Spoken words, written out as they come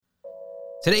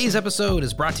Today's episode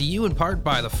is brought to you in part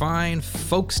by the fine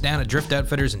folks down at Drift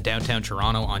Outfitters in downtown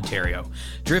Toronto, Ontario.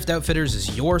 Drift Outfitters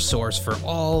is your source for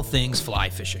all things fly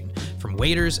fishing. From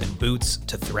waders and boots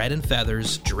to thread and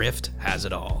feathers, Drift has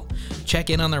it all.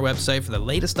 Check in on their website for the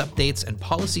latest updates and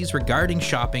policies regarding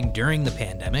shopping during the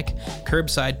pandemic.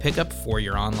 Curbside pickup for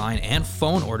your online and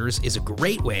phone orders is a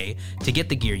great way to get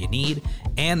the gear you need,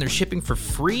 and they're shipping for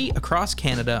free across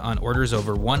Canada on orders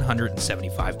over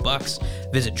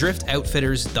 $175. Visit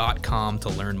driftoutfitters.com to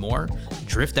learn more.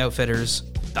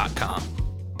 driftoutfitters.com.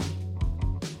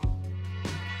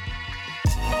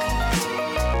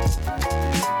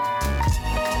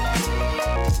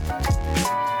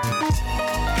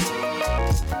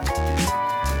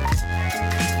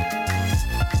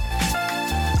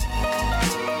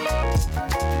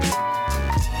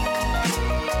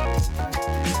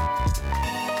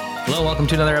 Hello, welcome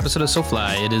to another episode of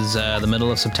SoFly. It is the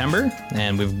middle of September,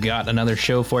 and we've got another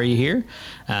show for you here.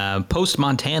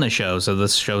 Post-Montana show. So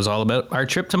this show is all about our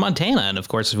trip to Montana. And of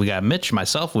course, we got Mitch,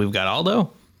 myself, we've got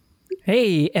Aldo.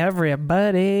 Hey,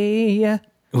 everybody.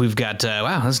 We've got,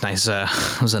 wow, that's nice. That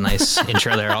was a nice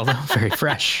intro there, Aldo. Very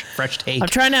fresh take. I'm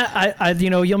trying to,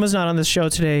 Yilma's not on this show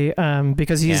today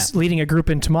because he's leading a group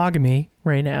in Temagami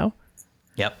right now.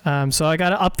 Yep. So I got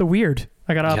to up the weird.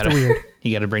 You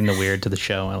got to bring the weird to the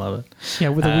show. I love it. Yeah,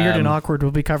 with the weird and awkward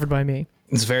will be covered by me.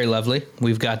 It's very lovely.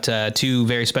 We've got two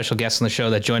very special guests on the show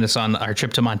that joined us on our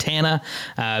trip to Montana.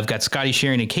 I've got Scotty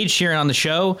Sheeran and Kate Sheeran on the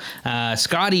show.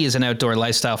 Scotty is an outdoor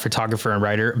lifestyle photographer and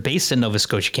writer based in Nova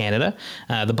Scotia, Canada.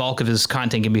 The bulk of his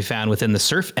content can be found within the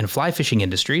surf and fly fishing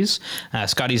industries.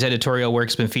 Scotty's editorial work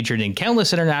has been featured in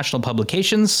countless international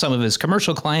publications. Some of his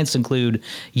commercial clients include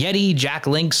Yeti, Jack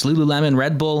Links, Lululemon,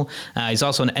 Red Bull. He's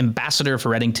also an ambassador for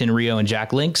Redington, Rio, and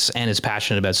Jack Links, and is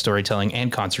passionate about storytelling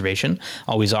and conservation,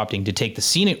 always opting to take the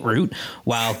scenic route,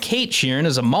 while Kate Sheeran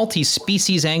is a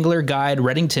multi-species angler, guide,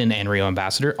 Redington, and Rio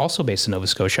ambassador, also based in Nova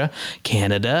Scotia,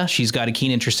 Canada. She's got a keen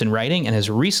interest in writing and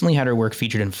has recently had her work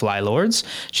featured in Fly Lords.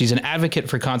 She's an advocate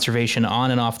for conservation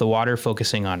on and off the water,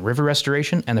 focusing on river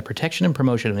restoration and the protection and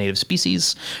promotion of native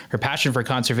species. Her passion for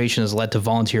conservation has led to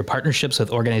volunteer partnerships with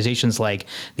organizations like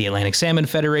the Atlantic Salmon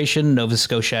Federation, Nova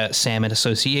Scotia Salmon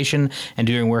Association, and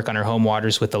doing work on her home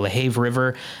waters with the LaHave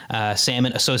River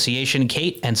Salmon Association.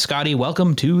 Kate and Scotty,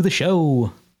 welcome to the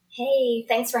show. Hey,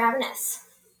 thanks for having us.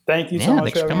 Thank you so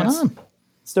much for coming on.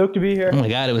 Stoked to be here. Oh my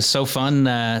God, it was so fun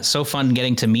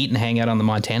getting to meet and hang out on the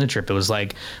Montana trip. It was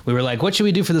like, we were like, what should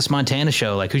we do for this Montana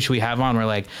show? Like, who should we have on? We're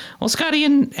like, well, Scotty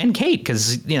and Kate,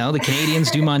 because, you know, the Canadians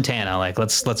do Montana. Like,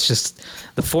 let's just,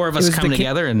 the four of us come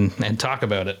together and talk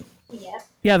about it.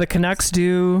 Yeah, the Canucks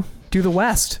do the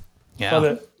West.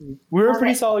 Yeah. We were a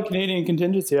pretty solid Canadian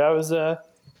contingency. That was a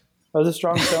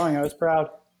strong showing. I was proud.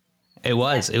 It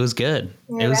was good.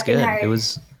 It was good. It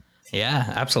was,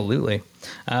 yeah, absolutely.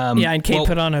 And Kate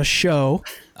put on a show.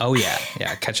 Oh yeah,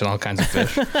 catching all kinds of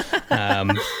fish.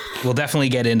 We'll definitely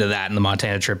get into that in the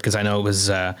Montana trip because I know it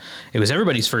was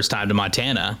everybody's first time to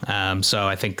Montana. So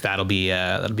I think that'll be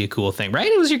a cool thing,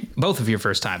 right? It was both of your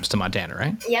first times to Montana,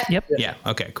 right? Yep. Yeah.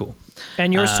 Okay. Cool.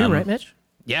 And yours too, right, Mitch?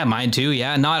 Yeah, mine too.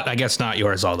 Yeah, I guess not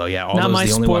yours, although. Yeah, Aldo's not my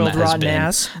the only one that has been.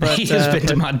 Ass, but, he has been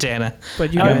to Montana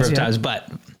but you a number of times, but.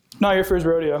 Not your first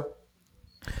rodeo.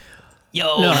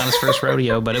 Not his first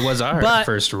rodeo, but it was our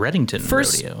first Redington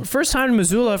rodeo. First time in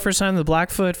Missoula, first time in the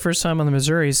Blackfoot, first time on the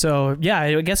Missouri. So yeah,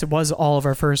 I guess it was all of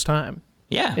our first time.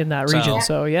 Yeah, in that region.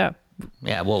 So yeah.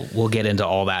 Yeah, we'll get into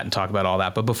all that and talk about all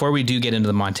that. But before we do get into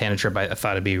the Montana trip, I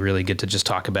thought it'd be really good to just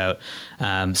talk about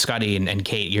Scotty and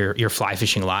Kate, your fly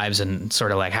fishing lives and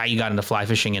sort of like how you got into fly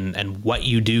fishing and what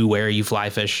you do, where you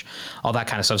fly fish, all that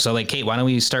kind of stuff. So like, Kate, why don't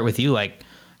we start with you? Like,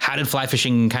 how did fly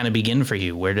fishing kind of begin for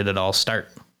you? Where did it all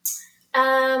start?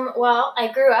 Well,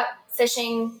 I grew up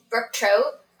fishing brook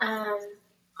trout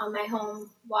on my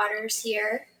home waters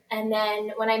here. And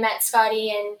then when I met Scotty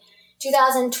in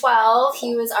 2012,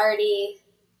 he was already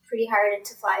pretty hard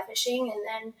into fly fishing. And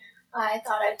then I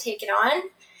thought I'd take it on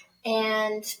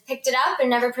and picked it up and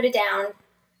never put it down.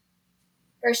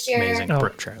 First year. Amazing.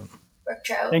 Brook trout.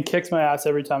 And kicks my ass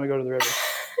every time I go to the river.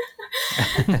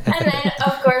 And then,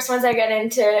 of course, once I got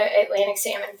into Atlantic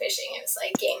salmon fishing, it was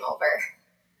like game over.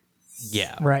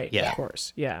 Yeah. Right. Yeah. Of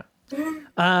course. Yeah.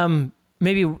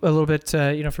 Maybe a little bit,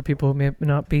 for people who may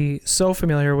not be so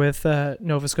familiar with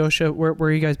Nova Scotia, where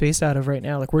are you guys based out of right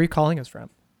now? Like, where are you calling us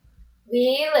from?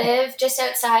 We live just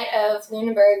outside of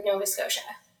Lunenburg, Nova Scotia.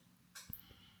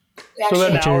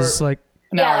 Which is like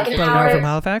an hour from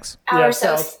Halifax? Hour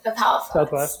south of Halifax.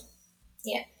 Southwest.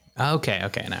 Yeah. Okay,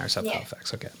 an hour south of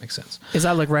Halifax. Okay, makes sense. Is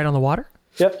that like right on the water?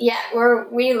 Yep. Yeah,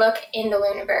 we look into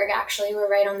Lunenburg, actually. We're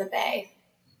right on the bay.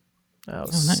 Oh,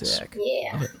 nice. sick.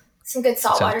 Yeah. Some good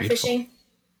saltwater beautiful. fishing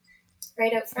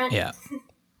right out front. Yeah.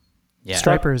 Yeah.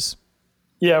 Stripers.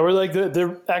 Yeah, we're like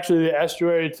actually the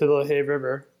estuary to the Lahey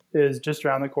River is just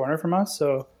around the corner from us.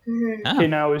 So Ah. Kate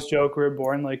and I always joke we're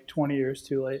born like 20 years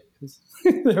too late, 'cause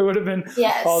there would have been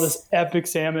Yes. all this epic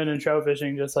salmon and trout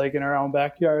fishing just like in our own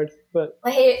backyard. But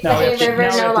Lahey Now we have to- River now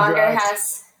we no have to longer drive.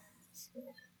 has.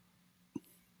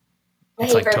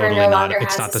 It's Lahey like River totally no not. longer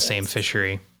It's has not the same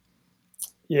fishery.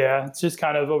 yeah, it's just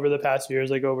kind of over the past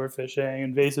years like overfishing,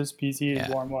 invasive species,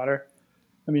 Yeah. warm water.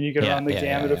 I mean, you can Yeah, run the yeah,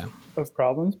 gamut yeah, of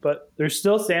problems, but there's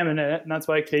still salmon in it, and that's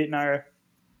why Kate and I are,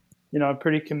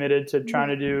 pretty committed to trying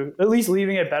to do at least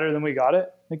leaving it better than we got it.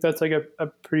 I think that's like a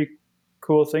pretty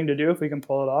cool thing to do if we can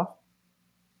pull it off.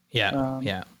 Yeah.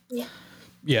 Yeah.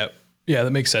 Yeah. Yeah,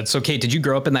 that makes sense. So, Kate, did you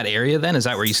grow up in that area then? Is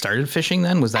that where you started fishing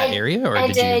then? Was that area? Or I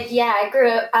did did. you? Yeah, I grew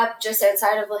up just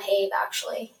outside of Lahey,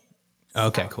 actually.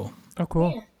 Okay, cool. Oh,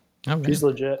 cool. Yeah. Okay. He's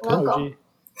legit. Local. OG.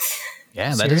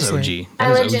 Yeah, that is Seriously. OG. That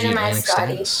I is OG legitimized Atlantic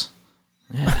Scotty. status.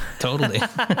 Yeah, totally.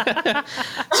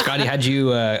 Scotty, how'd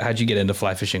you get into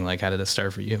fly fishing? Like, how did it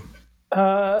start for you?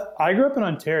 I grew up in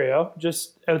Ontario,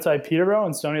 just outside Peterborough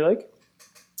and Stony Lake.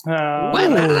 What? How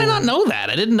did I not know that?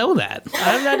 I didn't know that.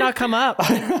 How did that not come up? What?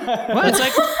 That's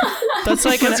like That's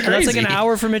that's like crazy. an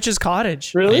hour from Mitch's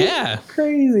cottage. Really? Yeah.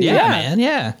 Crazy. Yeah, man.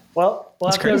 Yeah. Well,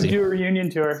 we'll have crazy. to do a reunion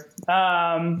tour.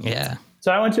 Yeah.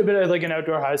 So I went to a bit of like an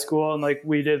outdoor high school, and like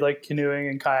we did like canoeing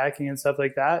and kayaking and stuff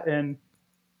like that. And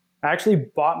I actually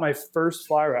bought my first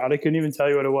fly rod. I couldn't even tell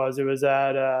you what it was. It was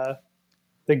at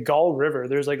the Gull River.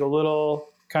 There's like a little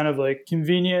kind of like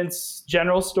convenience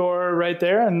general store right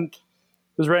there, and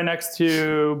it was right next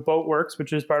to Boat Works,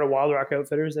 which is part of Wild Rock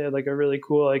Outfitters. They had like a really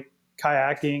cool like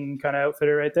kayaking kind of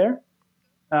outfitter right there.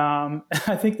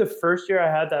 I think the first year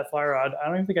I had that fly rod, I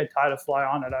don't even think I tied a fly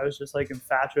on it. I was just like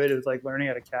infatuated with like learning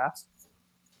how to cast.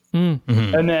 Mhm.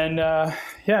 And then,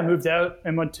 I moved out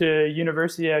and went to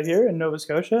university out here in Nova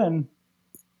Scotia. And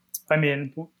I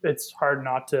mean, it's hard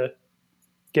not to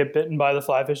get bitten by the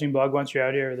fly fishing bug once you're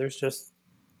out here. There's just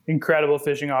incredible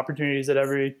fishing opportunities at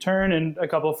every turn. And a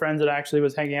couple of friends that I actually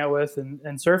was hanging out with and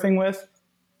surfing with,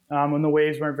 when the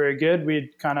waves weren't very good,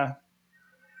 we'd kind of,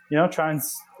 try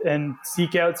and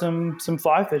seek out some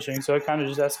fly fishing. So it kind of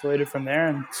just escalated from there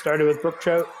and started with brook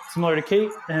trout, similar to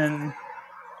Kate. And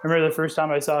I remember the first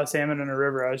time I saw a salmon in a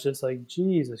river, I was just like,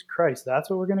 Jesus Christ, that's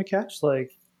what we're going to catch?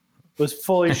 Like, was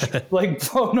fully like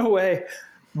blown away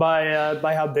by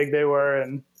how big they were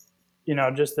and,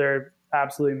 just their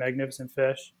absolutely magnificent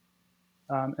fish.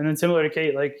 And then similar to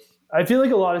Kate, like, I feel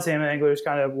like a lot of salmon anglers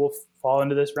kind of will fall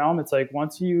into this realm. It's like,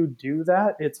 once you do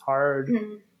that, it's hard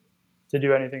to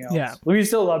do anything else. Yeah. We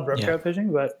still love brook trout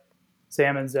fishing, but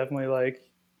salmon's definitely like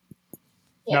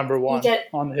number one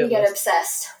on the hit You get list.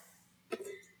 obsessed.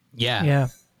 Yeah. Yeah.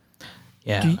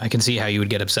 Yeah. I can see how you would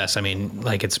get obsessed. I mean,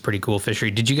 like, it's a pretty cool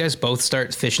fishery. Did you guys both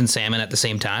start fishing salmon at the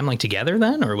same time, like together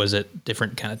then, or was it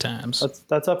different kind of times?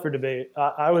 That's up for debate.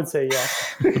 I would say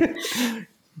yes.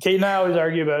 Kate and I always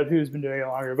argue about who's been doing it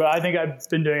longer, but I think I've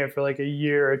been doing it for like a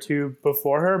year or two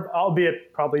before her,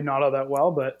 albeit probably not all that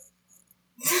well, but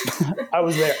I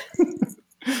was there.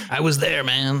 I was there,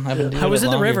 man. I've been doing I was it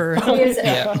in the longer. river.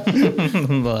 Yeah.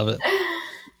 Love it.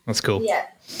 That's cool. Yeah.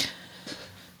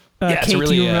 Yeah, it's Kate,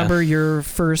 really, do you remember your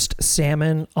first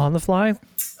salmon on the fly?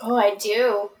 Oh, I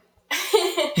do.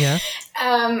 Yeah.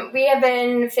 We have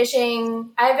been fishing.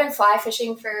 I've been fly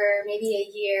fishing for maybe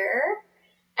a year.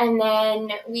 And then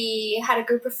we had a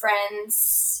group of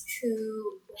friends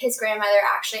who his grandmother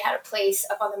actually had a place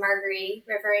up on the Margaree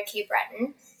River in Cape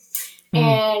Breton.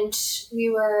 And we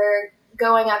were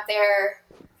going up there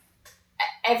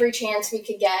every chance we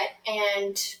could get.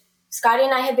 And Scotty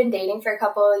and I had been dating for a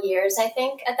couple of years, I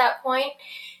think, at that point.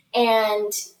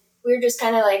 And we were just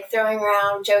kind of like throwing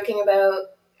around, joking about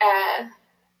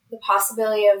the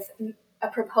possibility of a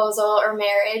proposal or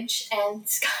marriage. And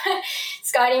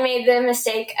Scotty made the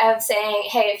mistake of saying,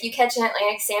 hey, if you catch an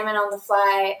Atlantic salmon on the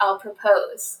fly, I'll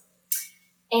propose.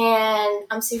 And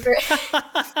I'm super...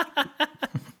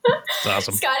 It's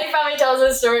awesome. Scotty probably tells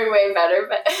this story way better,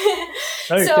 but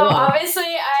so obviously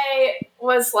I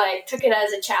was like, took it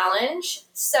as a challenge.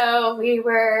 So we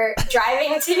were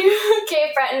driving to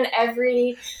Cape Breton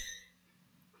every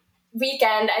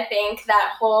weekend, I think,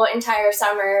 that whole entire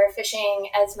summer, fishing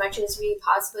as much as we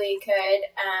possibly could.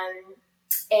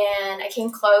 And I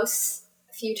came close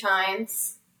a few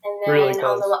times. And then Really on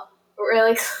close. the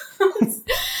really close.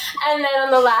 And then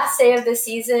on the last day of the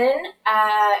season,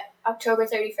 October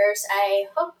 31st, I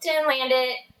hooked and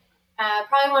landed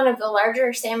probably one of the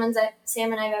larger salmon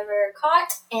I've ever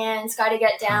caught. And Scotty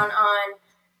got down on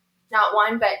not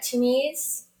one, but two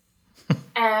knees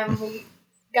and we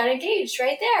got engaged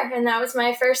right there, and that was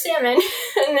my first salmon.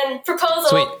 And then proposal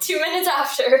Sweet. 2 minutes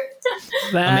after.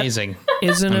 That Amazing.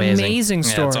 is an amazing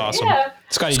story. Yeah, that's awesome. Yeah.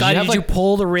 Scotty, Scotty, did did you you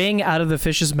pull the ring out of the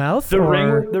fish's mouth? The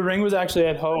or- ring was actually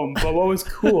at home, but what was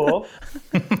cool,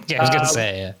 yeah, I was gonna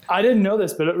say, yeah. I didn't know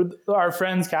this, but our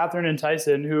friends Catherine and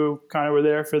Tyson, who kind of were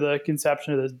there for the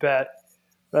conception of this bet,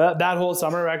 that whole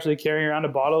summer were actually carrying around a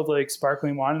bottle of like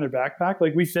sparkling wine in their backpack.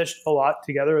 Like we fished a lot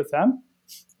together with them.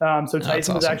 So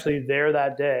Tyson was awesome. actually there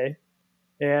that day,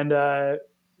 and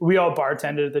we all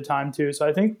bartended at the time too. So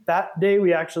I think that day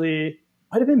we actually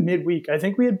might have been midweek. I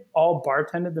think we had all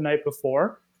bartended the night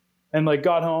before, and like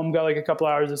got home, got like a couple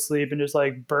hours of sleep, and just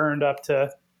like burned up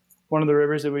to one of the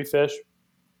rivers that we fished.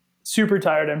 Super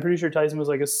tired. I'm pretty sure Tyson was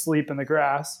like asleep in the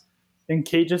grass, and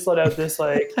Kate just let out this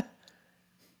like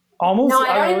almost. No,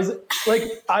 I was like,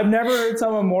 I've never heard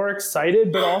someone more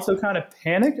excited, but also kind of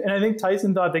panicked. And I think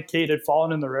Tyson thought that Kate had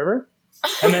fallen in the river,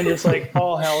 and then just like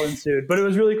all hell ensued. But it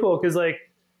was really cool because like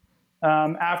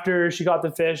after she got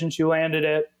the fish and she landed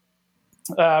it,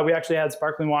 we actually had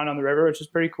sparkling wine on the river, which is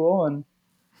pretty cool. And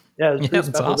yeah, it was a pretty Yeah,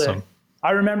 that's special awesome. day.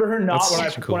 I remember her not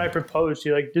That's super cool. when I proposed.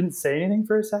 She like didn't say anything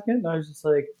for a second. And I was just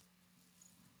like,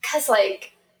 Because,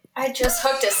 like, I just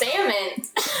hooked a salmon.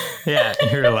 Yeah,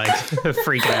 you're like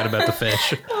freaking out about the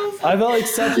fish. I felt like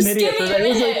such an Just idiot give for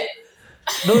me a that.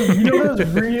 It was like minute.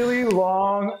 those really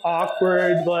long,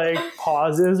 awkward like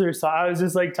pauses or so. I was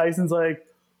just like, Tyson's like,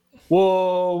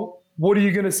 well, what are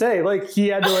you gonna say? Like he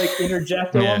had to like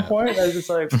interject at one Yeah. point. I was just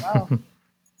like, wow.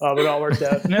 But it all worked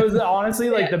out. And it was honestly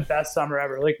like the best summer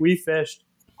ever. Like we fished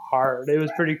hard. It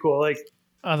was pretty cool. Like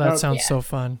Oh, that sounds Yeah. so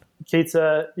fun. Kate's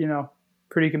a,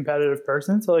 pretty competitive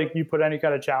person. So like you put any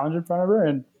kind of challenge in front of her,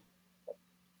 and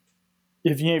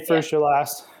if you ain't first, you're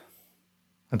last.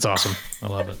 That's awesome. I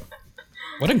love it.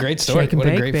 What a great story. Shake and What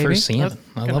a bake, great baby. first salmon. That's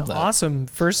I an love that. Awesome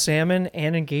first salmon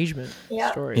and engagement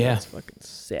Yeah. story. Yeah. That's fucking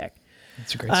sick.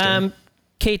 That's a great story.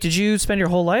 Kate, did you spend your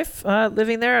whole life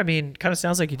living there? I mean, kind of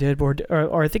sounds like you did,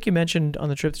 or I think you mentioned on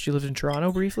the trip that you lived in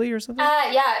Toronto briefly or something.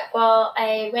 Yeah, well,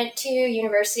 I went to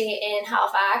university in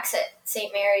Halifax at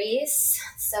St. Mary's,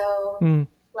 so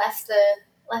left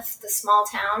the small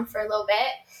town for a little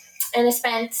bit, and I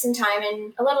spent some time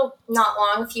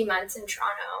a few months in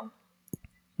Toronto.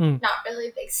 Not really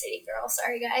a big city girl,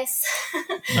 sorry guys.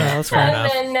 Oh, that's fair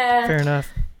enough. And then, Fair enough.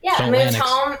 yeah, Don't moved Lennox.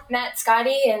 home, met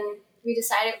Scotty, and we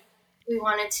decided we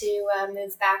wanted to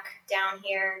move back down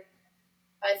here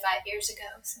about 5 years ago.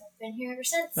 So I've been here ever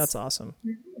since. That's awesome.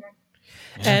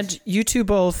 And you two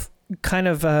both kind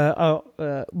of,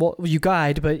 well, you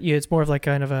guide, but it's more of like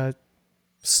kind of a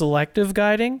selective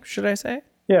guiding, should I say?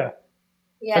 Yeah.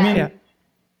 Yeah. I mean, Yeah.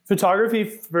 photography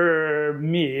for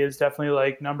me is definitely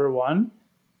like number one.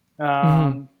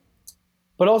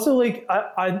 But also like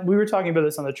we were talking about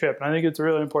this on the trip, and I think it's a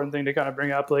really important thing to kind of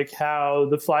bring up, like how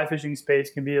the fly fishing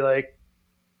space can be like,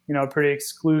 pretty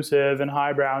exclusive and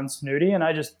highbrow and snooty. And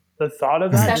the thought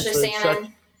of that, especially just, like,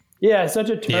 salmon. such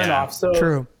a turn Yeah. off. So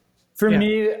True. for Yeah.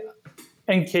 me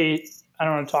and Kate, I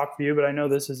don't want to talk for you, but I know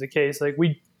this is the case. Like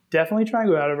we definitely try and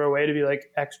go out of our way to be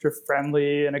like extra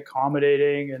friendly and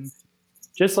accommodating, and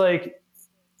just like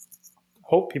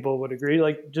hope people would agree,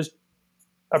 like just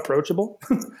approachable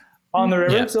on the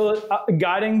river. Yeah. So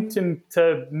guiding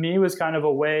to me was kind of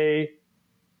a way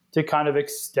to kind of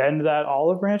extend that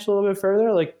olive branch a little bit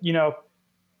further. Like,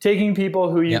 taking people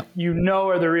who Yep. you know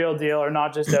are the real deal, are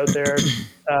not just out there,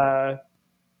 I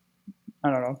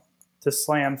don't know, to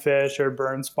slam fish or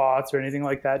burn spots or anything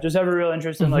like that. Just have a real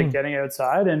interest in like getting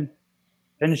outside and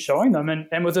showing them.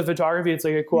 And with the photography, it's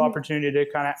like a cool opportunity to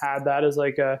kind of add that as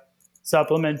like a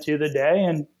supplement to the day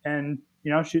and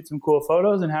shoot some cool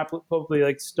photos and hopefully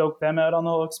like stoke them out on the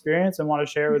whole experience and want to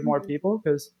share it with more people.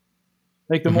 Because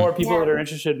like the more people that are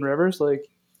interested in rivers, like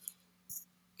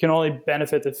can only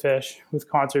benefit the fish with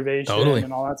conservation Totally.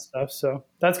 and all that stuff. So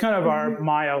that's kind of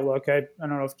my outlook. I don't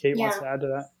know if Kate wants to add to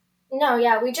that. No,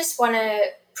 yeah, we just want to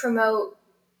promote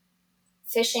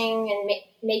fishing and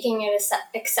making it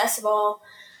accessible,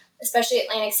 especially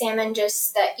Atlantic salmon,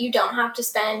 just that you don't have to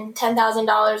spend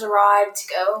 $10,000 a rod to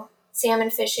go salmon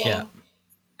fishing. Yeah.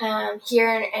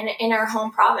 Here in our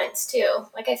home province too.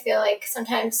 Like I feel like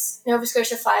sometimes Nova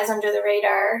Scotia flies under the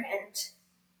radar, and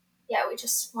yeah, we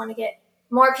just want to get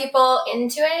more people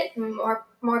into it,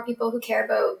 more people who care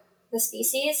about the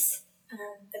species,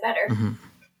 the better.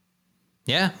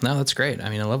 Yeah, no, that's great. I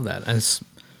mean, I love that.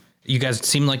 You guys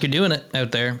seem like you're doing it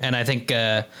out there, and I think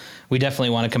we definitely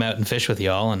want to come out and fish with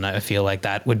y'all, and I feel like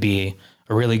that would be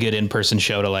a really good in-person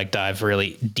show to like dive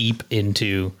really deep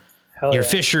into Hell your yeah.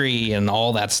 fishery and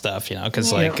all that stuff,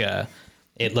 because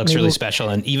It looks really special,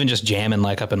 and even just jamming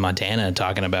like up in Montana and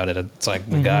talking about it, it's like,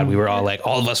 my God, we were all like,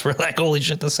 all of us were like, holy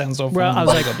shit, this sounds so fun. Well, I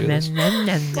was like, Go do this.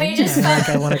 like,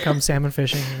 I want to come salmon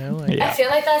fishing, you know? Like, I feel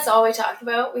like that's all we talked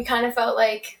about. We kind of felt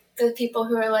like the people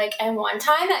who were like, and one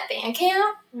time at band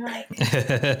camp, we're like,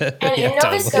 and in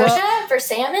Nova Scotia for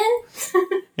salmon.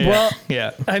 Well,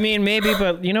 yeah, I mean, maybe,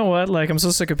 but you know what? Like, I'm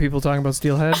so sick of people talking about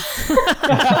steelhead.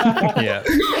 yeah.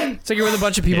 It's like you're with a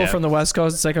bunch of people from the West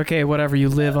Coast. It's like, okay, whatever. You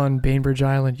live on Bainbridge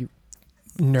Island, you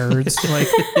nerds.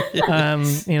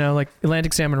 Like, you know, like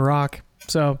Atlantic Salmon Rock.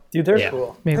 So, Dude, they're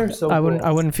cool. maybe They're so I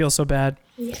cool. wouldn't feel so bad.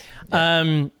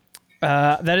 Yeah.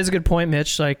 That is a good point,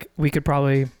 Mitch. Like, we could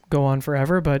probably go on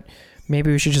forever, but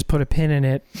maybe we should just put a pin in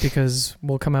it because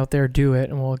we'll come out there, do it,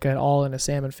 and we'll get all into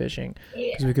salmon fishing.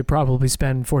 Because we could probably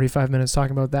spend 45 minutes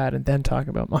talking about that and then talk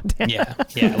about Montana.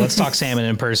 Yeah. Let's talk salmon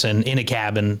in person in a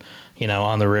cabin, you know,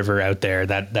 on the river out there.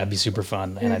 That'd be super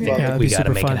fun, and I think that'd we be got to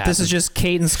super make it fun. happen. This is just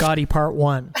Kate and Scotty part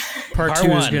 1. Part 2 Part is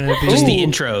 1, going to be just the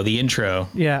intro. The intro.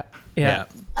 Yeah. Yeah.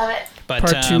 Love it. But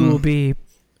Part 2 will be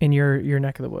in your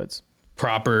neck of the woods.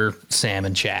 proper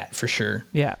salmon chat for sure.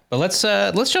 Yeah. But let's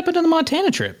jump into the Montana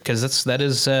trip, because that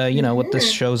is you know, what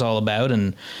this show's all about,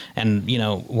 and you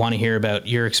know, want to hear about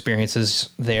your experiences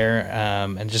there,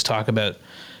 and just talk about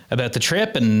the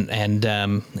trip and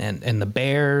the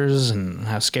bears and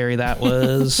how scary that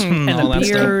was And all the that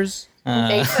beers.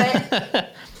 Bigfoot.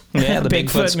 Yeah, the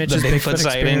Bigfoot, Mitch's Bigfoot Bigfoot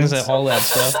sightings, experience. all that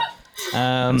stuff.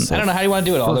 I don't know, how do you want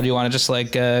to do it? Although, do you want to just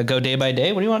like go day by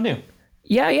day? What do you want to do?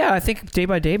 Yeah. I think day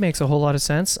by day makes a whole lot of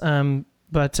sense.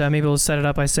 But maybe we'll set it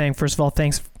up by saying, first of all,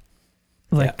 thanks,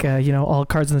 you know, all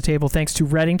cards on the table. Thanks to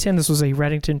Redington. This was a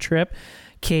Redington trip.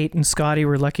 Kate and Scotty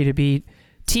were lucky to be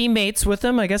teammates with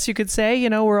them, I guess you could say. You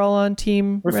know, we're all on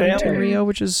team Redington family. Rio,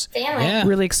 which is Family.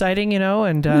 really exciting, you know,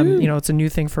 and, you know, it's a new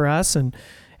thing for us. And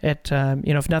it,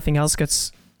 you know, if nothing else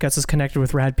gets us connected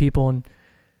with rad people. And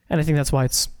I think that's why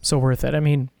it's so worth it. I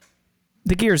mean,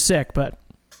 the gear's sick, but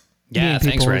Yeah, meeting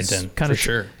thanks, people is Redington, for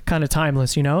sure. kind of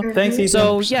timeless, you know? Thanks, Ethan.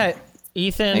 So yeah,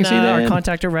 Ethan, Thanks, our Ethan.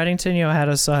 contact at Redington, you know, had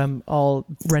us all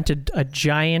rented a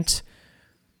giant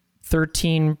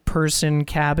 13-person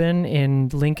cabin in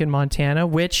Lincoln, Montana,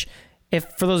 which, if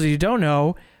for those of you who don't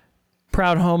know,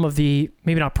 proud home of the,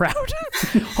 maybe not proud,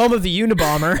 home of the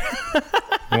Unabomber.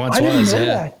 Once I didn't was, know yeah.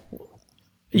 that.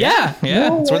 Yeah. Yeah,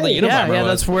 that's where the Unabomber Yeah,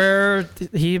 was. that's where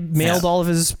he mailed Yeah. all of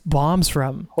his bombs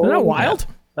from. Isn't that Holy- wild?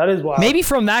 That is wild. Maybe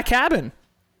from that cabin.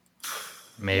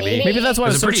 Maybe. Maybe that's why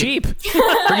it was so pretty- cheap.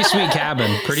 Pretty sweet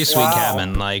cabin. Pretty sweet Wow.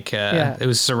 cabin. Like, Yeah. it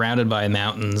was surrounded by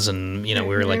mountains, and, you know,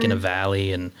 we were like in a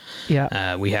valley, and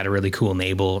Yeah. we had a really cool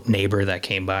neighbor that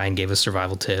came by and gave us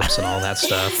survival tips and all that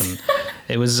stuff. And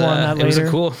it was, More on that it was a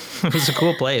later.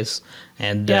 cool place.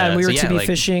 And, Yeah, and we were so, to be like,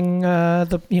 fishing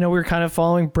we were kind of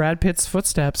following Brad Pitt's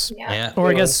footsteps. Yeah. Yeah. Or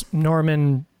I guess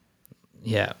Norman,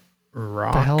 Yeah.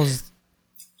 Rock. the hell's,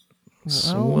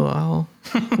 Swell.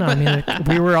 no, I mean, like,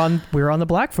 we were on the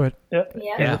Blackfoot. Yeah.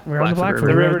 Yeah. We were on the Blackfoot.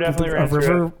 The river definitely ran a river,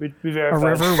 through it. We a verified.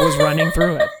 river was running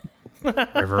through it.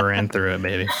 River ran through it,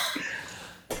 baby.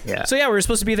 Yeah. So yeah, we were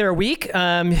supposed to be there a week,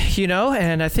 you know,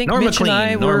 and I think Norma Mitch and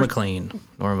I McLean. Norma were McLean.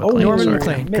 Norma Oh, McLean. Norman sorry.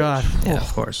 McLean. Mitch. God, Yeah,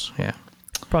 of course. Yeah.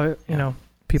 probably you know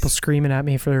people screaming at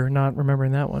me for not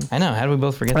remembering that one. I know. How did we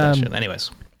both forget that shit?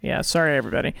 Anyways. Yeah, sorry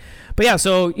everybody. But yeah,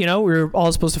 so you know we were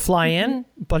all supposed to fly in.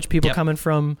 A bunch of people Yep. coming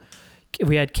from.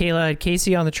 We had Kayla and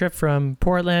Casey on the trip from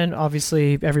Portland.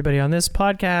 Obviously, everybody on this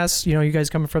podcast. You know, you guys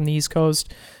coming from the East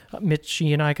Coast.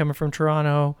 Mitchie and I coming from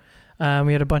Toronto.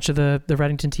 We had a bunch of the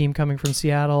Redington team coming from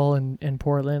Seattle and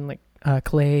Portland, like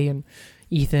Clay and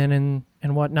Ethan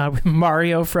and whatnot.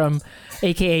 Mario from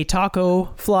AKA Taco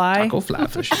Fly. Taco fly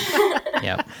fishing.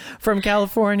 Yep. From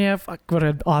California. Fuck, what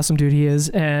an awesome dude he is.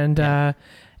 And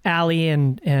Allie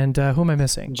and who am I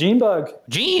missing? Gene Bug.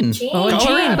 Gene. Oh, and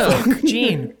Colorado.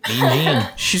 Gene. Gene.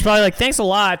 She's probably like, thanks a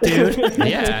lot, dude.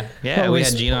 Yeah. We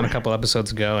Always- had Gene on a couple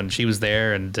episodes ago, and she was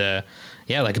there, and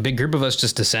like a big group of us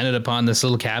just descended upon this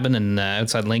little cabin in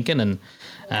outside Lincoln,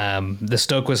 and the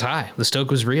stoke was high. The stoke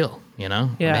was real. You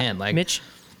know. Yeah. Man, like Mitch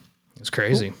it's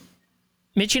crazy.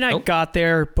 and I Oh. got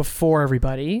there before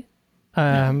everybody.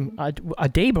 A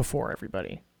day before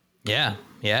everybody. Yeah.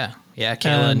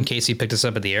 Kayla and Casey picked us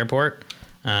up at the airport.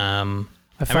 I remember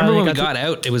finally when we got got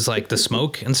out, it was like the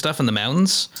smoke and stuff in the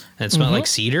mountains, and it smelled like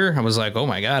cedar. I was like, oh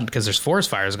my God, because there's forest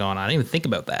fires going on. I didn't even think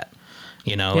about that.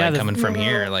 You know, Yeah, like the- coming from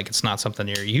here, like it's not something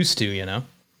you're used to, you know?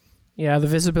 Yeah, the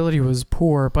visibility was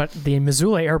poor, but the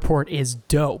Missoula airport is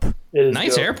dope. It is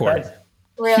Nice dope. airport.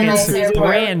 Real nice It's airport.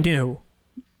 Brand new.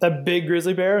 That big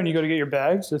grizzly bear when you go to get your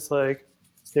bags, just like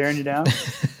staring you down.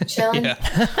 Chilling. Yeah.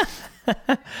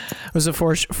 It was a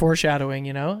foreshadowing,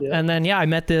 you know. Yeah. And then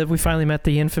we finally met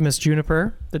the infamous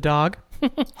Juniper, the dog.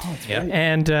 Yeah.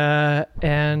 And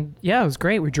it was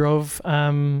great. We drove,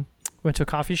 went to a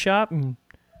coffee shop and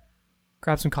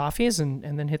grabbed some coffees, and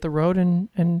then hit the road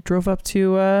and drove up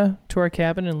to our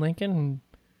cabin in Lincoln and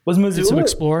Was did some Missoula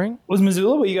exploring. what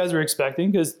you guys were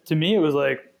expecting? Because to me, it was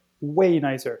like way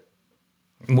nicer.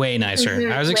 Way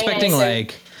nicer. I was way expecting nicer.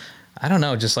 like, I don't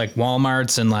know, just like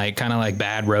Walmarts and like kind of like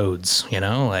bad roads, you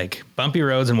know, like bumpy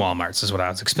roads and Walmarts is what I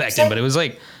was expecting. But it was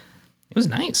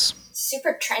nice.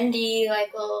 Super trendy,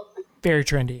 like little Very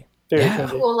trendy. Very Yeah. trendy.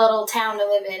 cool little town to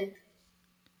live in.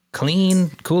 Clean,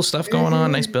 cool stuff going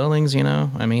on, nice buildings, you know.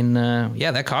 I mean,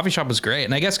 that coffee shop was great.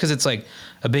 And I guess because it's like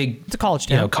a big, It's a college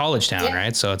you town. know, college town, Yeah.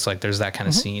 right? So it's like there's that kind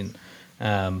of scene.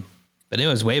 But it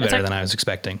was way better like- than I was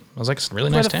expecting. I was like, it's a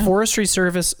really Where nice the town. Forestry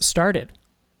Service started.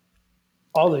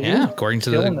 All the Yeah, according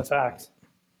to killing the the facts.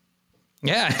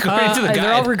 yeah, according to the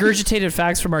They're all guide. regurgitated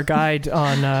facts from our guide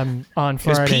on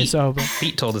Friday. Pete. So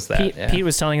Pete told us that. Pete, yeah. Pete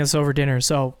was telling us over dinner.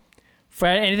 So for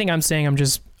anything I'm saying, I'm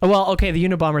just the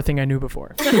Unabomber thing I knew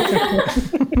before.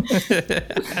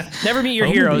 Never meet your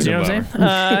heroes. You know what I'm saying?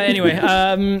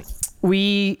 Anyway,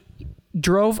 we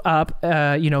drove up,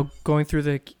 going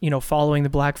through following the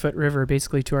Blackfoot River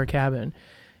basically to our cabin.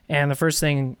 And the first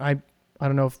thing I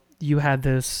don't know if you had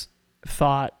this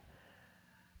thought,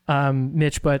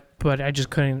 Mitch, but I just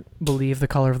couldn't believe the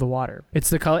color of the water. It's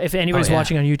the color. If anybody's yeah.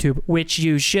 watching on YouTube, which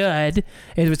you should,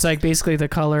 it's like basically the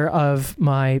color of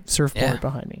my surfboard Yeah.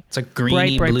 behind me. It's like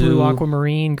greeny Bright blue,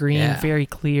 aquamarine green, Yeah. very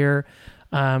clear.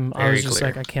 I Very was just clear.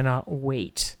 like, I cannot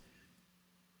wait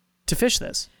to fish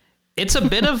this. It's a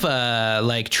bit of a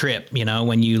like trip, you know,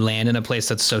 when you land in a place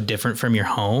that's so different from your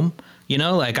home. You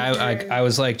know, like I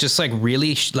was like just like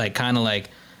really like kind of like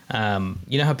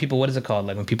you know how people, what is it called,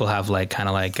 like when people have like kind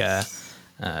of like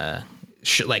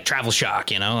like travel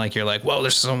shock, you know, like you're like, whoa,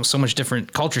 there's so much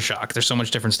different culture shock, there's so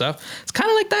much different stuff. It's kind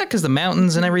of like that because the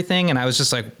mountains and everything, and I was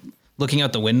just like looking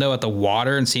out the window at the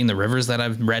water and seeing the rivers that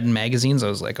I've read in magazines. I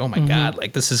was like, oh my god,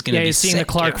 like this is gonna be You're seeing the sick,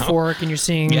 Clark you know? Fork, and you're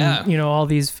seeing Yeah. all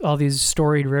these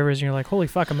storied rivers, and you're like, holy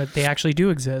fuck, they actually do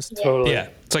exist. Totally. Yeah,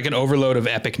 it's like an overload of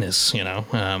epicness, you know.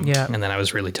 Yeah. And then I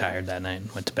was really tired that night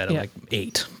and went to bed at Yeah. like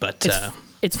 8. But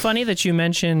It's funny that you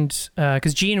mentioned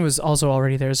because Gene was also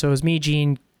already there, so it was me,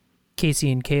 Gene,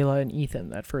 Casey, and Kayla and Ethan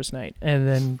that first night, and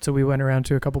then so we went around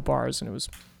to a couple bars, and it was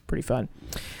pretty fun.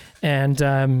 And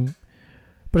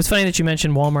but it's funny that you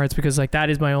mentioned Walmart's because like that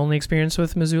is my only experience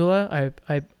with Missoula.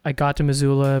 I got to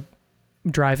Missoula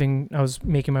driving. I was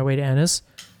making my way to Ennis,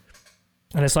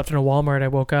 and I slept in a Walmart. I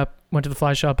woke up, went to the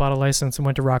fly shop, bought a license, and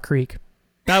went to Rock Creek.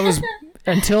 That was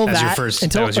until That was your that first-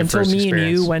 until that was your until first me and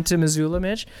experience. you went to Missoula,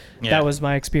 Mitch. Yeah. That was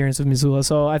my experience of Missoula.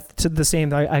 So I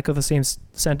echo the same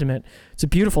sentiment. It's a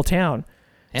beautiful town.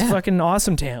 It's a Yeah. fucking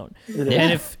awesome town. It Yeah.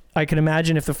 And if I can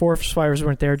imagine if the forest fires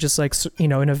weren't there, just like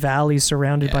in a valley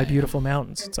surrounded by beautiful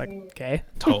mountains, it's like okay.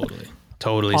 totally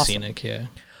Awesome. scenic. Yeah.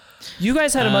 You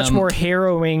guys had a much more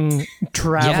harrowing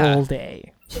travel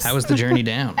day. How was the journey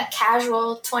down? A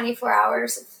casual 24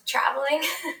 hours of traveling.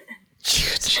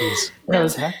 Jeez. That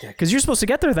was hectic. Because you're supposed to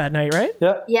get there that night, right?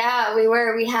 Yeah. Yeah, we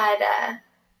were. We had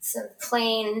some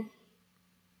plane,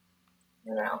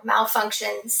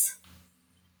 malfunctions.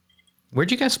 What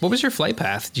was your flight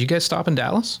path? Did you guys stop in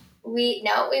Dallas? We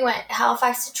went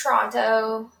Halifax to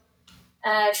Toronto,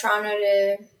 Toronto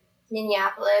to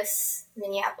Minneapolis,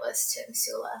 Minneapolis to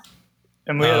Missoula.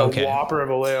 And we had Oh, okay. a whopper of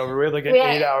a layover. We had like an We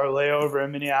had- 8-hour layover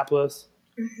in Minneapolis.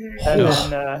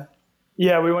 And then,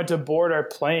 we went to board our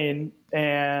plane.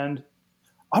 And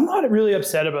I'm not really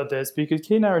upset about this because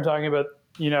Kate and I were talking about,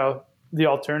 the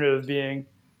alternative being,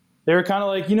 they were kind of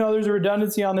like, there's a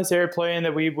redundancy on this airplane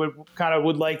that we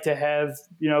would like to have,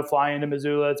 flying into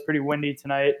Missoula. It's pretty windy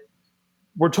tonight.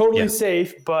 We're totally Yeah.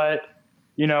 safe, but,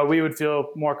 we would feel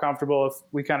more comfortable if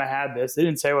we kind of had this. They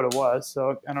didn't say what it was.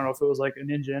 So I don't know if it was like an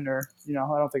engine or, I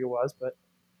don't think it was, but,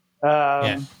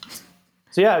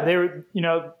 so yeah, they were,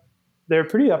 they were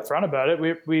pretty upfront about it.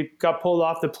 We got pulled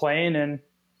off the plane and,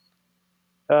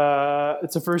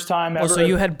 it's the first time ever. Oh, so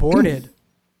you had boarded.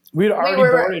 We had already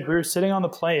were- boarded. We were sitting on the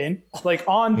plane, we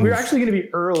were actually going to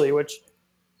be early, which,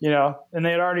 and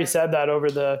they had already said that over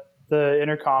the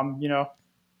intercom,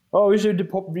 we should,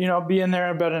 be in there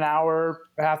about an hour,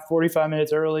 45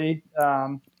 minutes early.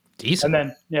 Decent.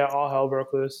 And then, all hell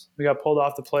broke loose. We got pulled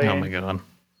off the plane. Oh my god.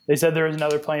 They said there was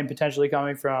another plane potentially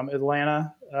coming from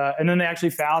Atlanta. And then they actually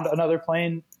found another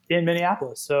plane in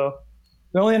Minneapolis. So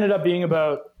it only ended up being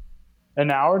about an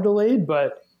hour delayed,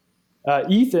 but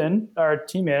Ethan, our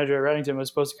team manager at Reddington, was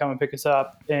supposed to come and pick us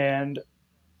up. And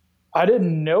I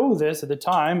didn't know this at the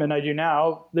time, and I do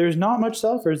now. There's not much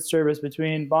cell service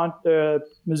between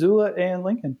Missoula and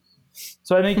Lincoln.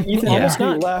 So I think Ethan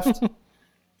actually left.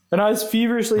 And I was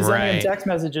feverishly sending him text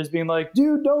messages being like,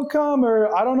 dude, don't come,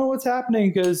 or I don't know what's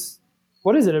happening, because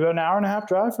what is it, about an hour and a half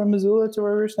drive from Missoula to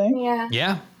where we were staying?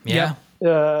 Yeah.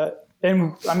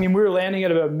 And I mean, we were landing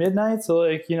at about midnight, so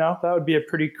like, you know, that would be a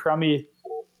pretty crummy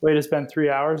way to spend 3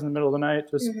 hours in the middle of the night,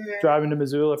 just driving to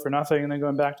Missoula for nothing and then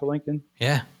going back to Lincoln.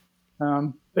 Yeah.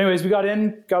 Anyways, we got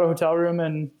a hotel room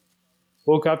and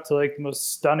woke up to like the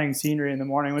most stunning scenery in the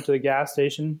morning, went to the gas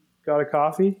station, got a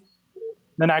coffee,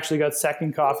 then actually got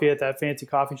second coffee at that fancy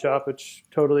coffee shop, which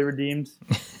totally redeemed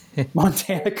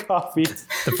Montana coffee.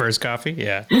 The first coffee.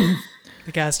 Yeah.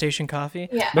 The gas station coffee.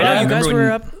 Yeah. But you guys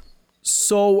were up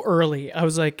so early. I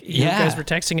was like, you Yeah. guys were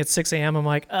texting at 6 a.m. I'm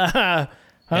like, I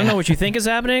don't know what you think is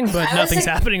happening, but nothing's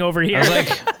happening over here.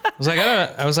 I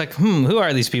was like, who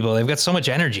are these people? They've got so much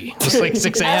energy. It's like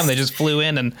 6 a.m. They just flew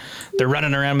in and they're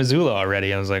running around Missoula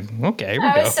already. I was like, okay, here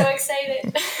we go. I was so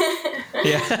excited.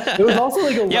 Yeah. It was also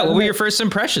like Yeah. What were your first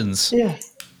impressions? Yeah.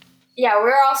 Yeah, we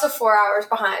were also 4 hours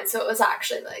behind, so it was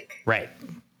actually like... Right.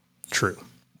 True.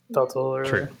 Felt a little early.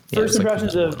 True. Yeah, First it was like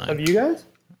impressions middle of the of you guys?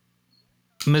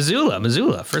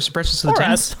 Missoula. First impressions of the For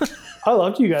team. us. I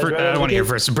loved you guys. I don't want to hear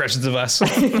first impressions of us.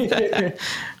 Who the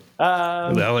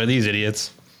hell are these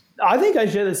idiots? I think I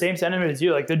share the same sentiment as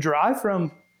you. Like the drive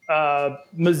from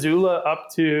Missoula up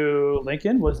to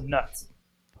Lincoln was nuts.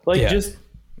 Like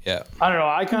Yeah. I don't know.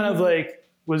 I kind of like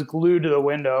was glued to the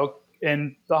window,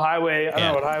 and the highway, I don't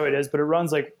know what highway it is, but it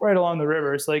runs like right along the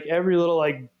river. It's like every little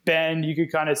like bend you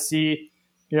could kind of see,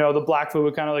 you know, the Blackfoot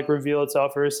would kind of like reveal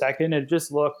itself for a second. It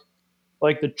just looked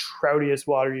like the troutiest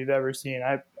water you've ever seen.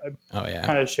 I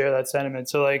kind of share that sentiment.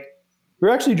 So like we're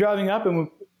actually driving up, and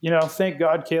you know, thank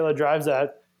God Kayla drives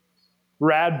that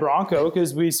rad Bronco,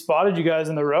 because we spotted you guys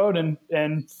in the road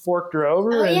and forked her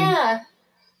over. Yeah,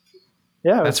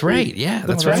 that's right. Yeah,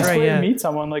 that's nice right. way to meet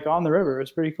someone like on the river. It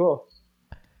was pretty cool.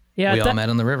 Yeah, we all met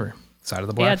on the river side of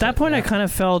the Blackfoot. Yeah, at that point I kind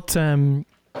of felt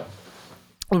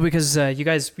because you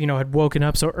guys, you know, had woken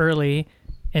up so early,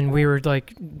 and we were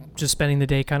like just spending the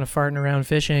day kind of farting around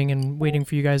fishing and waiting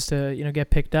for you guys to, you know,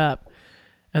 get picked up,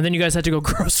 and then you guys had to go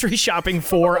grocery shopping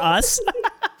for us.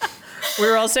 We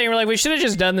were all saying, we're like, we should have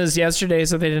just done this yesterday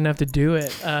so they didn't have to do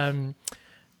it.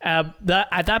 At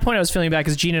that point I was feeling bad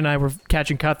because Gina and I were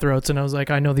catching cutthroats, and I was like,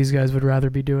 I know these guys would rather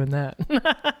be doing that.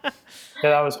 Yeah,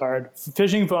 that was hard.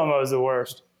 Fishing FOMO is the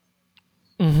worst.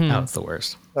 Mm-hmm. Oh, it's the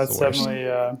worst. That's definitely,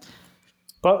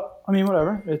 but I mean,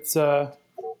 whatever. It's, But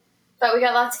we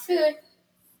got lots of food.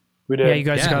 we did. Yeah, you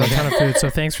guys got a ton of food, so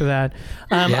thanks for that.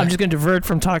 I'm just going to divert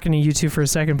from talking to you two for a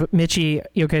second, but Mitchie,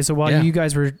 okay, so while you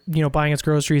guys were, you know, buying us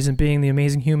groceries and being the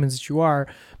amazing humans that you are,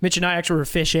 Mitch and I actually were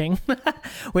fishing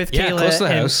with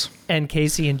Kayla and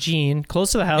Casey and Jean,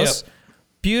 close to the house. Yep.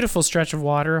 Beautiful stretch of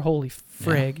water. Holy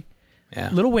frig.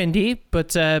 Yeah. A little windy,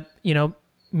 but, you know,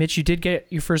 Mitch, you did get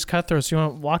your first cutthroat, so you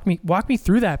want to walk me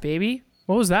through that, baby?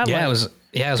 What was that like? It was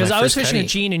because I was fishing with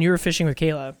Jean and you were fishing with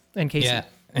Kayla and Casey. Yeah.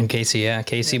 And Casey,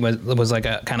 Casey was like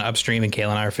a kind of upstream, and Kayla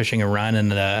and I were fishing a run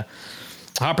and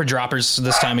hopper droppers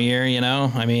this time of year. You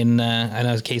know, I mean, I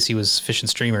know Casey was fishing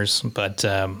streamers, but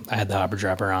I had the hopper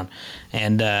dropper on,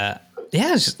 and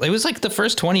it was like the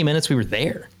first 20 minutes we were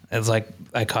there. It was like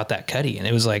I caught that cutty, and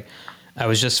it was like I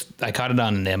caught it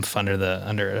on a nymph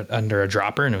under a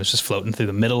dropper, and it was just floating through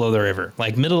the middle of the river,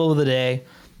 like middle of the day,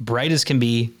 bright as can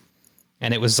be.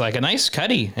 And it was like a nice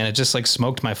cutty, and it just like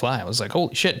smoked my fly. I was like,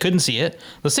 holy shit, couldn't see it.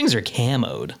 Those things are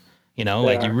camoed, you know,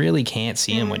 like you really can't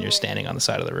see them when you're standing on the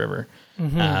side of the river.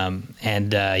 Mm-hmm.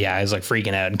 I was like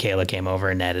freaking out, and Kayla came over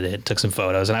and netted it, took some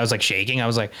photos, and I was like shaking. I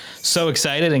was like so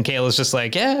excited, and Kayla's just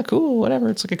like, yeah, cool, whatever.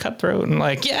 It's like a cutthroat. And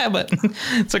like, yeah, but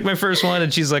it's like my first one,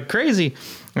 and she's like crazy.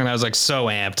 And I was like so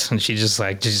amped, and she just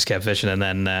kept fishing. And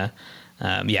then,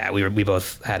 we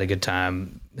both had a good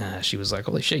time. She was like,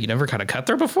 holy shit, you never caught a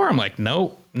cutthroat before? I'm like,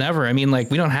 no, never. I mean, like,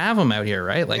 we don't have them out here,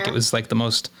 right? Like, it was like the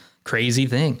most crazy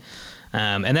thing.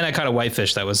 And then I caught a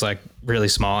whitefish that was like really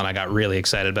small, and I got really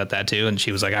excited about that too. And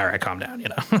she was like, all right, calm down, you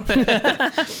know?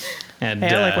 And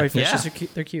hey, I like whitefish.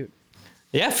 They're cute.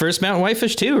 Yeah, first mountain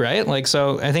whitefish too, right? Like,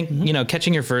 so I think, you know,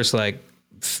 catching your first, like,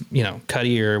 you know,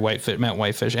 cutty or mountain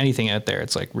whitefish, anything out there,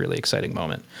 it's like really exciting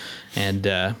moment. And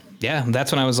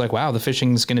that's when I was like, wow, the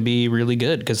fishing's going to be really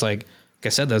good. Because like I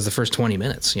said, that was the first 20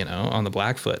 minutes, you know, on the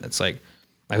Blackfoot. It's like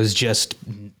I was just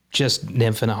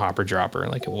nymph and a hopper dropper.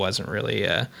 Like, it wasn't really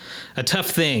a tough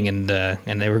thing, and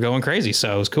they were going crazy,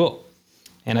 so it was cool.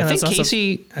 And I And think that's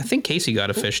also- Casey got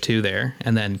a fish too there,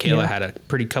 and then Kayla Yeah. had a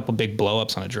pretty couple big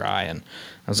blow-ups on a dry, and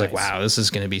I was like, wow, this is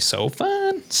going to be so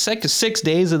fun. 6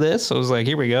 days of this. I was like,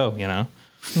 here we go,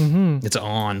 It's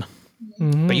on.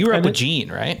 But you were up with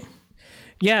Gene, right?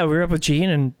 Yeah, we were up with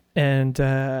Gene, and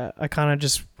I kind of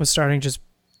just was starting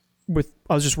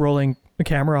I was just rolling the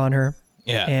camera on her.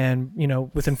 Yeah. And,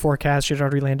 within 4 casts, she had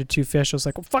already landed 2 fish. I was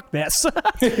like, well, fuck this.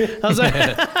 I was like,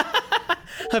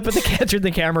 I turned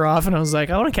the camera off, and I was like,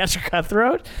 I want to catch a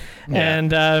cutthroat. Yeah.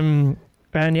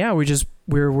 And yeah, we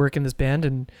were working this bend,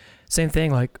 and same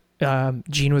thing, like,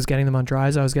 Gene was getting them on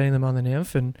dries. I was getting them on the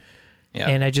nymph. And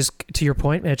I just, to your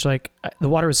point, Mitch, like, the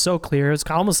water was so clear. It's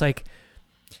almost like,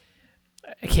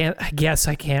 I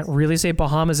can't really say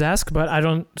Bahamas-esque, but I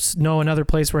don't know another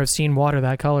place where I've seen water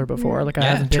that color before. Like, I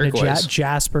haven't been turquoise. to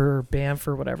Jasper or Banff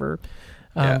or whatever,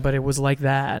 Yeah. but it was like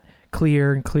that,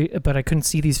 clear, but I couldn't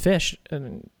see these fish.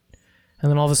 And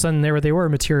then all of a sudden, there they were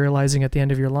materializing at the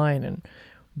end of your line and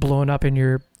blowing up in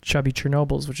your chubby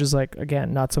Chernobyls, which is, like,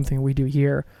 again, not something we do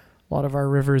here. A lot of our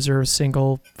rivers are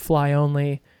single fly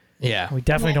only. Yeah. We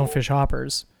definitely don't fish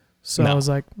hoppers. So No. I was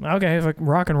like, okay, like,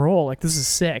 rock and roll. Like, this is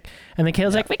sick. And then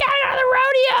Kayla's like, we got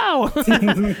another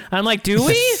rodeo. I'm like, do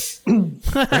we?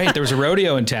 Right. There was a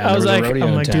rodeo in town. I was like,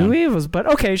 rodeo do we? It was, but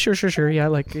okay, sure. Yeah,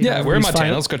 like, Yeah, we're in everybody's Montana.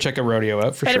 fin- Let's go check a rodeo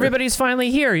out for and sure. everybody's finally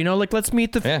here, like, let's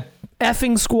meet the Yeah.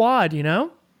 effing squad, Yeah.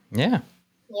 Yep.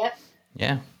 Yeah.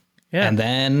 Yeah. And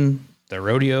then the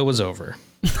rodeo was over.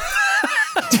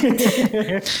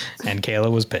 And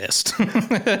Kayla was pissed.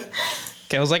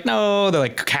 Kayla's like, no, they're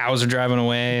like, cows are driving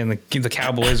away and the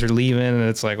cowboys are leaving. And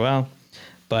it's like, well,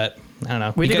 but I don't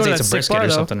know. We You did guys go to ate that some sick brisket bar, or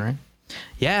though. something, right?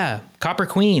 Yeah. Copper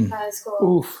Queen. That was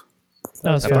cool. Oof.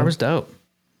 That was That bar fun. was dope.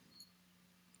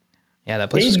 Yeah, that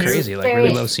place was Dangerous. crazy. Like Very-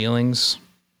 really low ceilings.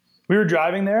 We were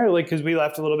driving there, like, because we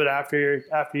left a little bit after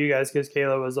you guys, because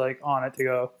Kayla was like on it to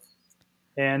go,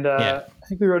 and Yeah. I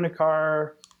think we rode in a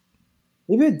car,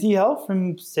 maybe with DL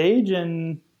from Sage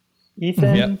and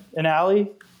Ethan Yep. and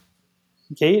Allie,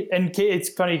 Kate. And Kate, it's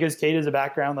funny because Kate has a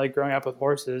background like growing up with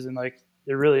horses, and like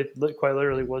it really, quite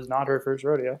literally, was not her first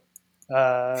rodeo.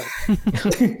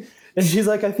 And she's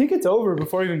like, I think it's over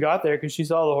before we even got there, because she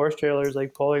saw the horse trailers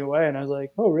like pulling away, and I was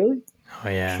like, oh really? Oh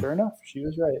yeah. Sure enough, she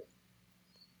was right.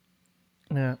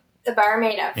 Yeah. The bar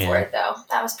made up Yeah. for it, though.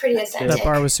 That was pretty authentic. That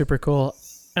bar was super cool.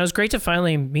 And it was great to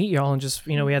finally meet y'all and just,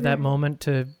 we had that moment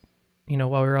to,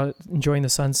 while we were out enjoying the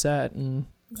sunset and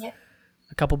Yep.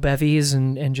 a couple bevies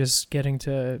and just getting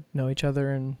to know each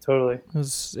other. And Totally.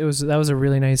 that was a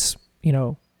really nice,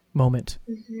 moment.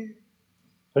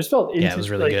 I just felt Yeah, it was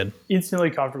really good. instantly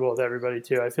comfortable with everybody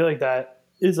too. I feel like that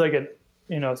is like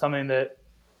something that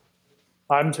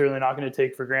I'm certainly not going to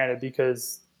take for granted,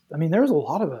 because I mean there was a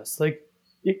lot of us. Like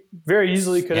it very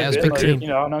easily could Yeah, have it was a been big like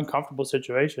team. an uncomfortable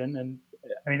situation, and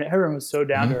I mean everyone was so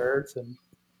down to earth, and it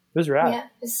was rad. Yeah. It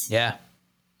was, Yeah.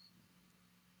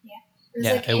 it was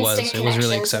Yeah, like it was. instant It was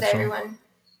really connections with exceptional. everyone.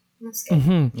 It was good.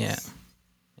 Mm-hmm. Yeah.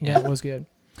 Yeah, it was good.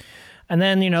 And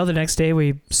then, the next day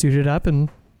we suited up and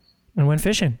went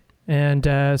fishing.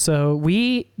 And so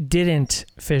we didn't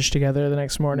fish together the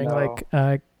next morning. No.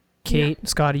 Like Kate,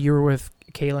 Scotty, you were with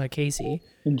Kayla, Casey,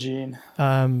 And Gene,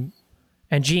 and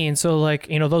Gene. So like,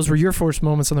 those were your first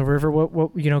moments on the river.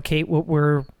 What Kate, what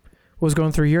was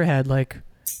going through your head like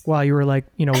while you were like,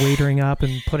 wadering up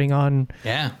and putting on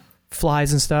Yeah.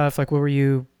 flies and stuff? Like, what were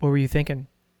you thinking?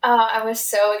 I was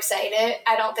so excited.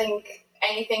 I don't think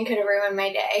anything could have ruined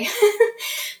my day.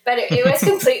 But it was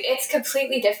it's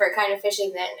completely different kind of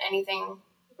fishing than anything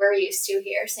we're used to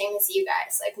here. Same as you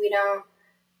guys. Like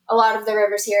a lot of the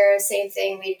rivers here, same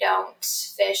thing. We don't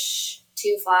fish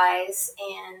 2 flies,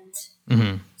 and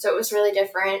Mm-hmm. so it was really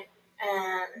different.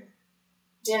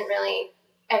 Didn't really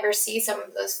ever see some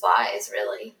of those flies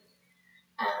really.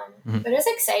 But it was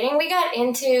exciting. We got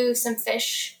into some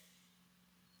fish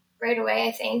right away,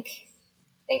 I think.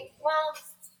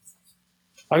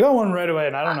 I got one right away,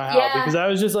 and I don't know how, Yeah. because I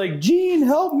was just like, Gene,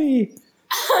 help me.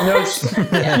 He's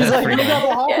like, look up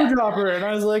a hopper dropper, and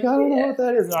I was like, I don't know what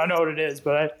that is. No, I know what it is,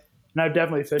 but I've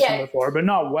definitely fished them before, but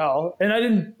not well. And I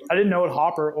didn't know what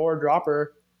hopper or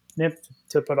dropper nymph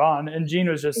to put on. And Gene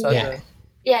was just such a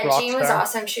Yeah, rock Jean was star.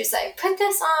 awesome. She was like, put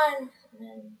this on.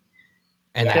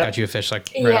 And that Yeah. got you a fish like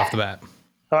right off the bat.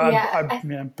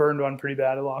 I burned one pretty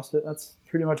bad. I lost it. That's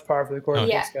pretty much par for the course with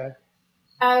Yeah. this guy.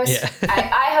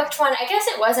 I hooked one. I guess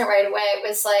it wasn't right away. It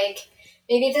was like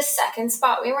maybe the second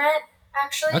spot we went,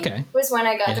 actually. Okay. Was when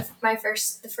I got the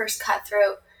first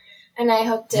cutthroat. And I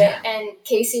hooked it, and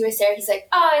Casey was there. He's like,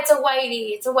 oh, it's a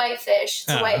whitey. It's a whitefish.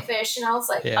 It's a whitefish. And I was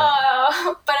like,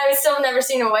 oh. But I was still never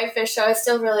seen a whitefish, so I was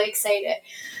still really excited.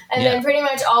 And then pretty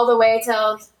much all the way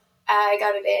till I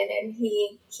got it in, and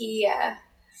he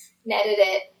netted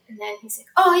it, and then he's like,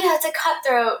 "Oh yeah, it's a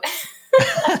cutthroat."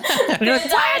 The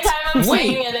entire time I'm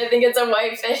swinging it, I think it's a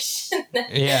whitefish.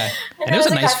 Yeah, and it was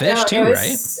a nice fish too,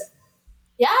 right?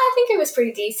 Yeah, I think it was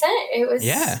pretty decent. It was.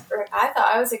 Yeah.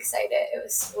 I was excited. It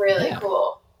was really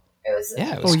cool. It was.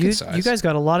 Yeah, it was good size. You guys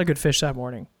got a lot of good fish that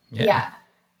morning. Yeah.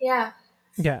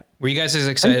 Were you guys as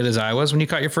excited as I was when you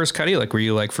caught your first cutty? Like, were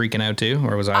you like freaking out too,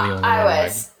 or was I the only one? I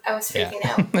was freaking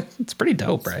out. It's pretty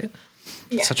dope, right?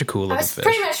 Yeah. Such a cool looking fish. I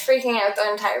was pretty much freaking out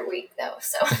the entire week though.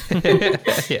 So.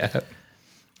 Yeah.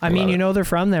 I mean, they're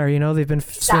from there. They've been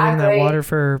swimming in that water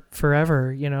for forever.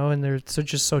 And they're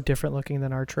just so different looking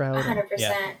than our trout. 100%.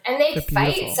 And they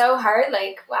fight so hard.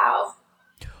 Like, wow.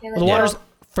 The water's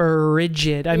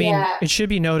frigid. I mean, it should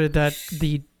be noted that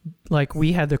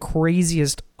we had the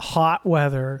craziest hot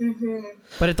weather,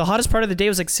 but at the hottest part of the day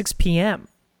was like 6 p.m.,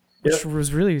 which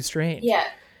was really strange. Yeah.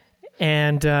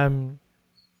 And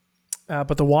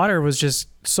but the water was just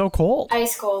so cold.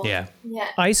 Ice cold. Yeah.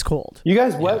 Ice cold. You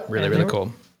guys wet? Really, really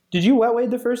cold. Did you wet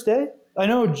wade the first day? I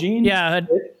know Gene. Yeah.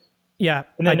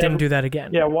 And I didn't do that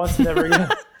again. Yeah, once, never again.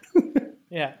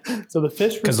 Yeah. So the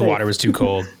fish because the water was too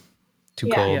cold.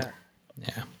 Cold.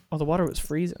 Yeah. Oh, the water was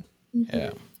freezing.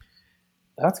 Yeah.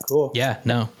 That's cool. Yeah.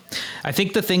 No, I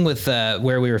think the thing with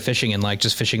where we were fishing and like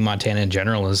just fishing Montana in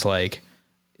general is like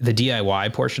the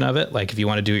DIY portion of it. Like if you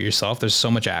want to do it yourself, there's so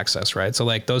much access, right? So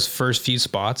like those first few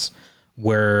spots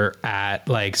were at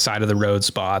like side of the road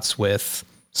spots with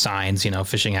signs,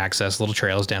 fishing access, little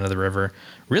trails down to the river.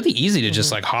 Really easy to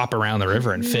just like hop around the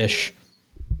river and fish.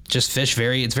 Just fish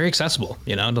it's very accessible,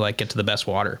 to like get to the best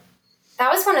water.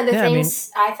 That was one of the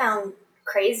things I found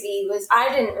crazy was I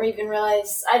didn't even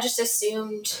realize, I just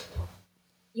assumed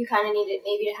you kind of needed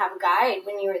maybe to have a guide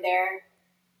when you were there.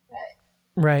 But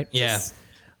right. Yeah.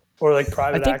 Or like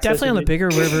private access. I think definitely on the bigger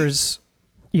rivers.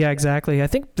 Yeah, exactly. I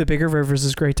think the bigger rivers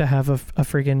is great to have a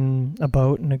friggin' a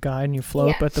boat and a guide and you float.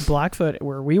 Yeah. But the Blackfoot,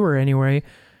 where we were anyway,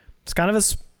 it's kind of a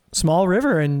small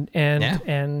river and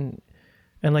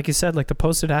like you said, like the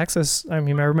posted access. I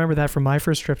mean, I remember that from my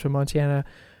first trip to Montana.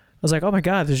 I was like, oh my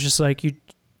God, there's just like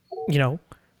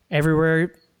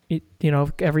everywhere,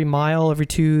 every mile, every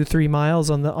 2-3 miles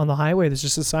on the highway, there's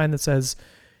just a sign that says,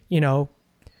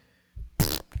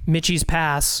 Mitchie's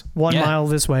Pass 1 mile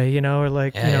this way, or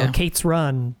like, Kate's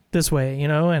Run this way,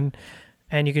 and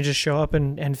you can just show up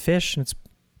and fish, and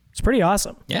it's pretty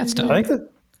awesome. Yeah, it's dope. I think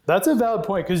that's a valid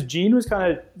point because Jean was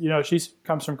kind of, she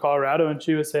comes from Colorado and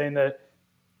she was saying that,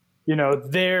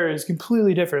 there is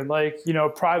completely different. Like,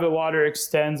 private water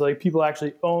extends, like people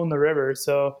actually own the river.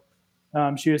 So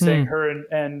she was saying her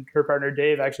and her partner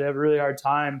Dave actually have a really hard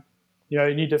time.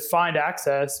 You need to find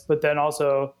access, but then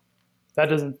also that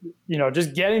doesn't,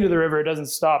 just getting to the river, it doesn't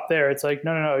stop there. It's like,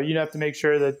 no. You have to make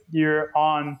sure that you're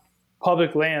on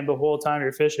public land the whole time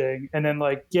you're fishing and then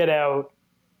like get out,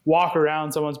 walk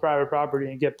around someone's private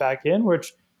property and get back in,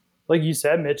 which like you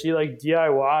said, Mitchie, like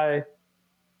DIY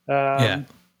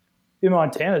in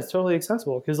Montana is totally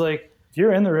accessible. Cause like if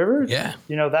you're in the river,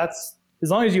 that's as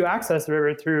long as you access the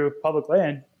river through public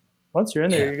land, once you're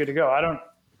in there, you're good to go.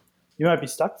 You might be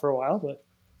stuck for a while, but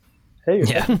hey.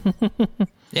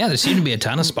 Yeah, there seem to be a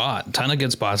ton of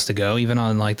good spots to go, even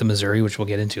on like the Missouri, which we'll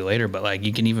get into later. But like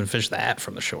you can even fish that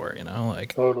from the shore,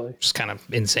 like totally, just kind of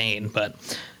insane. But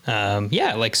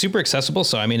like super accessible.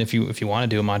 So I mean, if you want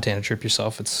to do a Montana trip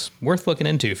yourself, it's worth looking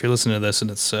into. If you're listening to this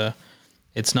and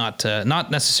it's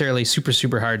not necessarily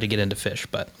super hard to get into fish,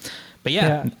 but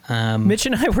yeah. Mitch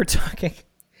and I were talking.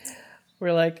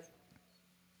 We're like,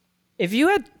 if you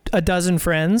had a dozen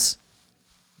friends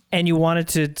and you wanted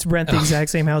to rent the exact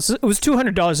same house, it was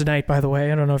 $200 a night, by the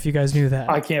way. I don't know if you guys knew that.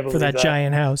 I can't believe for that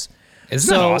giant house.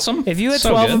 Isn't that awesome? If you had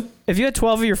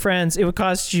 12 of your friends, it would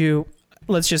cost you,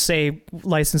 let's just say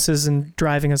licenses and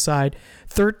driving aside,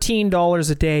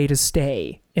 $13 a day to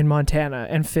stay in Montana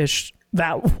and fish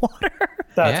that water.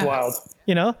 That's wild.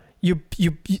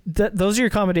 Those are your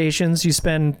accommodations. You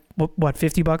spend what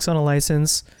 $50 on a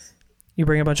license. You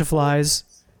bring a bunch of flies,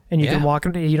 and you can walk.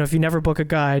 If you never book a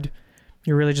guide,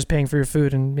 you're really just paying for your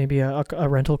food and maybe a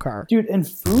rental car. Dude, and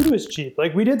food was cheap.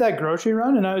 Like we did that grocery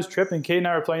run, and I was tripping. Kate and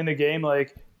I were playing the game.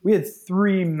 Like we had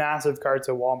 3 massive carts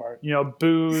at Walmart.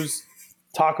 Booze,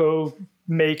 taco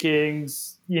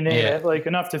makings, you name it. Like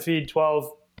enough to feed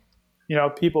 12,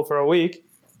 people for a week.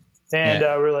 And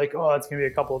we're like, oh, it's going to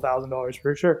be a couple of $1,000s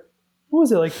for sure. What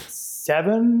was it, like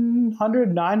 $700,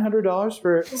 $900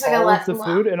 for all of the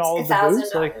food and all of the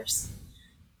booze? Like,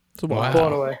 wow.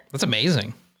 Blown away. That's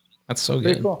amazing. That's so good.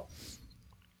 Pretty cool.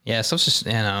 Yeah, stuff's just,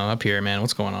 up here, man.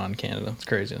 What's going on in Canada? It's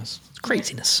craziness. It's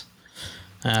craziness.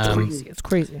 It's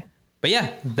crazy. But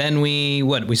yeah, then we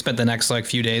spent the next like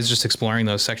few days just exploring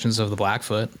those sections of the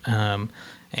Blackfoot.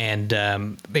 And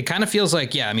it kind of feels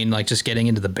like, yeah, I mean, like just getting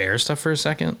into the bear stuff for a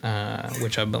second,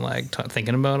 which I've been like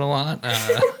thinking about a lot.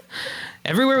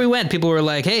 Everywhere we went, people were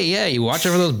like, hey, yeah, you watch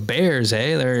over those bears,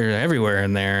 hey, they're everywhere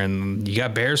in there. And you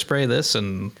got bear spray this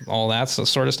and all that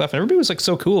sort of stuff. And everybody was like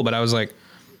so cool. But I was like,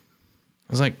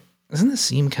 doesn't this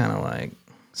seem kind of like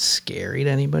scary to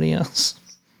anybody else?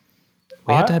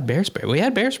 We had to have bear spray. We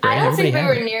had bear spray. I don't think we had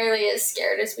were it. nearly as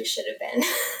scared as we should have been.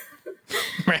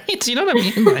 Right? You know what I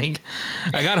mean? Like,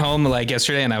 I got home like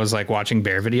yesterday and I was like watching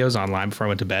bear videos online before I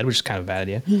went to bed, which is kind of a bad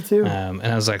idea. Me too. And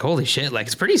I was like, holy shit, like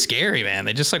it's pretty scary, man.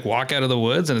 They just like walk out of the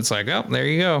woods and it's like, oh, there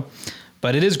you go.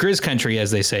 But it is grizz country,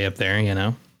 as they say up there, you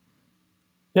know?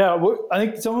 Yeah, I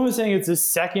think someone was saying it's the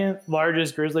second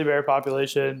largest grizzly bear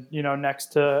population, you know,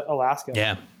 next to Alaska.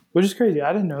 Yeah. Which is crazy.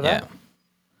 I didn't know that. Yeah.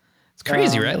 It's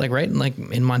crazy, right? Like right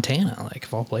in Montana, like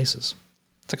of all places.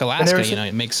 It's like Alaska, you know,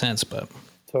 it makes sense, but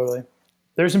totally.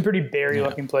 There's some pretty berry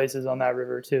looking places on that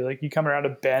river too. Like you come around a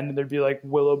bend and there'd be like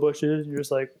willow bushes. You're just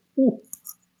like, ooh.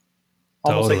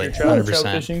 Almost Totally, like you're 100%.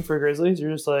 trout fishing for grizzlies.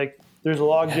 You're just like, there's a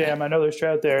log jam. I know there's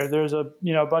trout there. There's a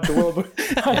bunch of willow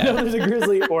bushes. I know there's a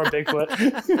grizzly or a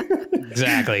Bigfoot.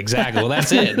 Exactly. Well,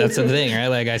 that's it. That's the thing, right?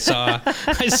 Like I saw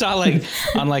like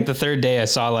on like the third day, I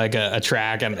saw like a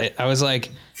track and I was like,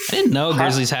 I didn't know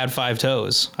grizzlies had 5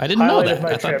 toes. I didn't know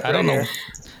that. I don't know.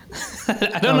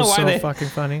 I don't know why they fucking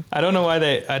funny. I don't know why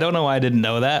I didn't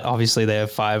know that. Obviously they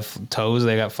have 5 toes.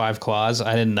 They got 5 claws.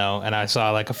 I didn't know. And I saw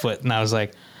like a foot and I was like,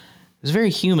 it was very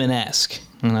human-esque.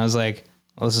 And I was like,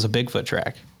 well, this is a Bigfoot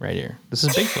track right here. This is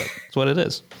Bigfoot. That's what it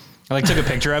is. I like took a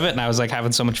picture of it and I was like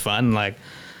having so much fun, like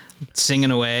singing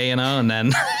away, you know, and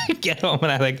then get home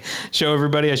and I like show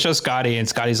everybody. I show Scotty and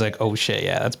Scotty's like, oh shit,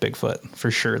 yeah, that's Bigfoot. For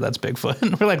sure, that's Bigfoot.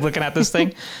 And we're like looking at this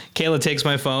thing. Kayla takes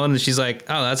my phone and she's like,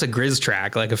 oh, that's a grizz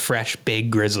track, like a fresh, big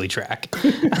grizzly track.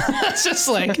 It's just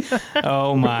like,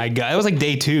 oh my God. It was like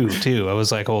day 2 too. I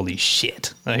was like, holy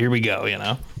shit. Here we go, you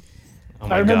know. Oh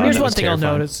my I remember God, Here's that one was thing I'll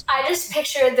terrifying. notice. I just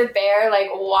pictured the bear like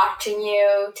watching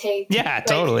you take Yeah, like,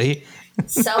 totally.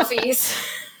 selfies.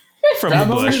 From That the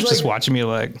moment bush, is just like- watching me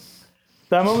like,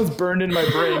 That moment's burned into my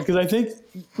brain because I think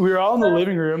we were all in the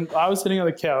living room. I was sitting on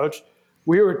the couch.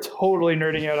 We were totally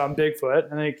nerding out on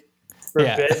Bigfoot. I think for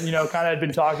Yeah. a bit, you know, kind of had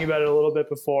been talking about it a little bit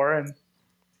before, and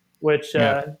which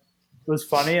was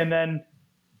funny. And then,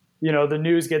 you know, the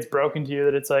news gets broken to you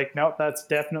that it's like, nope, that's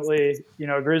definitely, you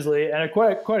know, a grizzly and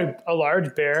quite a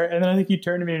large bear. And then I think you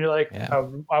turn to me and you're like, Yeah.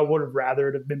 I would have rather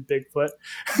it have been Bigfoot.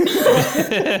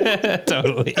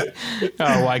 totally.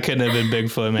 Oh, why couldn't it have been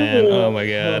Bigfoot, man? Oh my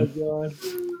God. Oh, God.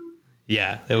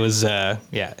 Yeah, it was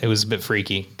it was a bit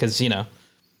freaky because, you know,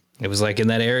 it was like in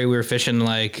that area we were fishing,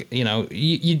 like, you know,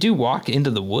 you do walk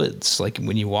into the woods. Like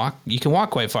when you walk, you can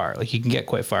walk quite far. Like you can get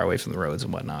quite far away from the roads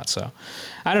and whatnot. So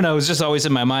I don't know. It was just always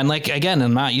in my mind. Like, again,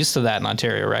 I'm not used to that in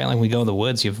Ontario, right? Like we go in the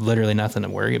woods, you have literally nothing to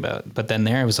worry about. But then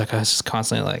there it was like, I was just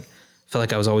constantly like, felt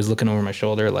like I was always looking over my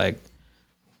shoulder, like,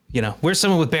 you know, where's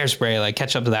someone with bear spray? Like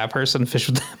catch up to that person, fish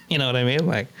with them. You know what I mean?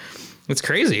 Like it's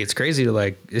crazy. It's crazy to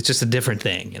like, it's just a different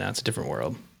thing. You know, it's a different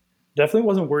world. Definitely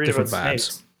wasn't worried Different about vibes.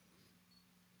 snakes.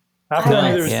 After No,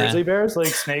 there was yeah. grizzly bears, like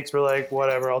snakes were like,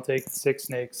 whatever, I'll take 6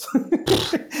 snakes. Take a You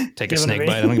know what I snake mean?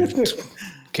 bite. I don't even who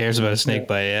cares about a snake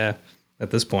bite. Yeah.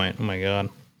 At this point. Oh my God.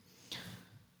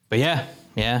 But yeah.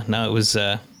 No, it was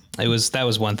that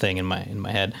was one thing in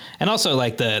my head. And also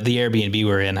like the Airbnb we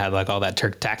were in had like all that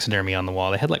taxidermy on the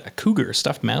wall. They had like a cougar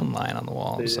stuffed mountain lion on the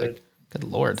wall. It was did. like, good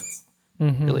Lord.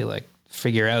 Really like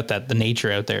figure out that the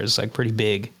nature out there is like pretty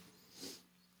big.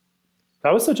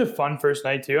 That was such a fun first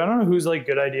night too. I don't know whose like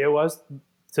good idea it was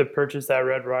to purchase that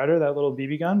Red Ryder, that little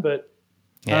BB gun, but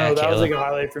I Yeah, don't know, that was Kayla. like a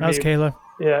highlight for That me. was Kayla.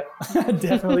 Yeah,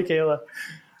 definitely Kayla.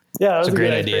 Yeah, that was a a great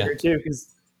good idea. icebreaker too,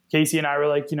 because Casey and I were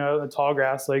like, you know, in the tall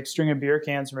grass, like stringing beer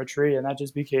cans from a tree, and that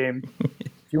just became.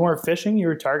 If you weren't fishing, you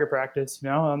were target practice, you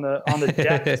know, on the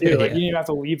deck too. Like Yeah. you didn't even have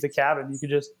to leave the cabin; you could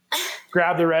just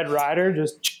grab the Red Ryder,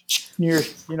 just near,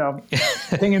 you know,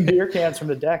 pinging beer cans from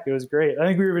the deck. It was great. I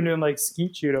think we were even doing like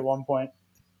skeet shoot at one point.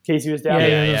 Casey was down Yeah,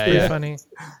 there. it was yeah, pretty yeah. funny.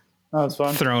 That was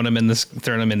fun. Throwing them in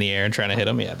the air and trying to hit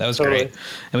them. Yeah, that was Totally. great.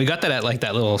 And we got that at like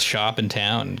that little shop in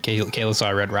town. And Kayla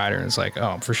saw a Red Ryder and it's like, oh,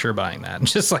 I'm for sure buying that. And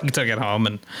just like took it home,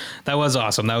 and that was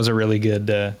awesome. That was a really good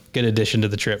addition to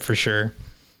the trip for sure.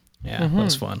 Yeah, that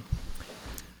was fun.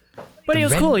 But it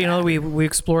was Red cool, you know. We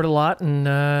explored a lot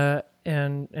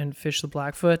and fished the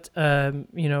Blackfoot.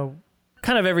 You know,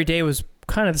 kind of every day was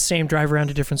kind of the same. Drive around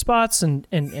to different spots and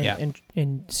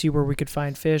see where we could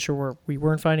find fish or where we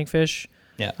weren't finding fish.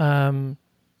 Yeah.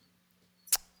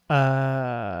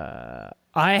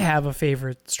 I have a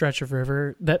favorite stretch of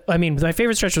river. My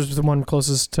favorite stretch was the one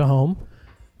closest to home,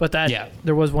 but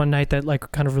there was one night that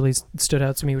like kind of really stood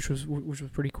out to me, which was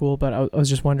pretty cool. But I was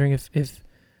just wondering if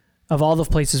of all the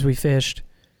places we fished,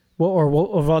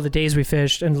 of all the days we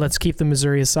fished, and let's keep the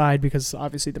Missouri aside because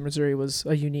obviously the Missouri was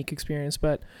a unique experience,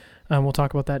 but we'll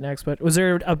talk about that next. But was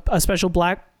there a special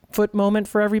Blackfoot moment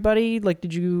for everybody? Like,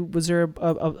 was there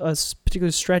a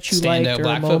particular stretch you liked or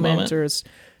a moment?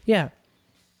 Yeah.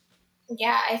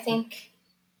 Yeah, I think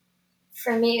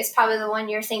for me it's probably the one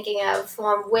you're thinking of, the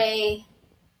one way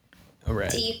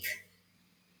deep.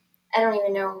 I don't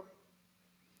even know.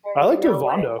 I liked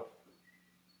Ovando.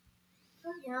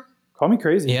 Oh, yeah. Call me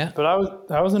crazy. Yeah. But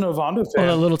I was an Ovando fan.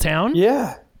 Oh, a little town?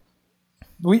 Yeah.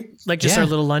 Our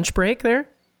little lunch break there?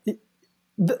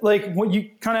 Like when you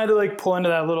kind of had to like pull into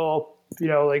that little,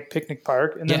 like picnic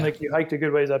park, and then like you hiked a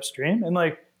good ways upstream. And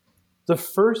like the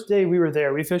first day we were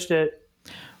there, we fished it.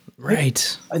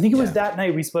 Right. I think it was that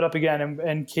night we split up again,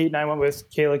 and Kate and I went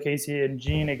with Kayla, Casey, and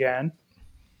Jean again.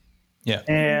 Yeah.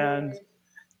 And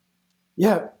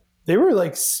yeah, they were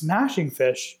like smashing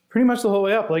fish pretty much the whole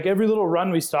way up. Like every little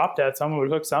run we stopped at, someone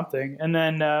would hook something. And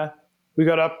then we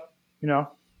got up,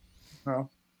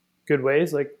 good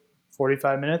ways, like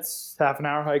 45 minutes, half an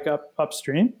hour hike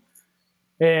upstream.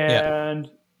 And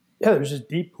there was just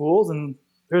deep pools. And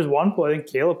there's one pool I think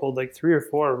Kayla pulled like 3 or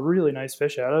 4 really nice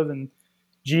fish out of. And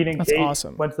Jean and Kate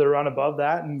went to the run above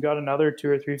that and got another 2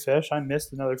 or 3 fish. I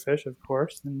missed another fish, of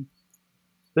course. And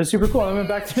it was super cool. I went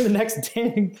back there the next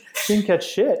day and didn't catch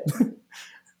shit.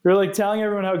 We were like telling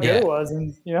everyone how good it was.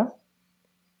 And,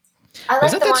 I like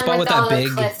was that the that one spot with all that the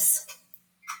big cliffs.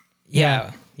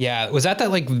 Yeah. Was that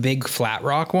like big flat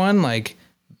rock one? Like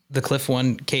the cliff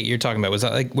one, Kate, you're talking about? Was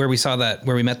that like where we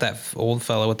met that old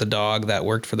fellow with the dog that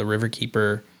worked for the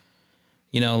Riverkeeper?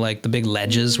 Like the big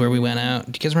ledges where we went out.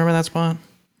 Do you guys remember that spot?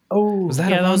 Oh, was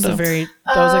that? Yeah, that was like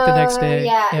the next day.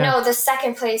 Yeah, no, the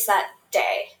second place that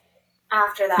day.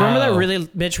 After that, remember that really,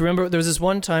 Mitch? Remember there was this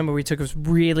one time where we took a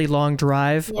really long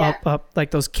drive up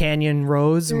like those canyon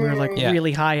roads, and we were like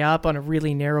really high up on a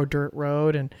really narrow dirt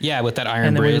road, and with that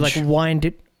iron then bridge. we like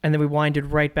winded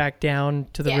right back down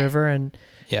to the river, and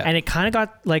it kind of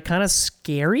got like kind of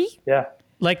scary. Yeah.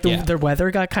 Like the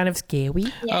weather got kind of scary.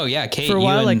 Yeah. Oh yeah, Kate, for a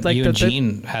while, you and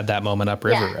Jean had that moment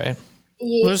upriver, right?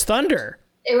 Well, there's thunder.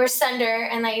 It was thunder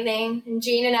and lightning, and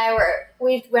Jean and I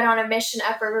we went on a mission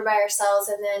upriver by ourselves,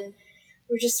 and then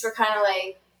we were kind of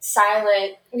like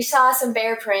silent. We saw some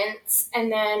bear prints,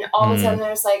 and then all of a sudden there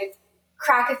was like a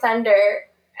crack of thunder,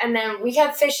 and then we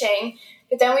kept fishing,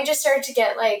 but then we just started to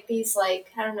get like these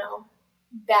like, I don't know,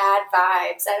 bad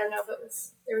vibes. I don't know if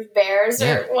there was bears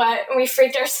or what, and we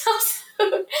freaked ourselves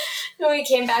out. And we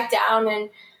came back down and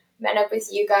met up with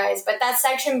you guys. But that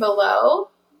section below,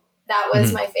 that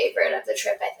was my favorite of the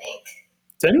trip, I think.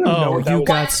 Didn't even know what that was.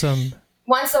 Got some.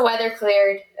 Once the weather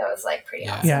cleared, that was like pretty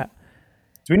awesome. Yeah.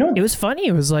 Do we know? It was funny.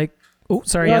 It was like, oh,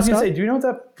 sorry. I was gonna say, do you know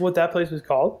what that place was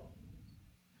called?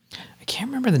 I can't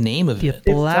remember the name of it.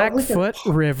 Blackfoot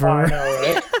River. I know,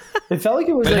 right? It felt like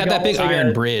it was. But like it had that big like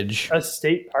iron bridge, a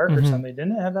state park or something.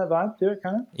 Didn't it have that vibe to it,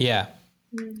 kind of? Yeah,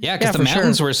 because the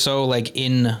mountains were so like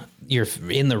in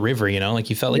the river, like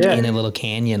you felt like in a little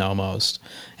canyon almost,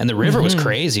 and the river was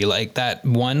crazy. Like that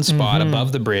one spot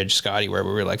above the bridge, Scotty, where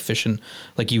we were like fishing,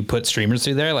 like you put streamers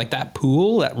through there, like that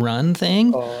pool, that run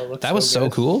thing. That was so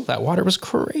cool. That water was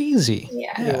crazy.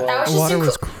 Yeah. That was just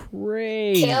was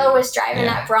crazy. Kayla was driving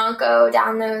that Bronco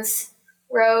down those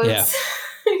roads.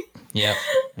 Yeah.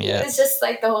 It was just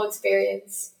like the whole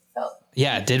experience.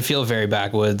 Yeah, it did feel very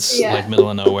backwoods, like middle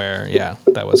of nowhere. Yeah,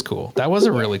 that was cool. That was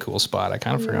a really cool spot. I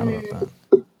kind of forgot about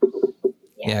that.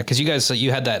 Yeah, because you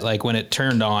had that like when it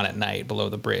turned on at night below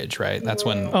the bridge, right? That's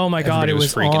when oh my god, it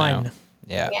was freaking on. out.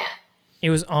 Yeah,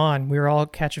 it was on. We were all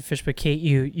catching fish, but Kate,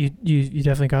 you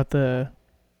definitely got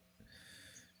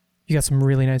you got some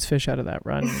really nice fish out of that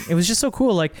run. It was just so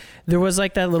cool. Like there was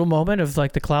like that little moment of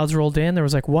like the clouds rolled in. There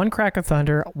was like one crack of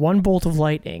thunder, one bolt of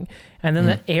lightning, and then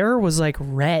the air was like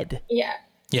red. Yeah.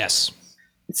 Yes.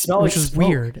 It smelled which was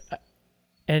weird.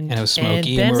 And it was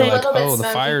smoky. And we were like, the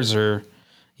fires are.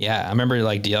 Yeah, I remember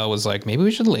like DL was like, maybe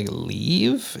we should like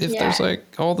leave if there's like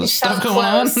all this stuff going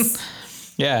on.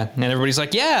 Yeah, and everybody's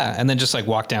like, yeah, and then just like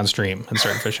walk downstream and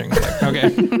start fishing. Like,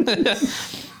 okay.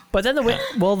 But then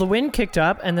the wind kicked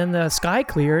up, and then the sky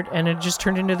cleared, and it just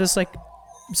turned into this like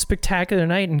spectacular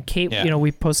night. And Kate,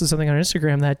 we posted something on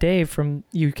Instagram that day from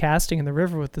you casting in the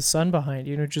river with the sun behind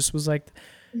you. It just was like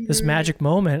this magic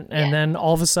moment, and then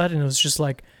all of a sudden it was just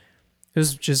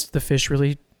the fish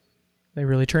really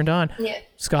turned on. Yeah.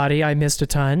 Scotty, I missed a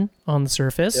ton on the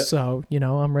surface, so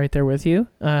I'm right there with you.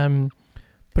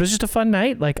 But it was just a fun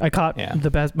night. Like I caught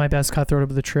my best cutthroat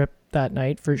of the trip that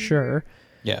night for sure.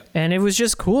 Yeah. And it was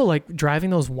just cool. Like driving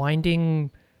those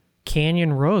winding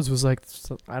canyon roads was like,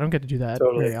 I don't get to do that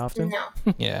very often.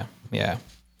 No. Yeah. Yeah.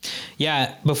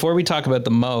 Yeah, before we talk about the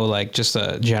Mo, like just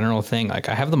a general thing, like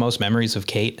I have the most memories of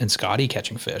Kate and Scotty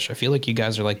catching fish. I feel like you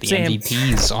guys are like the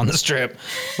MVPs on this trip.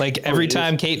 Like every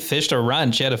time Kate fished a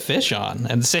run, she had a fish on.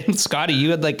 And same with Scotty,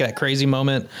 you had like that crazy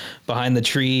moment behind the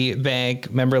tree bank.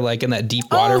 Remember like in that deep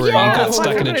water where you got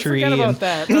stuck in a tree. And,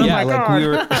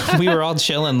 we were all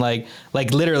chilling, like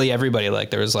literally everybody,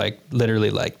 like there was like literally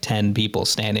like 10 people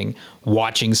standing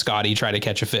watching Scotty try to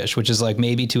catch a fish, which is like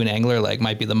maybe to an angler like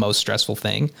might be the most stressful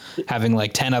thing, having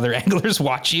like 10 other anglers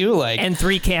watch you, like, and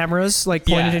 3 cameras like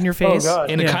pointed in your face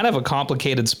in a kind of a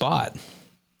complicated spot.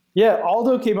 Yeah,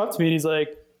 Aldo came up to me and he's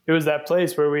like, it was that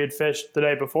place where we had fished the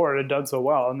night before and had done so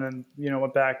well, and then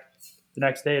went back the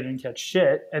next day and didn't catch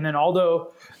shit. And then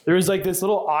Aldo, there was like this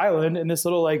little island and this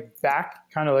little like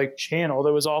back kind of like channel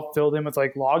that was all filled in with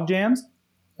like log jams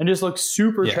and just looked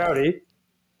super trouty.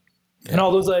 And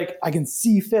Aldo's like, I can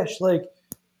see fish. Like,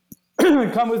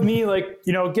 come with me. Like,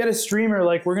 get a streamer.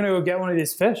 Like, we're going to go get one of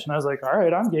these fish. And I was like, all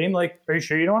right, I'm game. Like, are you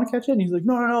sure you don't want to catch it? And he's like,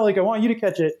 no. Like, I want you to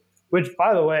catch it. Which,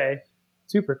 by the way,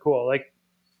 super cool. Like,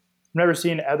 I've never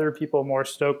seen other people more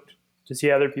stoked to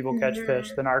see other people catch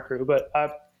fish than our crew. But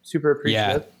I'm super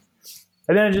appreciative. Yeah.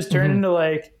 And then it just turned into,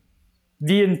 like,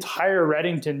 the entire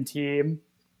Reddington team,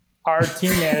 our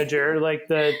team manager, like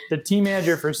the team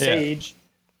manager for Sage,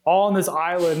 all on this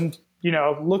island,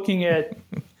 looking at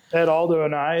Aldo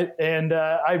and I. And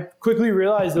I quickly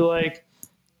realized that, like,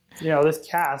 this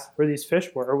cast where these fish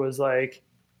were was like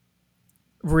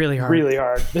really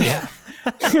hard. Yeah.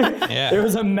 There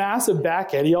was a massive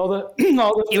back eddy. All the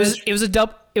fish.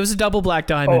 It was a double black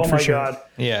diamond for sure. God.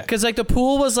 Yeah. Because like the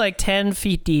pool was like 10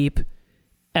 feet deep.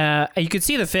 You could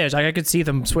see the fish. Like I could see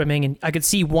them swimming, and I could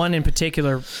see one in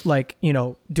particular, like,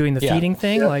 doing the feeding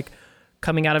thing, like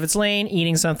coming out of its lane,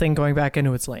 eating something, going back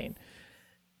into its lane.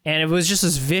 And it was just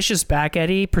this vicious back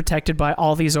eddy protected by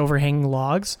all these overhanging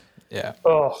logs. Yeah.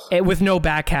 Oh. With no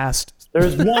backcast. There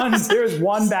was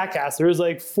one backcast. There was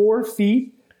like 4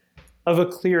 feet of a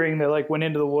clearing that like went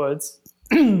into the woods.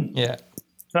 Yeah.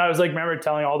 And I was like, remember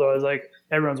telling Aldo, I was like,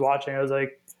 everyone's watching. I was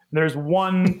like, there's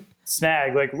one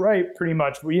snag, like right pretty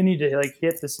much where you need to like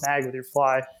hit the snag with your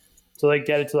fly to like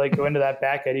get it to like go into that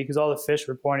back eddy, because all the fish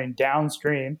were pointing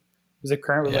downstream because the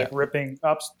current was like ripping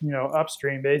up,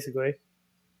 upstream basically.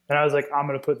 And I was like, I'm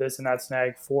going to put this in that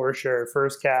snag for sure.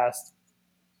 First cast.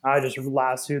 I just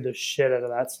lassoed the shit out of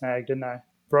that snag, didn't I?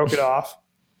 Broke it off.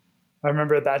 I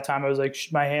remember at that time I was like,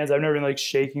 my hands, I've never been like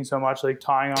shaking so much, like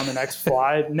tying on the next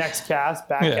fly, next cast,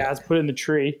 back cast, put it in the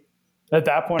tree. At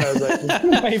that point, I was like, what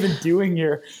am I even doing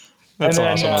here? That's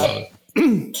awesome.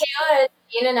 Kayla,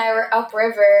 Dean, and I were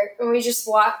upriver, and we just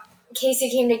walked. Casey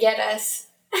came to get us.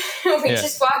 We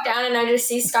just walked down, and I just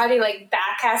see Scotty like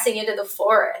backcasting into the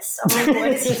forest. I'm like,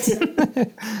 what is he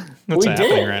doing? What's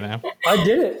happening right now? I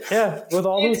did it, with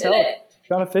all those help.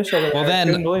 Got a fish over there. Well,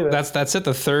 then that's it.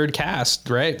 The third cast,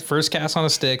 right? First cast on a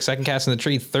stick, second cast in the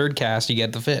tree, third cast you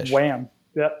get the fish. Wham!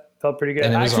 Yep, felt pretty good.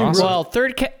 And it was awesome. Well,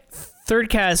 third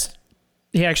cast,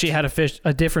 he actually had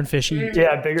a different fish eat.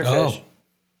 Yeah, bigger fish.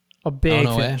 A big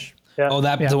fish. Yeah. Oh,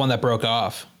 the one that broke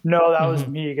off. No, that was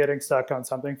me getting stuck on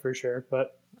something for sure.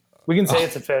 But we can say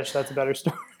it's a fish. That's a better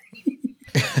story.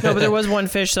 No, but there was one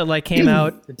fish that like came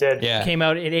out. It did. Yeah. Came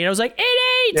out. It ate. I was like, it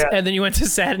ate. Yeah. And then you went to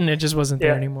set and it just wasn't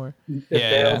there anymore.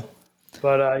 Yeah.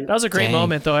 But that was a great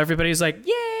moment though. Everybody's like,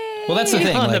 yay. Well, that's the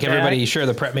thing. Like everybody,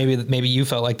 sure, maybe you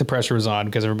felt like the pressure was on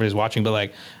because everybody's watching, but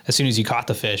like as soon as you caught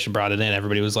the fish and brought it in,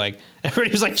 everybody was like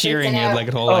cheering. You had like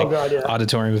a whole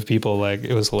auditorium of people. Like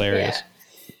it was hilarious.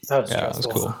 Yeah. That was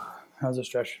cool. That was a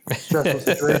stressful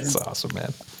situation. That's awesome,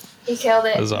 man. You killed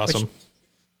it. That was awesome.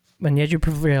 And yet you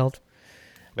prevailed.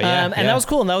 But and that was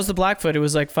cool. And that was the Blackfoot. It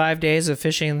was like 5 days of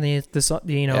fishing the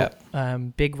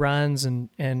big runs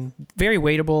and very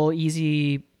wadeable,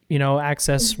 easy,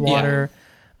 access water.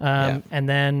 And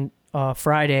then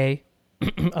Friday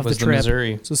of was the trip.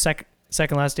 Missouri. So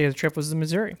second last day of the trip was the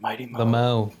Missouri.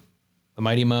 The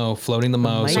Mighty Mo, floating the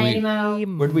Mo. Mighty Mo.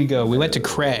 Where'd we go? We went to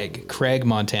Craig,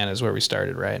 Montana is where we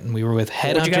started, right? And we were with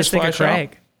Headhunters Fly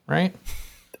Shop, right?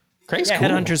 Craig's cool.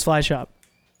 Headhunters Fly Shop.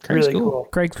 Craig's cool.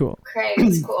 Craig's cool. Craig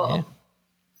was cool.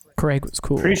 Craig was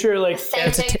cool. Pretty sure like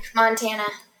authentic Montana.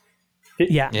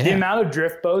 The amount of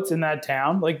drift boats in that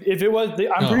town, like if it was,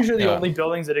 I'm pretty sure the only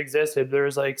buildings that existed, there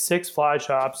was like 6 fly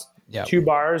shops, 2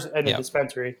 bars, and a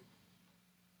dispensary.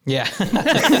 Yeah,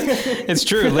 it's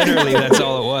true. Literally, that's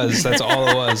all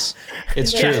it was.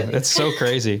 It's true. That's so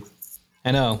crazy.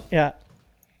 I know. Yeah.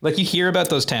 Like you hear about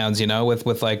those towns,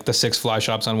 with like the 6 fly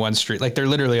shops on one street. Like they're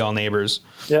literally all neighbors.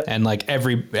 Yeah. And like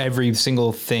every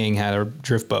single thing had a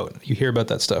drift boat. You hear about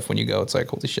that stuff when you go. It's like,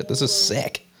 holy shit, this is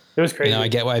sick. It was crazy. I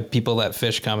get why people let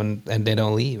fish come and they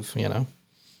don't leave,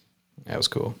 That was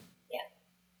cool. Yeah.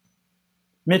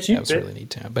 Mitch, That was a really neat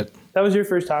town. But that was your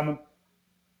first time.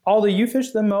 Aldo, you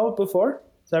fished the moat before?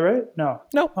 Is that right? No.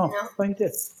 No. Oh, No. I thought you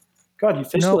did. God, you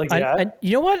fished No, it like that.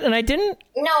 you know what? And I didn't.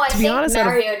 No, I be think honest, out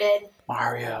of- Mario did.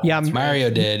 Mario. Yeah, Mario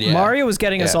did, yeah. Mario was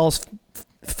getting us Yeah. all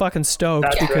fucking stoked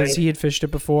That's because right. he had fished it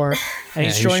before, and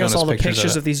he's he was showing us showing all us the pictures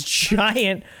pictures of of these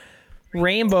giant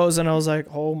rainbows, and I was like,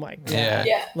 oh my god! Yeah.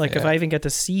 Yeah. Like if Yeah. I even get to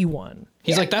see one.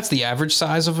 He's like, that's the average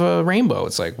size of a rainbow.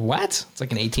 It's like, what? It's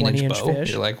like an 18-inch 20-inch bow. fish.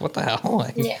 You're like, what the hell?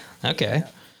 Like, Yeah. okay.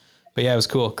 But yeah, it was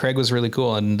cool. Craig was really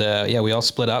cool. And we all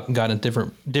split up and got in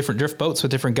different drift boats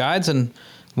with different guides and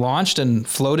launched and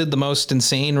floated the most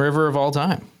insane river of all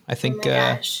time. I think Oh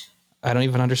my gosh. I don't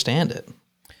even understand it.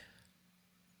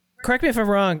 Correct me if I'm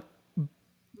wrong.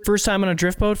 First time on a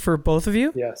drift boat for both of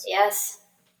you. Yes. Yes.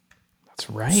 That's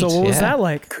right. So what was yeah. that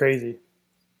like? Crazy.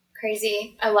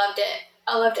 Crazy. I loved it.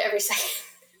 I loved every second.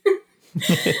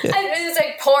 It was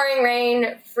like pouring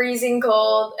rain, freezing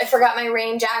cold. I forgot my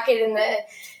rain jacket in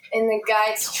the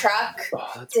guide's truck. Oh,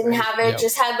 that's Didn't right. have it. Yep.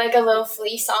 Just had like a little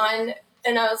fleece on,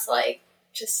 and I was like,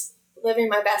 just living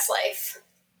my best life.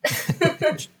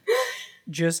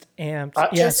 Just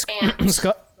amped. Just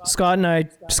amped. Scott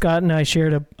and I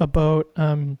shared a boat,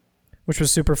 which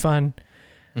was super fun.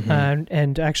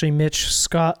 And actually, Mitch's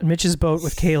boat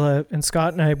with Kayla and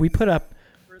Scott and I, we put up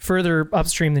further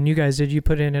upstream than you guys did. You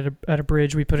put in at a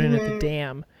bridge. We put in at the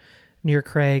dam near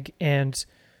Craig. And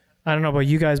I don't know about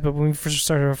you guys, but when we first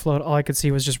started our float, all I could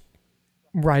see was just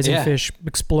rising Yeah. fish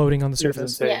exploding on the It's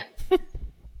surface. insane. Yeah.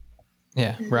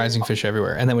 Yeah, rising fish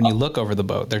everywhere. And then when you look over the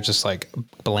boat, they're just like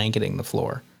blanketing the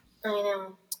floor. I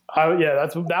know.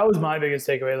 That was my biggest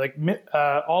takeaway. Like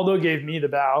Aldo gave me the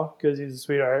bow because he's a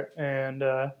sweetheart, and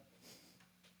I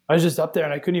was just up there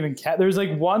and I couldn't even cast. There was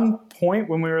like one point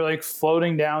when we were like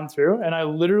floating down through, and I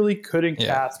literally couldn't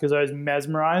Yeah. cast because I was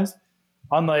mesmerized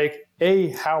on like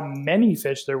how many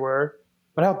fish there were,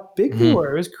 but how big they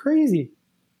were. It was crazy,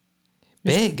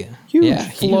 Big. Huge. Yeah,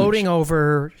 huge. Floating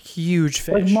over huge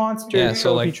like fish. monster Yeah,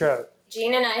 so, trophy like- trout.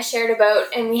 Gene and I shared a boat,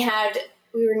 and we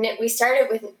started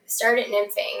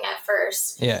nymphing at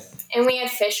first, Yeah. and we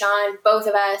had fish on, both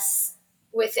of us,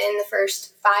 within the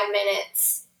first 5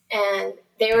 minutes, and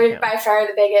they were by far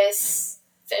the biggest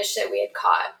fish that we had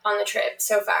caught on the trip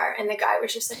so far. And the guy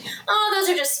was just like, "Oh, those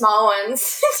are just small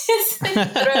ones." Just like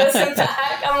throws them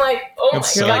back. I'm like, "Oh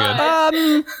That's my so god!"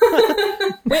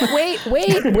 Wait.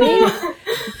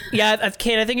 Yeah,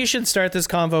 Kate, I think you should start this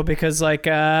convo because, like,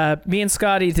 me and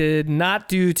Scotty did not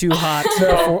do too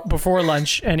hot before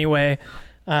lunch anyway.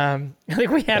 I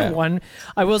think we had one.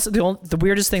 I will say the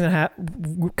weirdest thing that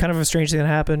kind of a strange thing that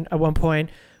happened at one point.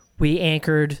 We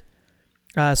anchored,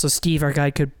 so Steve, our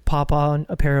guide, could pop on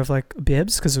a pair of like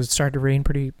bibs because it was starting to rain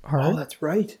pretty hard. Oh, that's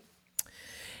right.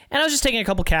 And I was just taking a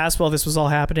couple casts while this was all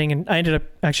happening, and I ended up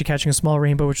actually catching a small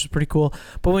rainbow, which was pretty cool.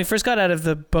 But when we first got out of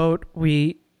the boat,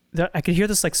 I could hear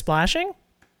this like splashing.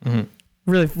 Mm-hmm.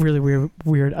 Really, really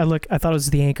weird. I thought it was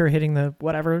the anchor hitting the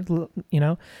whatever, But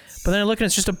then I look and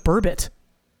it's just a burbot,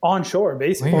 On shore,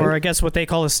 basically. or I guess what they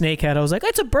call a snakehead. I was like,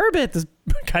 it's a burbot. This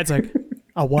guy's like,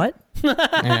 a what?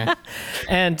 Yeah.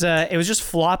 And it was just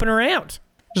flopping around,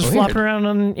 Weird. flopping around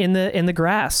in the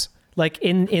grass, like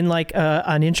in like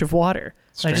an inch of water.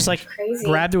 And I just like Crazy.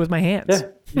 grabbed it with my hands. Yeah,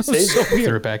 you saved So it.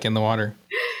 Threw it back in the water.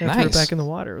 and threw it back in the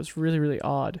water. It was really, really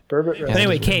odd. Burbot But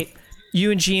anyway, Kate,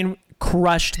 you and Gene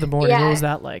crushed the morning. Yeah. What was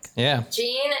that like? Yeah.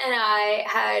 Gene and I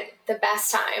had the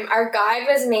best time. Our guide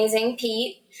was amazing,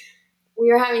 Pete.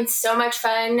 We were having so much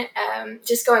fun,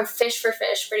 just going fish for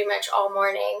fish pretty much all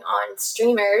morning on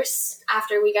streamers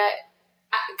after we got,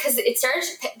 because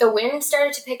the wind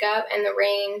started to pick up and the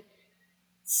rain,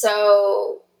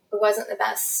 so it wasn't the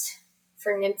best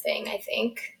for nymphing, I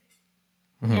think.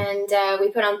 Mhm. And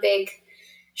we put on big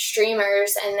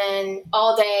streamers, and then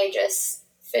all day just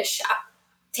fish,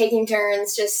 taking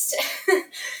turns, just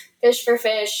fish for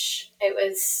fish. It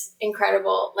was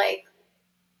incredible. Like,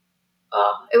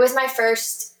 it was my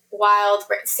first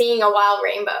seeing a wild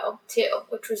rainbow too,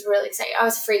 which was really exciting. I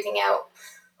was freaking out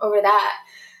over that.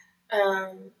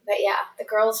 But yeah, the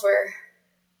girls were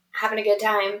having a good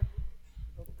time.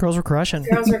 Girls were crushing.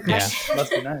 Girls were Yeah. crushing.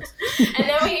 Must be nice. And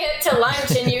then we get to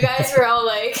lunch, and you guys were all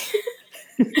like,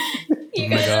 you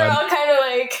guys were God. all kind of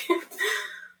like,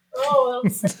 "Oh, well,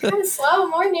 it's kind of slow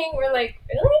morning." We're like,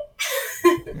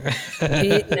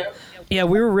 "Really?" No. Yeah,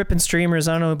 we were ripping streamers.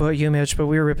 I don't know about you, Mitch, but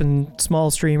we were ripping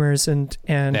small streamers, and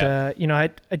Yeah. you know, I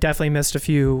definitely missed a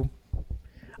few. I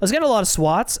was getting a lot of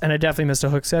swats, and I definitely missed a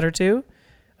hook set or two.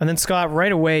 And then Scott,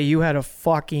 right away, you had a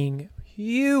fucking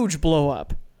huge blow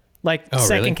up, like Oh,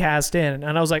 second really? cast in,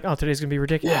 and I was like, oh, today's gonna be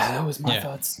ridiculous. Yeah, that was my Yeah.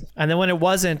 thoughts. And then when it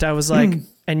wasn't, I was like,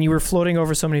 and you were floating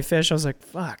over so many fish, I was like,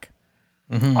 fuck,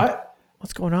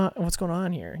 what's going on? What's going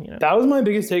on here? You know? That was my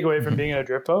biggest takeaway from being in a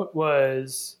drift boat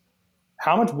was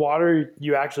how much water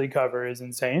you actually cover is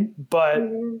insane, but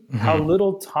how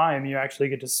little time you actually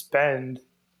get to spend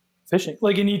fishing.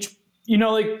 Like in each, you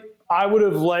know, like I would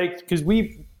have liked, because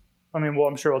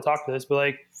I'm sure we'll talk to this, but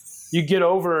like you get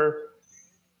over,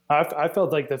 I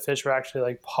felt like the fish were actually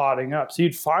like potting up. So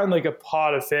you'd find like a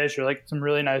pot of fish or like some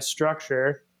really nice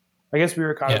structure. I guess we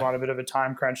were kind of on a bit of a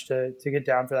time crunch to get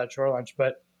down for that shore lunch,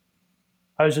 but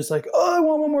I was just like, oh, I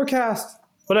want one more cast.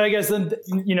 But I guess then,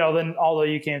 you know, then although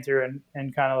you came through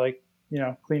and kind of like, you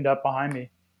know, cleaned up behind me.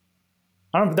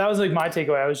 I don't know, but that was like my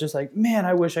takeaway. I was just like, man,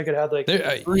 I wish I could have like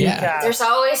three yeah. casts. There's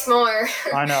always more.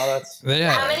 I know, that's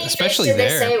Yeah, How many especially fish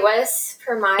did there. they say was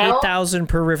per mile? 8,000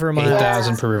 per river mile.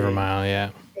 8,000 per river mile. Yeah.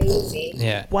 Crazy.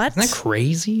 Yeah. What? Isn't that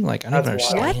crazy? Like, I don't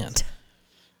That's understand. What?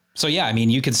 So yeah, I mean,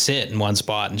 you could sit in one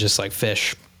spot and just like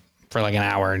fish for like an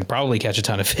hour and probably catch a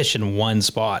ton of fish in one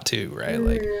spot too, right?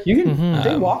 Like, you can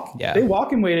they walk yeah. they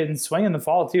walk and wait it and swing in the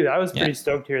fall too. I was pretty Yeah.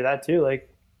 stoked to hear that too. Like,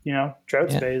 you know,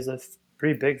 trout Yeah. spay is a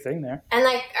pretty big thing there. And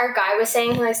like our guy was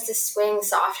saying, he likes to swing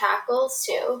soft hackles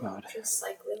too. God. Just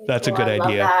like really That's a cool. good I love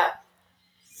idea. that.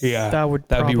 yeah, That would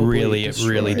be probably really, destroy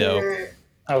really it. dope.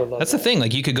 I would love That's that. the thing.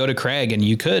 Like, you could go to Craig and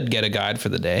you could get a guide for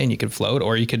the day and you could float,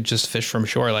 or you could just fish from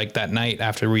shore. Like that night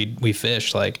after we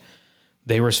fished, like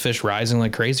there was fish rising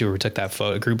like crazy. We took that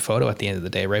group photo at the end of the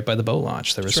day, right by the boat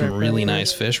launch. There was some really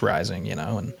nice fish rising, you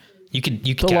know, and you could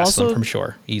They'll cast them also- from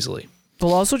shore easily.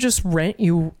 They'll also just rent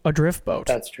you a drift boat.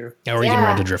 That's true. Or you can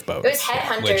rent a drift boat. It was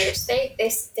headhunters.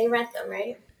 which- They rent them,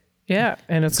 right? Yeah,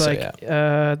 and it's So, like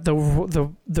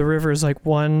the river is like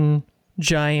one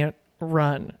giant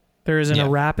run. There isn't Yeah. a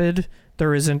rapid.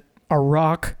 There isn't a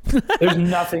rock. There's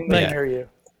nothing Yeah. near you.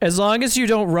 As long as you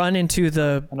don't run into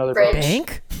the Another Bridge. boat.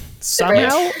 bank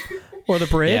somehow or the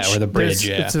bridge. Yeah, or the bridge,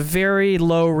 yeah. It's a very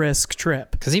low risk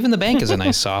trip. Because even the bank is a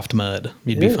nice soft mud.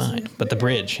 You'd be is. fine. But the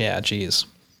bridge, yeah, geez.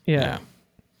 Yeah. Yeah.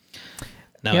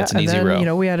 No, Yeah, it's an and easy then, row. you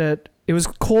know, it was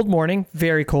cold morning,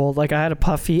 very cold. Like I had a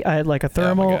puffy, I had like a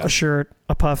thermal, God. a shirt,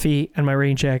 a puffy, and my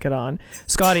rain jacket on.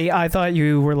 Scotty, I thought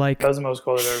you were like That was the most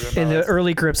cold I've ever been. in the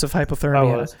early grips of I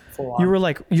hypothermia. was full on. You were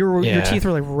like your Yeah. teeth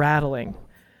were like rattling,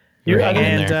 You're I hanging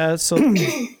in and there. so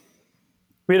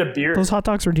We had a beer. those hot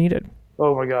dogs were needed.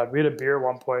 Oh my god, we had a beer at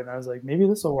one point, and I was like, maybe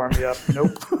this will warm me up. Nope.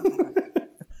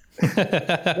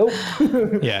 Nope.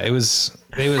 Yeah, it was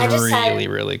I just had really,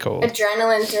 really cold.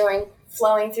 Adrenaline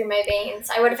flowing through my veins.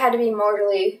 I would have had to be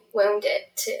mortally wounded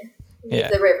to leave Yeah.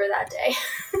 the river that day.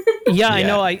 Yeah, I Yeah.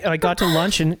 know. I got to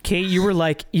lunch, and Kate, you were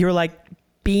like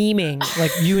beaming,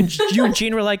 like you and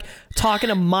Gene were like talking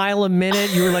a mile a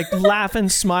minute. You were like laughing,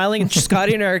 smiling, and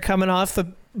Scotty and I are coming off the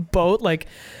boat like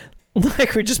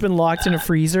we'd just been locked in a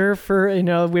freezer for, you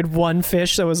know, we had one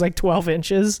fish that was like 12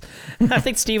 inches. I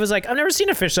think Steve was like, I've never seen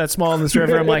a fish that small in this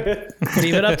river. I'm like,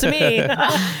 leave it up to me.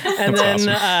 And then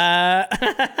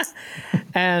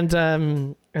and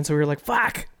so we were like,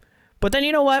 fuck. But then,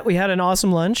 you know what, we had an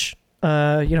awesome lunch, you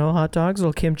know, hot dogs,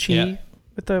 little kimchi Yeah.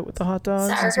 with the hot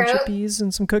dogs and some Sauerkraut. chippies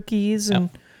and some cookies and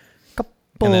a couple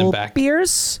And then back-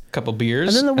 beers. Couple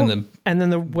beers, And then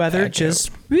the weather back just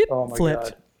whoop, Oh my flipped.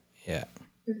 god. yeah.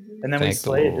 And then we Thank the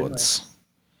slayed, didn't we? Lords.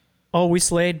 Oh, we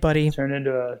slayed, buddy. Turned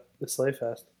into a sleigh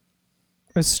fest.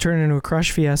 It's turned into a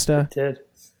crush fiesta. Did.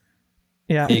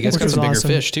 Yeah, Yeah, you guys which got was some bigger awesome.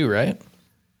 fish too, right?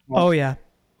 Oh yeah,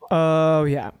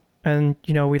 and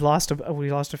you know we lost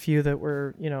a few that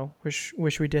were, you know,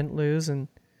 wish we didn't lose. And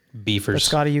but Beefers.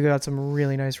 Scotty, you got some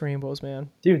really nice rainbows, man.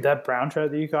 Dude, that brown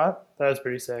trout that you caught, that was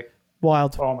pretty sick.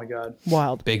 Wild, Oh my god.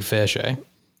 wild. Big fish, eh?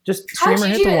 Just How'd Streamer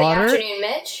you hit do the in water. the afternoon,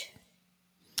 Mitch?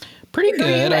 Pretty Who were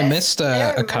you good. I with? missed I don't a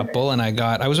remember. couple, and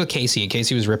I was with Casey, and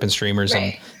Casey was ripping streamers,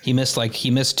 Right. and he missed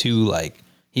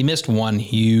one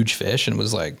huge fish and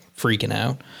was like freaking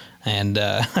out. And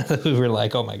we were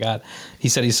like, oh my god. He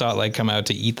said he saw it like come out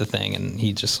to eat the thing, and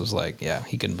he just was like, yeah,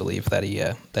 he couldn't believe that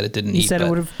that it didn't He eat. said it but-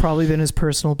 would have probably been his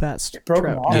personal best. broke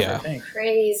trout. him off, Yeah. I think.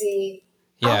 Crazy.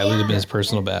 Yeah, Oh, it would have yeah. been his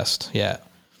personal best. Yeah.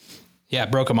 Yeah,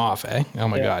 it broke him off, eh? Oh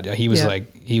my Yeah. God. Yeah, he was Yeah.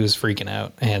 he was freaking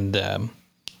out. And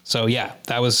so, yeah,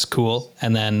 that was cool.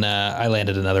 And then I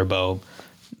landed another bow.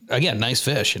 Again, nice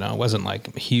fish, you know, it wasn't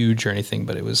like huge or anything,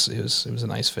 but it was a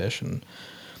nice fish. And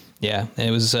Yeah, it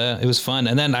was fun.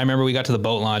 And then I remember we got to the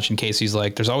boat launch and Casey's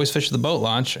like, there's always fish at the boat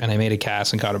launch. And I made a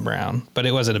cast and caught a brown, but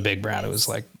it wasn't a big brown. It was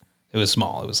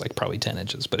small. It was like probably 10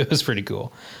 inches, but it was pretty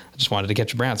cool. I just wanted to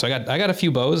catch a brown. So I got a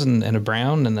few bows and a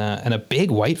brown and a big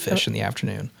whitefish in the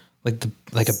afternoon, like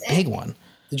a big one.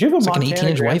 Did you have a It's like an Montana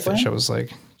 18-inch Grand whitefish. Slam? I was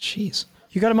like, jeez.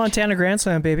 You got a Montana Grand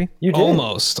Slam, baby. You did.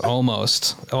 Almost.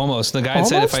 The guy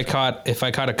said if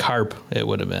I caught a carp, it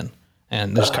would have been.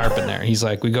 And there's carp in there. He's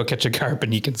like, we go catch a carp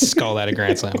and you can call that a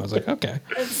Grand Slam. I was like, okay.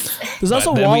 There's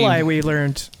also then walleye we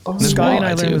learned. There's Scotty and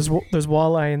I walleye, learned too. there's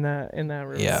walleye in that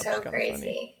river. Yeah. It's So kinda crazy.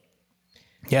 funny.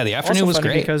 Yeah, the afternoon Also was funny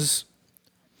great. because,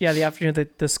 the afternoon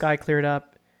the sky cleared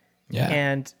up Yeah.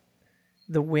 and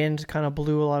the wind kind of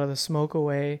blew a lot of the smoke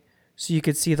away, so you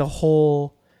could see the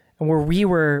whole. And where we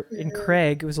were in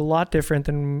Craig, it was a lot different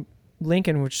than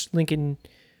Lincoln, which Lincoln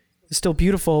is still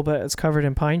beautiful, but it's covered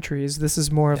in pine trees. This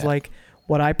is more of like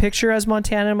what I picture as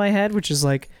Montana in my head, which is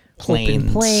like open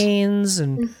plains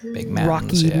and Big mountains,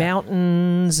 rocky yeah.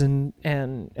 mountains and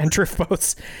drift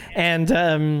boats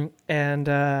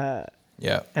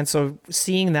Yeah. and so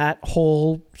seeing that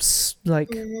whole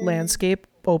landscape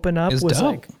open up It's was dope.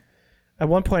 like, at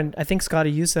one point, I think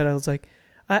Scotty, you said, I was like,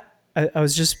 I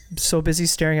was just so busy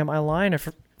staring at my line, I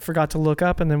forgot to look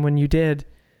up, and then when you did,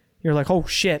 you're like, oh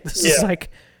shit, this is like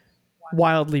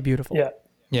wildly beautiful. Yeah.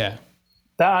 Yeah.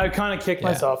 That I kind of kicked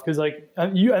myself because I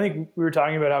think we were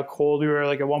talking about how cold we were.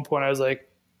 Like at one point I was like,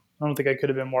 I don't think I could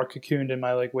have been more cocooned in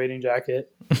my like wading jacket,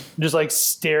 just like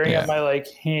staring at my like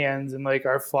hands and like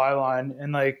our fly line,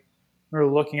 and like we were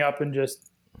looking up and just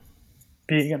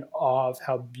being in awe of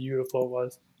how beautiful it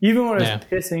was. Even when it was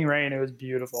pissing rain, it was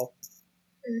beautiful.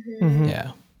 Mm-hmm.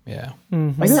 Yeah. Yeah.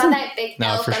 Mm-hmm. I saw that big No,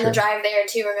 elk for on sure. the drive there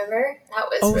too, remember? That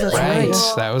was Oh, really that's Right.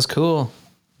 cool. That was cool.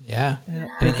 Yeah. And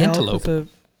an antelope.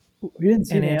 We didn't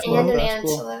see An an antelope. And an That's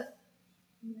cool. antelope.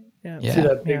 Yeah. See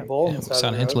that big Yeah. bull Yeah, we inside saw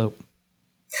of an the road? antelope.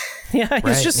 Yeah, it's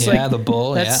Right. just Yeah, like the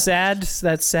bull. that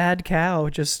Yeah. sad cow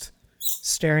just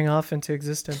staring off into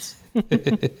existence.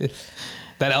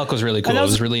 That elk was really cool. And that It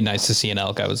was- was really nice to see an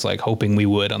elk. I was like hoping we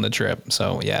would on the trip.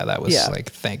 So yeah, that was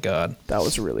like, thank God. That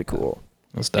was really cool.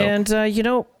 It was dope. And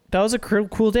that was a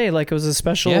cool day. Like it was a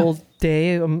special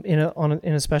day in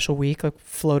a special week. Like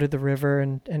floated the river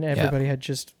and everybody had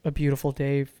just a beautiful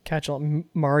day. Catching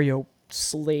Mario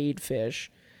slayed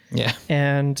fish. Yeah.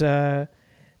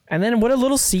 And then what a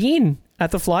little scene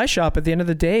at the fly shop at the end of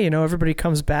the day. Everybody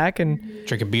comes back and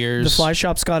Drinking beers. the fly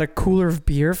shop's got a cooler of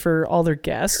beer for all their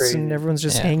guests, Crazy. and everyone's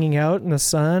just Yeah. hanging out in the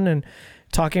sun and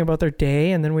talking about their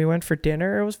day. And then we went for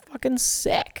dinner. It was fucking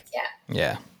sick.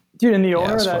 Yeah. Dude, and the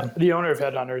owner it's of fun. the owner of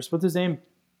Headhunters, what's his name?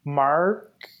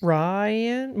 Mark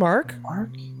Mark? Mark.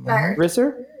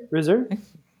 Rizzer?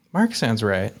 Mark sounds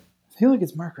right. I feel like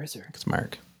it's Mark Rizzer. It's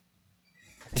Mark.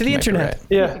 To the might be internet. right.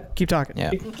 Yeah. Keep talking.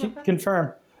 Yeah.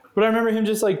 Confirm. But I remember him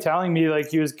just like telling me like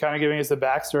he was kind of giving us the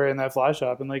backstory in that fly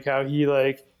shop and like how he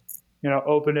like,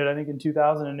 opened it I think in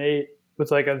 2008 with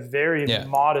like a very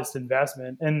modest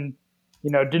investment and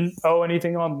didn't owe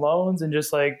anything on loans and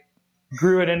just like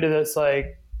grew it into this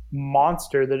like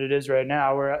monster that it is right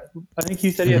now. Where I think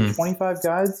you said he had 25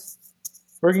 guys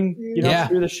working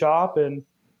through the shop and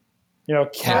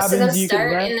Most of them cabins you could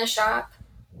start rent. in the shop.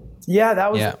 Yeah,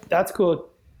 that's cool.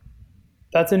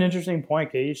 That's an interesting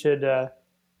point, Kate. You should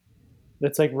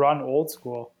it's like run old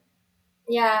school.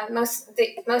 Yeah, most of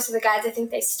the guys, I think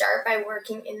they start by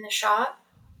working in the shop.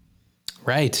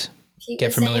 Right. Pete Get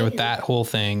was familiar saying. with that whole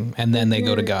thing, and then they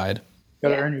go to guide.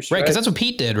 Gotta Yeah. earn your Right, stripes. because that's what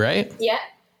Pete did, right? Yeah.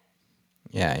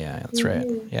 Yeah, that's right.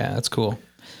 Yeah, that's cool.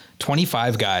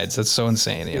 25 guides. That's so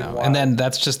insane, And then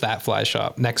that's just that fly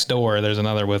shop. Next door, there's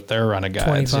another with their run of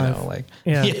guides, 25.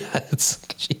 Yeah, Yeah.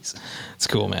 it's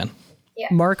cool, man.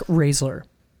 Mark Raisler.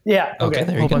 Yeah. Okay, Okay.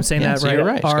 there you Hope go. I'm saying Yeah, that so right. You're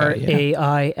right, Scotty, yeah.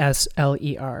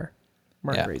 Raisler.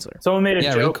 Mark Yeah. Raisler. Someone made a Yeah,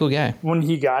 really joke cool guy. when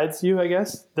he guides you, I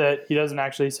guess, that he doesn't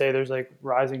actually say there's like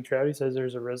rising trout. He says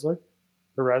there's a Rizzler.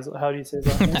 How do you say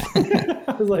that?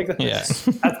 I was like, Yeah.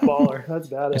 that's baller. That's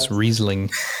badass. It's Riesling.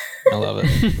 I love it.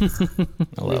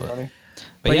 I love it. Funny.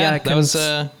 But yeah, yeah, it that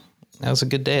was a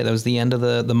good day. That was the end of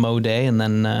the mow day, and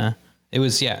then it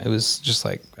was just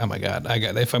like, oh my God,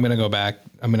 if I'm gonna go back,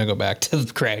 I'm gonna go back to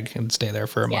Craig and stay there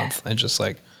for a month and just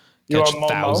like You catch want Momo?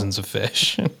 thousands of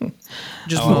fish.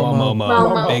 Just I want Momo.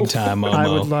 Momo. big time Momo,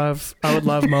 I would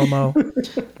love Momo.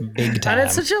 big time. And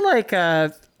it's such a like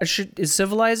is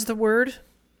civilized the word?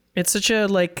 It's such a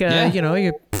like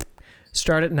you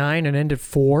start at 9 and end at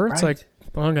 4. It's like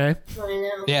okay. I know.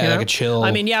 yeah, you like know? a chill.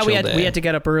 I mean, yeah, we chill had day. to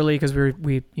get up early because we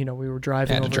were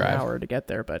driving Had to over drive. an hour to get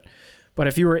there. But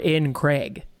if you were in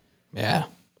Craig, Yeah,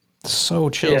 so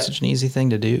chill, Yeah. such an easy thing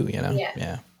to do. Yeah.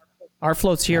 Yeah. our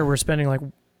floats here we're spending like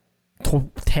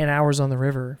 10 hours on the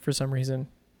river for some reason.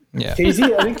 Yeah. I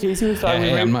think Casey was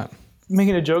talking I'm not.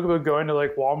 making a joke about going to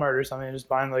like Walmart or something and just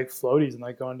buying like floaties and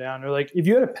like going down. Or like if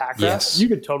you had a pack raft, Yes. you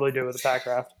could totally do it with a pack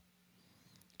raft.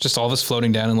 Just all of us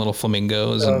floating down in little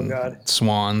flamingos Oh, and God.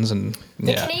 swans and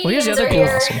The yeah. Canadians Well, here's the other are cool-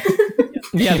 here. Awesome.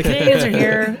 Yeah, the Canadians are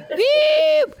here.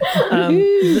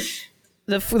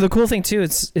 The cool thing too,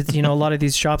 it's a lot of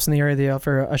these shops in the area, they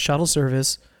offer a shuttle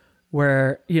service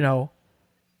where you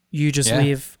just Yeah.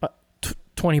 leave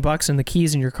 $20 and the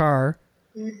keys in your car,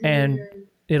 and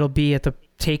it'll be at the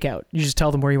takeout. You just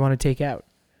tell them where you want to take out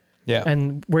Yeah.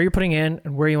 and where you're putting in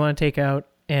and where you want to take out,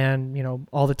 and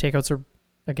all the takeouts are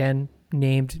again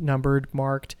named, numbered,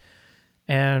 marked,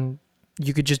 and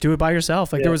you could just do it by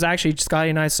yourself. Like there was actually, Scotty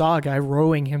and I saw a guy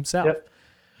rowing himself Yep.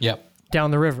 Yep.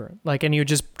 down the river. Like, and you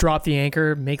just drop the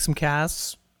anchor, make some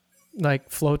casts, like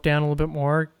float down a little bit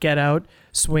more, get out,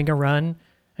 swing a run,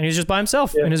 and he's just by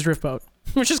himself in his drift boat,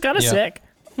 which is kind of Yeah. sick.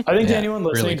 I think to Yeah, anyone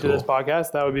listening really to this cool.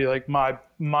 podcast, that would be like my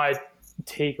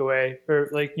takeaway, or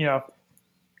like,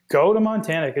 go to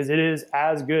Montana because it is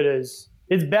as good as,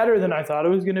 it's better than I thought it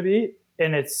was going to be.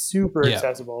 And it's super Yeah.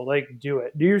 accessible. Like, do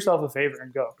it. Do yourself a favor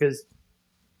and go, because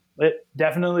it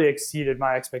definitely exceeded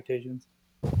my expectations.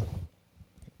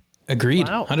 Agreed.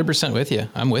 Wow. 100% with you.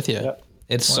 I'm with you. Yep.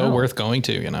 It's so Wow. worth going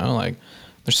to, like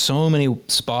there's so many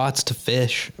spots to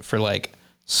fish for like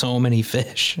so many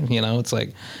fish, it's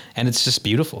like, and it's just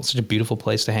beautiful. It's such a beautiful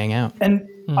place to hang out. And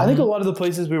I think a lot of the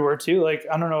places we were too, like,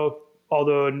 I don't know,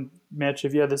 although Mitch,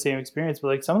 if you had the same experience, but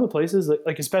like some of the places,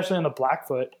 like especially on the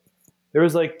Blackfoot, there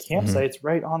was like campsites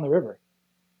right on the river.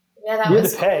 Yeah, that You had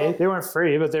was to pay. cool. They weren't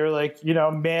free, but they were like,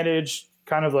 managed,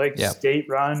 kind of like Yeah. state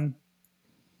run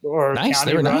or Nice.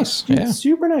 county They were run. nice. Dude, Yeah.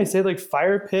 super nice. They had like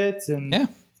fire pits and, Yeah.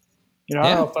 I don't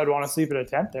know if I'd want to sleep in a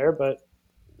tent there, but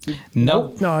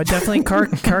Nope. No, definitely car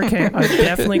camp.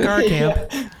 Definitely car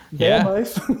camp. Yeah.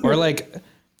 life. Or like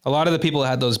a lot of the people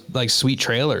had those like sweet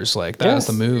trailers. Like that was Yes.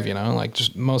 the move, like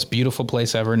just most beautiful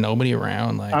place ever. Nobody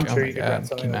around. Like, I'm oh sure my you could rent God. Can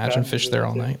something you like imagine that. fish there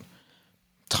all night?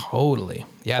 Totally.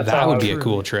 Yeah. That's that how would I be a would-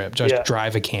 cool trip. Just Yeah.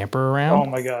 drive a camper Oh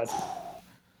around. my God.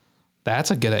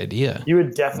 That's a good idea. You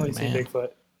would definitely see man. Bigfoot.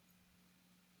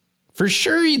 For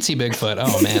sure, you'd see Bigfoot.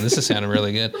 Oh man, this is sounding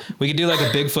really good. We could do like a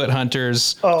Bigfoot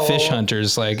hunters, fish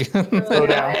hunters. Like, Go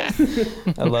down.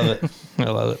 I love it. I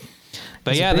love it.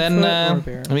 But yeah, it then Bigfoot or a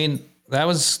bear? I mean, that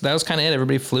was kind of it.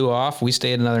 Everybody flew off. We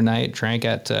stayed another night, drank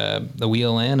at the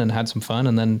Wheel Inn, and had some fun,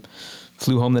 and then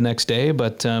flew home the next day.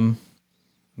 But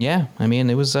yeah, I mean,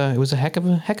 it was a heck of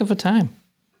a time.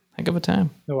 Heck of a time.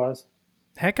 It was.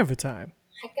 Heck of a time.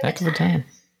 Heck of a time.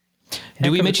 Do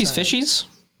we of a Mitchie's time. fishies?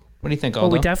 What do you think, Well,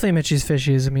 Aldo? we definitely Mitchie's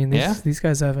fishies. I mean, Yeah? these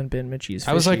guys haven't been Mitchie's fishies.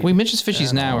 I was like, we Mitchie's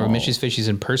fishies now, or Mitchie's fishies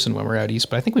in person when we're out east.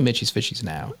 But I think we Mitchie's fishies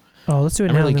now. Oh, let's do it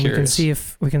I'm now, really and then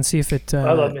curious. we can see if it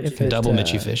I love Mitchie if fish. it, Double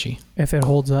Mitchie fishy. if it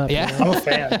holds up. Yeah. I'm a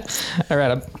fan. All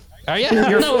right. Oh yeah.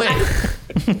 No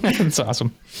way. That's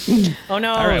awesome. Oh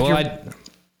no. All right. Well,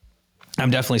 I'm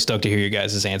definitely stoked to hear your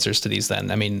guys' answers to these then.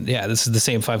 I mean, yeah, this is the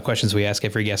same 5 questions we ask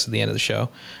every guest at the end of the show.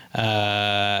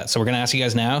 So we're going to ask you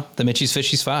guys now the Mitchie's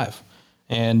Fishies 5.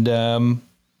 And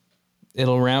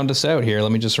it'll round us out here.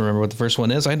 Let me just remember what the first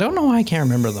one is. I don't know why I can't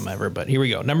remember them ever, but here we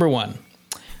go. Number 1.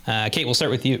 Kate, we'll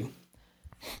start with you.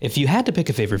 If you had to pick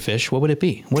a favorite fish, what would it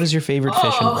be? What is your favorite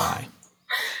fish and why?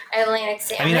 Atlantic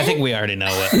salmon. I mean, I think we already know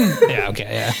what. Yeah, okay,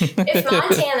 yeah. If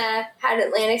Montana had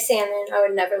Atlantic salmon, I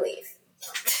would never leave.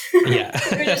 Yeah.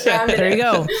 We just rounded There it. you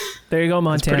go. There you go,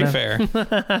 Pretty Montana.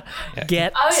 fair.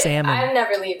 Get salmon. I'd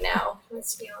never leave now.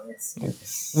 Let's be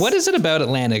honest. What is it about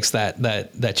Atlantics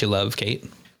that you love, Kate?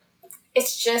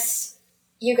 It's just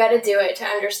you got to do it to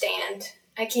understand.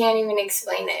 I can't even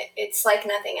explain it. It's like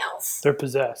nothing else. They're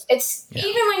possessed. It's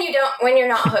even when you're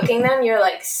not hooking them, you're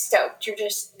like stoked. You're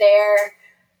just there.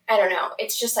 I don't know.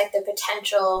 It's just like the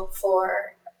potential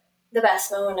for the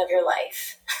best moment of your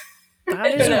life. That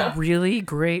is Yeah. a really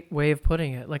great way of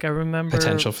putting it. Like I remember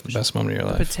Potential for the best moment of your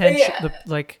life. potential. Yeah.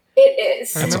 Like It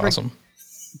is. I That's remember awesome.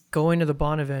 going to the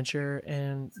Bonaventure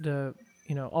and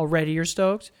already you're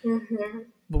stoked.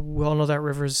 But we all know that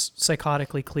river's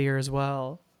psychotically clear as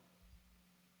well.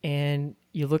 And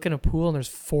you look in a pool and there's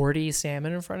 40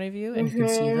 salmon in front of you and you can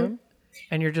see them.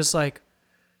 And you're just like,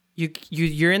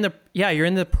 you're in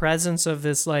the presence of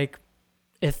this like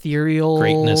ethereal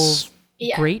Greatness.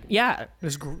 Yeah.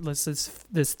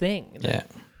 this thing. Yeah.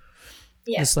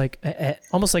 Yeah. This like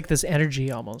almost like this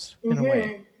energy almost in a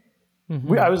way.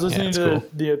 I was listening it's to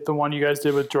cool. the one you guys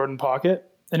did with Jordan Pocket,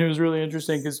 and it was really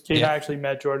interesting because Kate and Yeah. I actually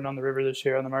met Jordan on the river this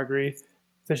year on the Marguerite,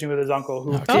 fishing with his uncle,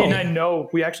 who Okay. Kate and I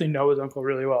we actually know his uncle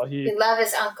really well. He We love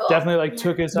his uncle. definitely like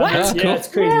took us What? under. That's Yeah, cool. it's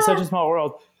crazy. It's such a small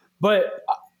world. But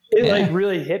it Yeah. like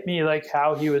really hit me like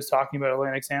how he was talking about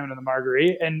Atlantic salmon and the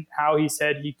Marguerite and how he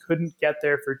said he couldn't get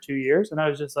there for 2 years. And I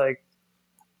was just like,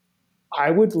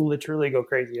 I would literally go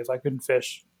crazy if I couldn't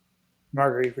fish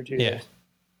Marguerite for 2 Yeah. years.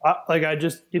 Like I'd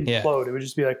just implode. It would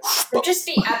just be like, You'd just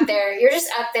be up there. You're just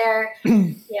up there.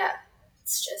 Yeah.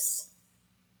 It's just.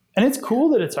 and it's cool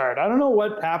that it's hard. I don't know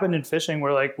what happened in fishing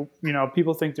where like, you know,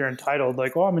 people think they're entitled,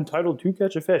 like, oh, I'm entitled to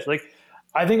catch a fish. Like,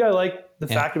 I think I like the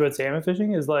fact about salmon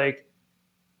fishing is like,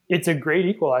 it's a great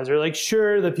equalizer. Like,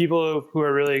 sure, the people who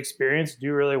are really experienced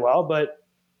do really well, but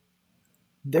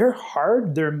they're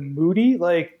hard. They're moody.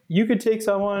 Like, you could take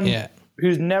someone Yeah.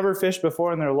 who's never fished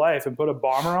before in their life and put a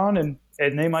bomber on and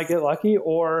they might get lucky.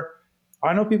 Or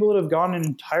I know people that have gone an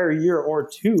entire year or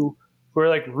two who are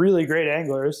like really great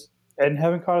anglers and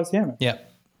haven't caught a salmon. Yeah.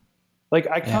 Like,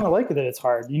 I kind of like it that it's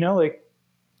hard, you know, like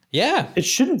Yeah. it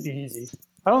shouldn't be easy.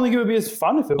 I don't think it would be as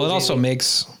fun if it was Well, it also easy.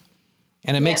 makes,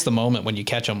 and it makes the moment when you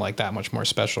catch them like that much more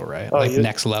special, right? Oh, like you-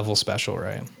 next level special,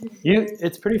 right?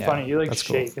 It's pretty Yeah, funny. You like that's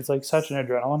cool. shake. It's like such an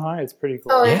adrenaline high. It's pretty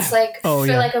cool. Oh, Yeah. it's like Oh, for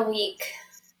yeah. like a week.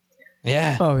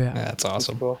 Yeah. Oh, yeah. That's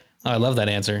awesome. Cool. Oh, I love that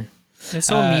answer. They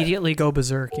so immediately go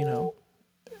berserk, you know.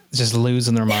 Just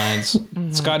losing their minds.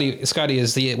 Scotty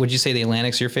is would you say the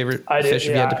Atlantic's your favorite I did, fish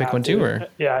if you had to I pick have one too, or?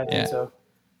 Yeah, I think Yeah. so.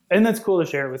 And that's cool to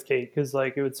share it with Kate because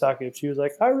like it would suck if she was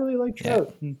like, I really like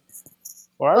trout.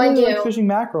 Or I Well, I really like do. fishing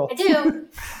mackerel. I do.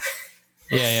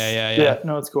 Yeah,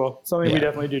 no, it's cool. Something we Yeah.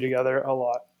 definitely do together a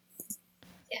lot.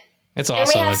 It's And we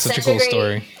awesome. have It's such a such cool a great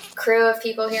story. crew of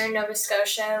people here in Nova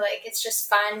Scotia. Like, it's just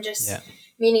fun just Yeah.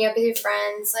 meeting up with your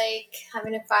friends, like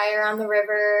having a fire on the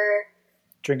river.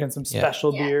 Drinking some Yeah.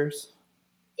 special Yeah. beers.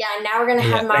 Yeah, now we're going to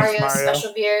Yeah. have Thanks, Mario's Mario.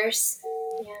 special beers.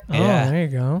 Yeah. Yeah. Oh, there you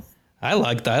go. I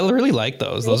like that. I really like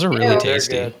those. Those are Me really too. They're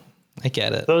tasty. good. I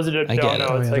get it. Those that I don't get know, it. it's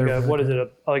Oh, yeah, like they're a, what is very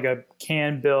it? Like a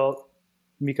can-built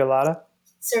michelada?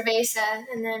 Cerveza,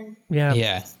 and then Yeah.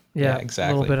 Yeah. Yeah,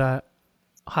 exactly. A little bit of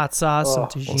hot sauce, Oh, some a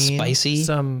little tagine, spicy,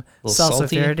 some little salsa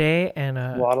salty. verde, and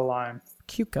A a lot of lime.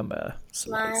 cucumber lime.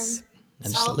 slice.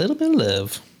 And just a Salt. little bit of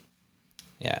love.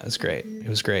 Yeah, it was great. It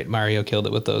was great. Mario killed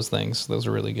it with those things. Those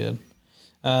were really good.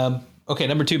 Okay,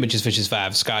 number 2, Mitch's Fishes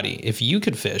 5. Scotty, if you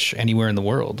could fish anywhere in the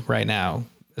world right now,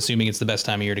 assuming it's the best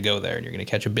time of year to go there and you're going to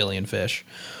catch 1 billion fish,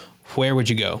 where would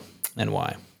you go and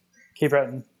why? Cape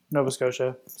Breton, Nova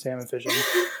Scotia, salmon fishing.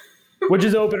 Which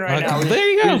is open right Okay, now. there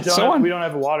you go. We just So don't have, on. we don't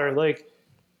have water. Like,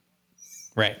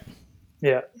 Right.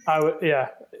 yeah,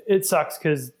 it sucks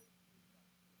because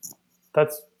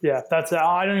that's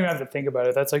I don't even have to think about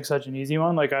it. That's like such an easy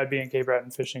one. Like I'd be in Cape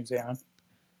Breton fishing salmon.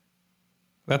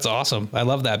 That's awesome. I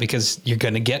love that because you're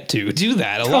going to get to do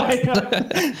that a lot,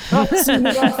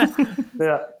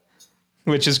 Yeah.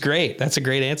 which is great. That's a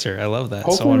great answer. I love that.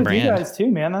 So Hopefully on with you brand. guys too,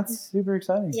 man. That's super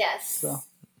exciting. Yes. So.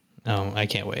 Oh, I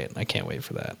can't wait. I can't wait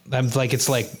for that. I'm like, it's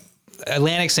like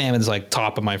Atlantic salmon's like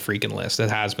top of my freaking list.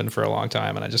 It has been for a long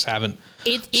time, and I just haven't.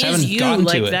 It Just is haven't you gotten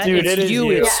like to it. that. Dude, it's it is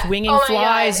you. you. It's Yeah. swinging Oh my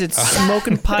flies. God. It's That-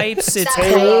 smoking pipes. It's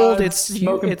that- cold. It's you.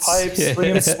 Smoking It's pipes,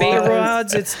 swinging spay flies.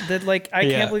 rods. It's that like I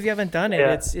Yeah. can't believe you haven't done it.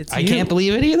 Yeah. It's I you. can't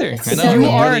believe it either. I know. You I'm You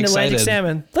are really an Atlantic excited.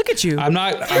 salmon. Look at you. I'm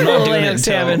not doing it Atlantic until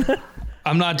salmon.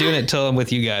 I'm not doing it until I'm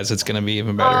with you guys. It's gonna be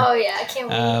even better. Oh yeah, I can't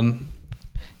wait.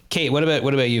 Kate, what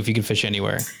about you? If you could fish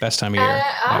anywhere, best time of year.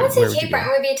 I would where say you Cape go?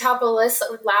 Breton would be top of the list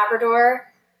with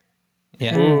Labrador.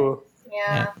 Yeah. Ooh.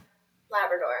 Yeah,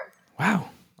 Labrador. Wow.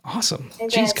 Awesome. And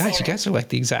Jeez, then guys, you salmon. guys are like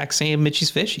the exact same Mitchie's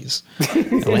Fishies.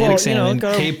 Atlantic Well, you know, salmon,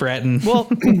 go- Cape Breton. Well,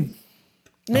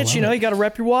 Mitch, you know, you got to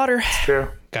rep your water. True.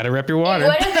 Got to rep your It water.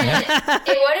 would have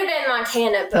been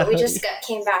Montana, but we just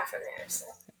came back from there. So.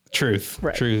 Truth.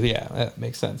 Right. Truth. Yeah, that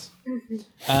makes sense.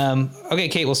 Okay,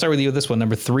 Kate, we'll start with you with this one.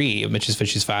 Number 3 of Mitch's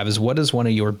Fishies 5 is, what is one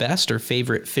of your best or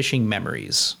favorite fishing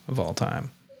memories of all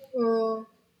time?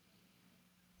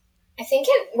 I think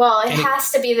it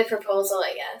has to be the proposal,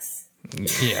 I guess.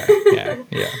 Yeah.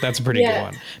 That's a pretty good Yeah.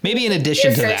 one. Maybe in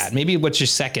addition Your to first- that, maybe what's your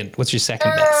second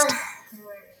best?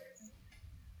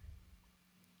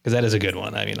 Because that is a good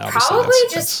one. I mean, obviously,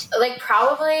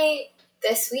 Probably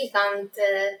this week on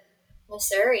the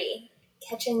Missouri,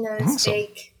 catching those Awesome.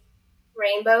 big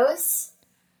rainbows.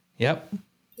 Yep.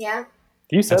 Yeah.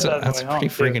 You said That's a that. pretty going home,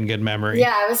 too. freaking good memory.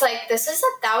 Yeah, I was like,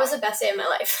 that was the best day of my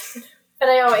life. But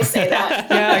I always say that.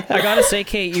 Yeah, I gotta say,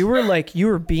 Kate, you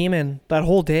were beaming that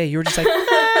whole day. You were just like,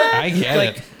 I get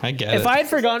Like, it. I get if it. I had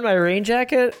forgotten my rain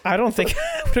jacket, I don't think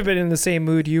I would have been in the same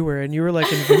mood you were, and you were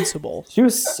like invincible. She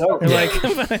was so And like,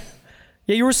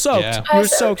 yeah, you were soaked. Yeah. You were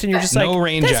soaked, and you're just like, No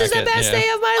rain this is the jacket, best yeah. day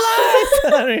of my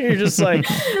life. And you're just like,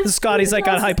 Scotty's like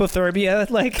got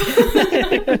hypothermia, like,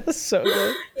 so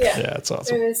good. Yeah. Yeah, it's It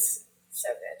awesome. was so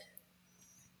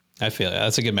good. I feel it.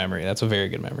 That's a good memory. That's a very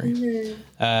good memory.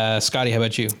 Scotty, how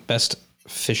about you? Best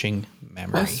fishing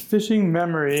memory? Best fishing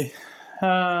memory.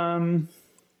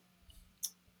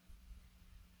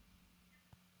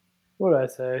 What did I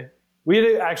say? We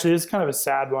had actually, this is kind of a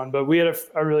sad one, but we had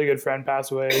a really good friend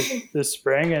pass away this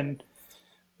spring, and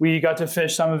we got to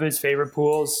fish some of his favorite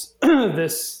pools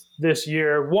this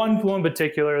year. One pool in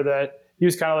particular that he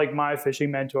was kind of like my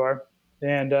fishing mentor,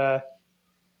 and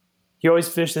he always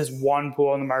fished this one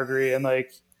pool in the Marguerite, and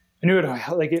like I knew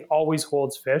it always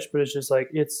holds fish, but it's just like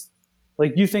it's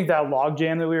like you think that log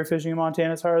jam that we were fishing in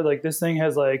Montana is hard. Like this thing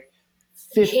has like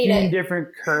 15 different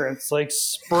currents like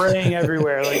spraying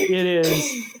everywhere. Like it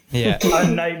is a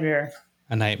nightmare.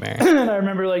 A nightmare. And I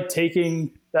remember like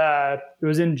taking it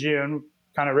was in June,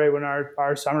 kind of right when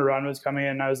our summer run was coming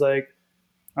in. And I was like,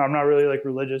 I'm not really like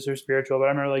religious or spiritual, but I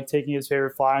remember like taking his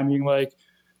favorite fly and being like,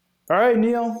 all right,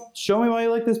 Neil, show me why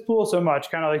you like this pool so much,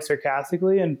 kind of like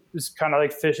sarcastically, and just kind of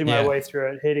like fishing my way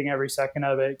through it, hating every second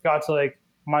of it. Got to like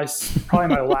probably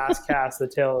my last cast, the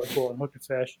tail of the pool, and hooked a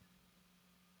fish.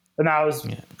 And that was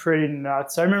pretty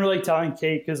nuts. I remember like telling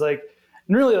Kate, because like I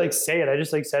didn't really like say it. I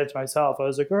just like said it to myself. I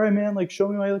was like, all right, man, like show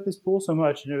me why you like this pool so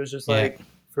much. And it was just like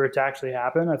for it to actually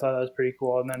happen, I thought that was pretty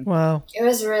cool. And then wow, it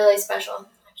was really special.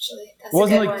 Actually, that's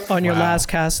wasn't a good like one. On your last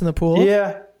cast in the pool?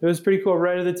 Yeah, it was pretty cool.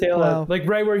 Right at the tail end. Like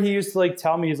right where he used to like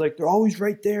tell me, he's like, they're always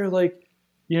right there. Like,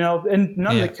 you know, and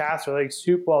none of the casts are like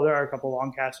super. Well, there are a couple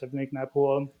long casts of making that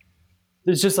pool.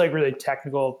 It's just like really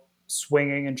technical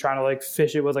swinging and trying to like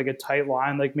fish it with like a tight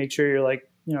line. Like make sure you're like,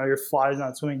 you know, your fly's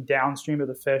not swimming downstream of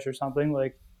the fish or something.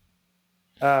 Like,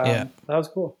 that was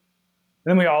cool.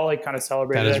 And then we all like kind of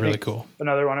celebrated. That is really cool.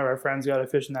 Another one of our friends got to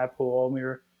fish in that pool, and we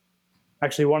were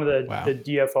actually one of the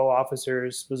DFO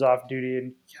officers was off duty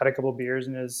and had a couple beers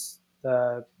in his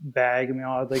bag, and we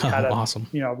all had like had a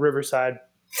you know Riverside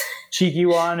cheeky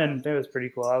one, and it was pretty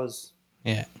cool. I was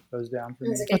down for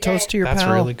me. A toast to your That's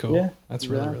pal. really cool. Yeah. That's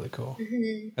really cool.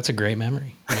 That's a great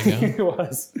memory. There you It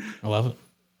was. I love it.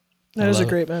 That is a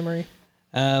great memory.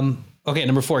 Okay,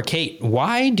 number 4, Kate.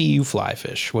 Why do you fly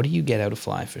fish? What do you get out of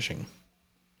fly fishing?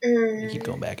 You keep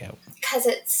going back out. Because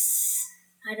it's,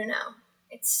 I don't know.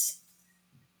 It's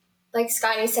like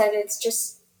Scotty said. It's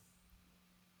just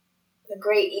a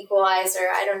great equalizer.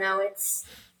 I don't know. It's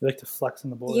You like to flex on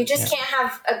the board. you just can't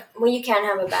have you can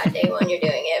have a bad day when you're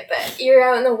doing it, but you're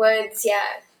out in the woods. Yeah,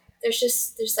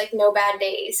 there's like no bad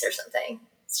days or something.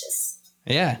 It's just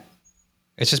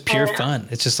it's just pure fun.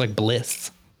 It's just like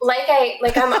bliss.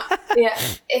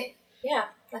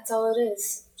 That's all it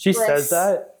is. She Bliss. says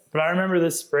that, but I remember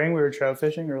this spring we were trout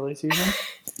fishing early season,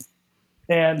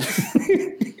 and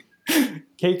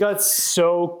Kate got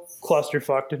so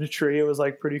clusterfucked in a tree. It was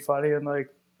like pretty funny, and like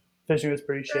fishing was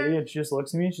pretty shitty. And she just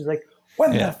looks at me and she's like,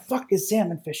 "When the fuck is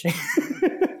salmon fishing?"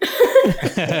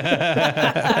 Let's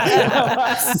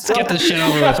get this shit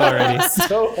over with already.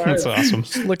 So hard. That's awesome.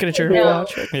 Looking at your No.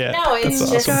 watch. Yeah, No, it's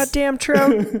that's just awesome. Goddamn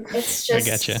trout. it's just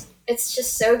I getcha. It's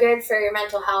just so good for your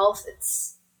mental health.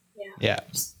 It's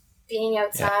just being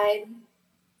outside.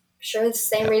 Sure, it's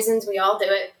the same reasons we all do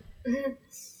it.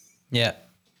 Yeah.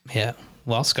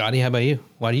 Well, Scotty, how about you?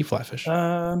 Why do you fly fish?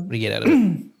 What do you get out of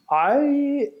it?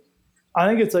 I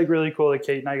think it's like really cool that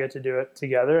Kate and I get to do it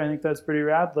together. I think that's pretty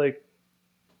rad. Like,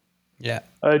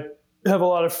 I have a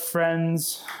lot of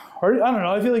friends, or I don't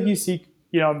know. I feel like you see,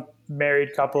 you know,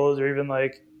 married couples, or even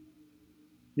like,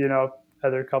 you know,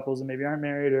 other couples that maybe aren't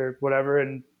married or whatever,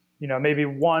 and you know, maybe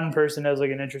one person has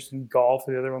like an interest in golf,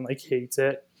 and the other one like hates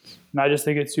it. And I just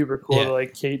think it's super cool that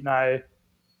like Kate and I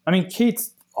mean,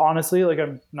 Kate's honestly, like,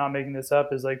 I'm not making this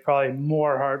up, is like probably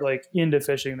more hard like into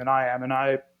fishing than I am,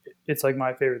 and it's like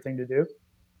my favorite thing to do.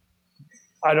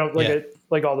 I don't like it,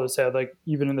 like Aldo said, like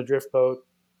even in the drift boat,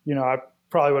 you know, I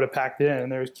probably would have packed it in,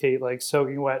 and there was Kate like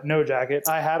soaking wet, no jacket.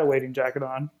 I had a wading jacket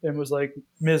on and was like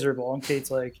miserable, and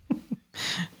Kate's like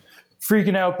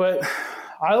freaking out. But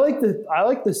I like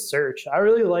the search. I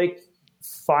really like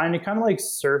finding, kind of like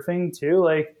surfing too,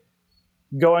 like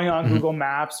going on Google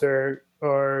Maps or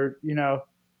you know,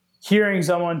 hearing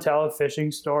someone tell a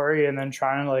fishing story and then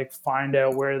trying to like find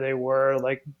out where they were,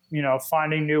 like, you know,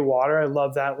 finding new water. I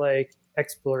love that like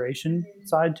exploration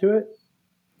side to it.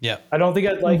 Yeah. I don't think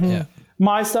I'd like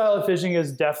my style of fishing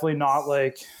is definitely not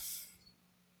like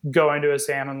going to a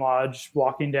salmon lodge,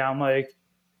 walking down like,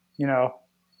 you know,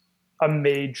 a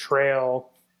made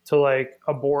trail to like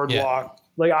a boardwalk.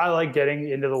 Like I like getting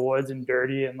into the woods and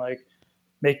dirty and like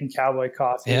making cowboy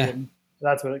coffee, and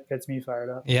that's what gets me fired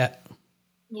up. Yeah.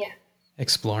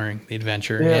 Exploring the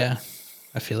adventure. Yeah.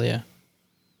 I feel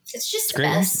It's just the great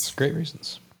best. reasons. Great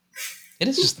reasons. It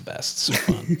is just the best. It's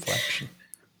so fun. Fly fishing.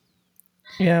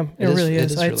 Yeah, it really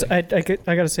is. really- I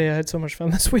gotta say, I had so much fun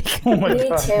this week. Oh my Me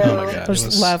god. too. Oh my god,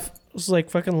 I was like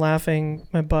fucking laughing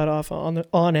my butt off on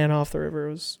and off the river.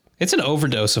 It was it's an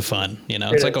overdose of fun. You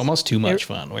know, It it's like is. almost too much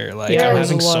fun. Where you're like, Yeah, I'm it was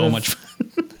having a lot so of- much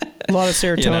fun. a lot of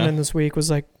serotonin know? this week. Was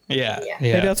like Yeah, Yeah.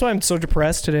 yeah. maybe that's why I'm so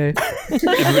depressed today.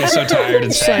 Everybody's so tired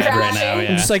and sad right now. I'm Yeah.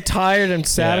 I'm just like tired and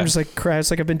sad. Yeah. I'm just like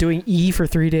crashed. Like I've been doing E for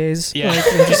 3 days. Yeah. Like,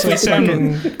 I'm just If we like sound-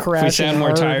 fucking if we crashing sound more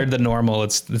hard. tired than normal,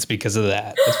 it's because of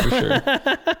that. That's for sure.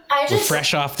 I We're just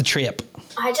fresh off the trip.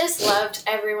 I just loved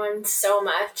everyone so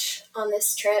much on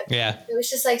this trip. Yeah. It was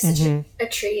just like such Mm-hmm. a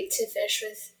treat to fish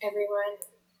with everyone.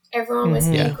 Everyone was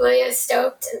Yeah. equally as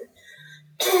stoked,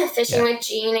 and fishing Yeah. with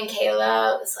Jean and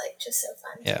Kayla was like just so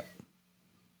fun. Yeah.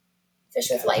 Fish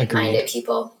with like-minded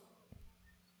people.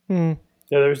 Hmm.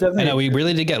 Yeah, there was definitely. I know we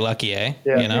really did get lucky, eh?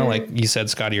 Yeah. You know, like you said,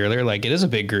 Scotty, earlier, like it is a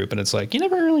big group and it's like, you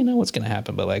never really know what's going to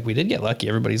happen, but like we did get lucky.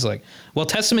 Everybody's like, well,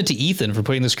 testament to Ethan for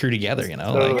putting this crew together, you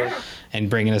know, Totally. like, and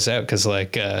bringing us out. Cause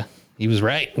like, he was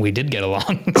right. We did get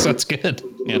along. So that's good.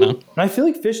 You know? And I feel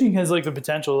like fishing has like the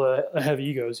potential to have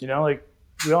egos. You know, like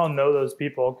we all know those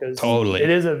people because Totally. it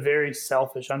is a very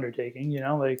selfish undertaking. You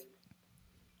know, like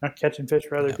not catching fish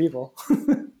for other people.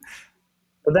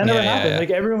 But that never Yeah, yeah, happened. yeah. Like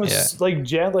everyone was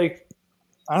Yeah. like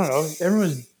I don't know. Everyone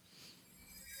was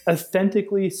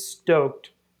authentically stoked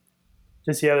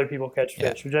to see other people catch Yeah.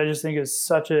 fish, which I just think is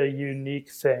such a unique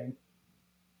thing. And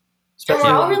Especially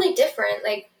we're all when- really different,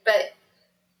 but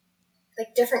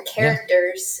like different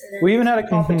characters. And then, we even had a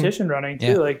competition running too,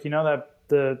 Yeah. like you know that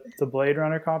the Blade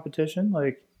Runner competition,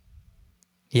 like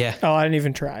Yeah. Oh, I didn't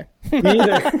even try. me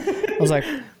either. I was like,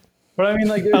 I But I mean,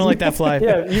 like, don't like that fly.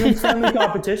 Yeah, even friendly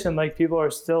competition, like people are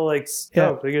still like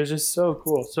stoked. Like it was just so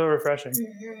cool, so refreshing.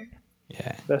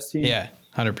 Yeah. Best team. Yeah.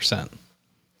 100%.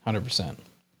 100%.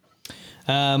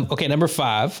 Okay, number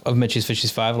 5 of Mitch's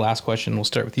Fishies 5. Last question. We'll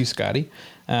start with you, Scotty.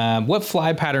 What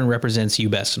fly pattern represents you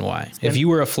best and why? If you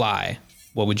were a fly,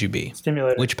 what would you be?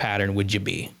 Stimulator. Which pattern would you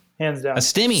be? Hands down. A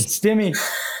stimmy. Stimmy.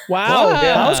 Wow,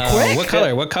 that was Uh, quick. What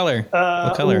color? What color?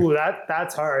 What color? Ooh,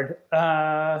 that's hard.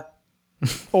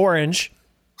 Orange.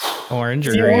 Orange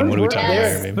or The green? orange What are we work talking there,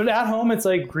 about here, babe? but at home it's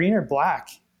like green or black.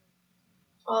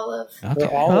 Olive. Okay.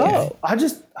 They're all. Oh. I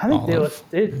think they Olive.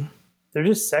 look. They're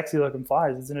just sexy looking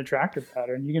flies. It's an attractive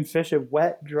pattern. You can fish it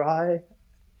wet, dry.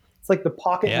 It's like the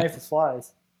pocket Yeah. knife of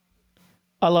flies.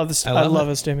 I love this. I I love love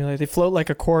it. a stimulator. They float like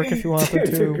a cork if you want them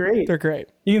Dude, to. they're great. They're great.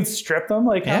 You can strip them.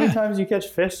 Like how many Yeah. times you catch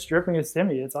fish stripping a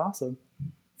stimmy? It's awesome.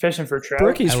 Fishing for trout.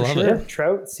 Brookies I for love sure. it. Yeah,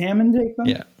 trout, salmon take them.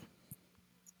 Yeah.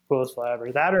 Coolest fly ever.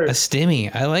 That or A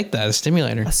stimmy. I like that. A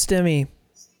stimulator. A stimmy.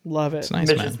 Love it. It's nice,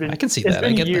 Mitch, man. it's been- I can see it's that. I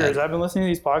been get years. that. I've been listening to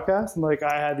these podcasts and like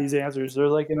I had these answers. They're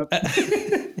like,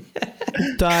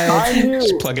 Dialed. I knew.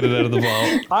 Just plugging it out of the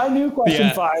vault. I knew question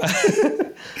Yeah.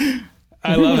 5.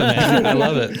 I love it, man. I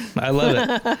love it. I love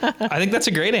it. I think that's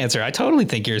a great answer. I totally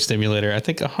think you're a stimulator. I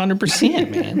think 100%,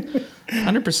 man.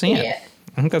 100%. Yeah.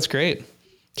 I think that's great.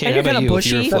 Okay, And how you're about kinda you? If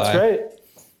you were a bushy. fly? That's right.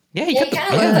 Yeah, you Yeah, got you the,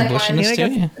 kinda look like bushiness one. You too.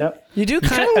 got- Yeah. Yep. You do kind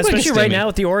kinda of, look like a especially right stimmy. now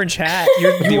with the orange hat.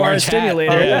 You The are a orange hat.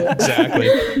 stimulator. Yeah, exactly.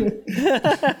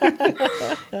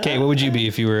 Okay, what would you be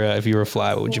if you were a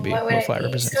fly? What would you be? What would What I fly be?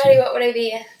 represents Scotty, you? what would I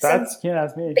be? Some That's can't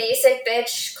ask me. basic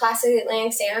bitch classic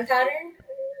Atlantic salmon pattern?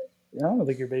 Yeah, I don't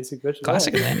think you're basic bitch. at all.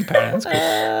 Classic Atlantic pattern. That's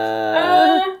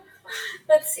great.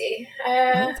 Let's see.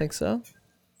 I don't think so.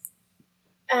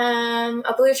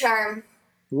 A blue charm.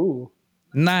 Ooh.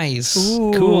 Nice.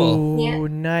 Ooh, Cool. Yeah.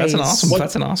 nice. That's an awesome. What-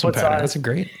 that's an awesome what pattern. size? That's a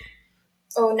great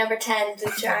Oh, number 10,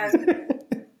 blue charm.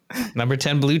 number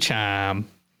 10 blue charm.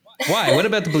 Why? What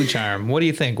about the blue charm? What do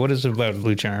you think? What is it about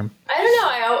blue charm? I don't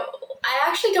know. I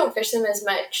actually don't fish them as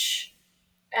much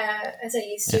as I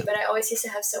used to, but I always used to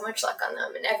have so much luck on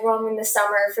them. And everyone in the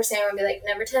summer for salmon would be like,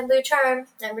 number 10 blue charm,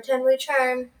 number 10 blue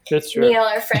charm. That's true. Neil,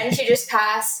 our friend who just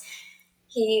passed,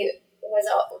 he was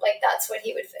all, like, that's what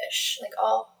he would fish. Like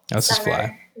all That's his summer.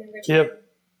 fly. Number 10 Yep.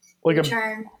 Like blue a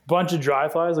charm. bunch of dry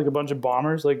flies, like a bunch of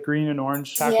bombers, like green and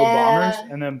orange tackle Yeah.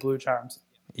 bombers, and then blue charms.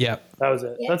 Yep. That was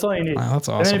it. Yeah. That's all you need. Wow, that's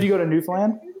And then awesome. if you go to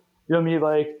Newfoundland, you'll meet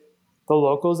like the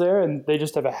locals there, and they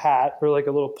just have a hat or like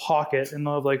a little pocket, and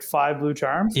they'll have like 5 blue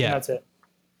charms. Yeah. And that's it.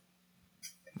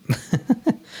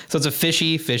 So it's a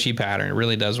fishy pattern. It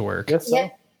really does work. Yes. So. Yeah.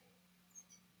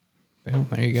 Well,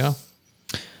 there you go.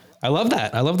 I love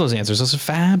that. I love those answers. Those are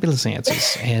fabulous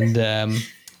answers, and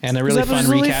a really That was fun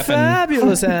really recap and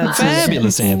fabulous answers.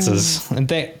 fabulous answers. And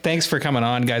thanks for coming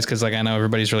on, guys. Because like I know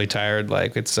everybody's really tired.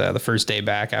 Like it's the first day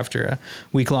back after a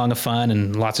week long of fun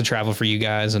and lots of travel for you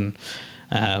guys, and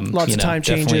Lots you of know, time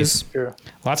definitely- changes. Sure.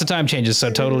 Lots of time changes. So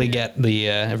totally get the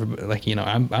everybody, like you know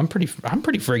I'm pretty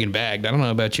friggin' bagged. I don't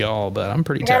know about y'all, but I'm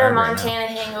pretty I got a tired right now. Montana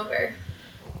hangover.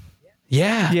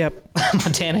 Yeah. Yep.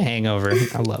 Montana hangover.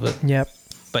 I love it. Yep.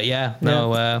 But yeah,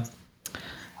 no, that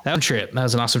was a trip. That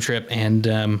was an awesome trip,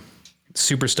 and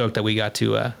super stoked that we got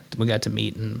to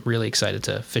meet, and really excited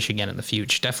to fish again in the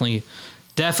future. Definitely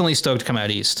stoked to come out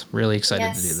east. Really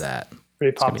excited to do that.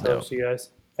 Pretty It's gonna pumped be to dope. host you guys.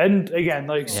 And again,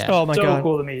 like, Oh my so God.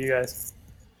 cool to meet you guys.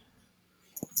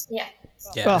 Yeah.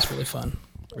 Yeah, it's really fun.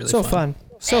 Really So fun.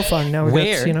 So fun. Now we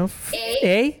Where? got,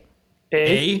 A.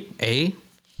 A.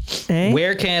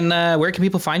 Where can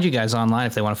people find you guys online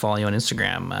if they want to follow you on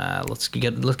Instagram? Let's give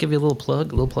you a little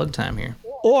plug time here.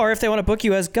 Or if they want to book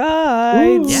you as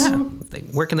guides. Yeah.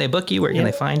 Where can they book you? Where can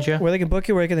they find you? Where they can book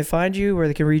you, where can they find you, where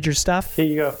they can read your stuff. Here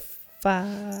you go.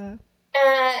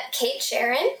 Kate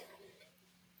Sharon.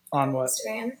 On what?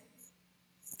 Instagram.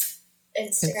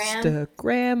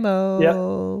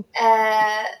 Instagramo.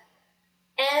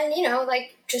 And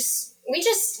we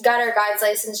just got our guides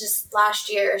license just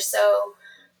last year, so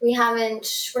we're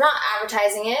not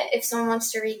advertising it. If someone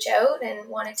wants to reach out and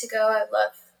wanted to go, I'd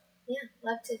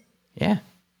love to. Yeah.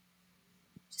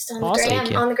 Just on Awesome.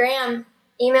 the gram.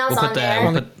 Emails We'll on put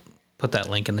there. that. Put that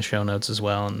link in the show notes as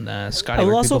well. And Scotty, I will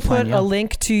where can also people find put you? a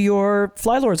link to your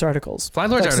Flylords articles.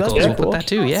 Flylords That's articles. pretty We'll cool. put that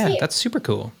too. Yeah, Sweet. that's super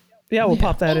cool. Yeah, we'll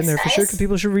pop that in there for Thanks, sure, guys. because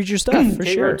people should read your stuff for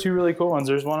Kate sure. wrote two really cool ones.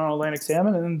 There's one on Atlantic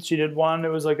salmon, and then she did one. It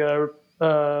was like a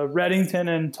Reddington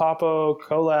and Topo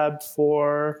collab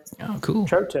for Oh, cool.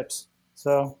 trout tips.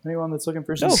 So anyone that's looking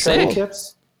for some Oh, trout sick.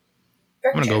 tips,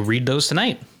 I'm gonna go read those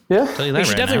tonight. yeah, Tell you that You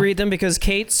should right definitely now. read them because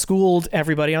Kate schooled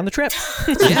everybody on the trip.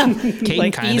 Yeah, Kate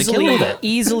Like kind of killed it.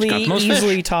 easily Got the most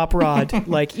fish. top rod.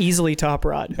 Like easily top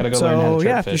rod. Gotta go learn how to So trout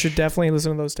yeah, you fish. should definitely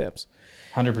listen to those tips.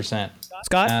 100%.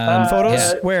 Scott, photos?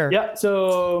 yeah. Where? Yeah,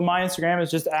 so my Instagram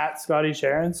is just at Scotty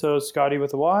Sharon, so Scotty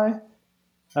with a Y.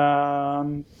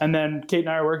 And then Kate and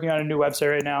I are working on a new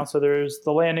website right now. So there's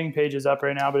the landing page is up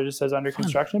right now, but it just says under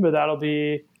construction. But that'll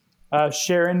be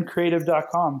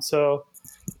SharonCreative.com. So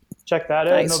check that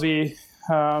out. And Nice. there'll be.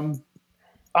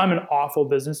 I'm an awful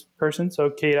business person, so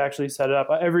Kate actually set it up.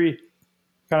 Every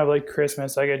kind of like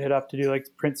Christmas, I get hit up to do like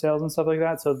print sales and stuff like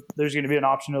that. So there's going to be an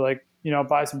option to like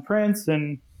buy some prints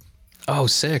and. Oh,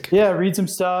 sick. Yeah, read some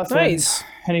stuff. Nice.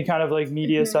 And any kind of like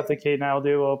media stuff that Kate and I will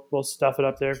do, we'll stuff it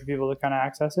up there for people to kind of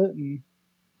access it. And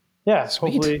yeah,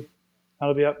 Sweet. hopefully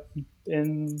that'll be up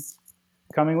in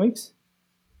coming weeks.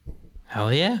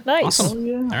 Hell yeah. Nice. Awesome.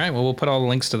 Yeah. All right. Well, we'll put all the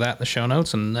links to that in the show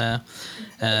notes, and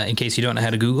in case you don't know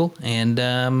how to Google. And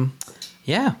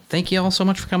yeah, thank you all so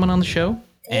much for coming on the show.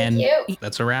 Thank you.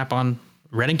 That's a wrap on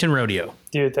Reddington Rodeo.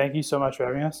 Dude, thank you so much for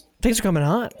having us. Thanks for coming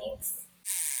on. Thanks.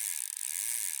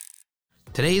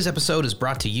 Today's episode is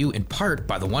brought to you in part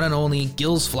by the one and only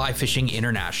Gills Fly Fishing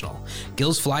International.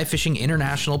 Gills Fly Fishing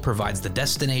International provides the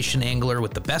destination angler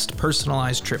with the best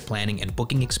personalized trip planning and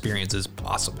booking experiences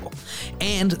possible.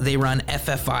 And they run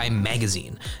FFI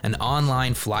Magazine, an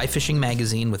online fly fishing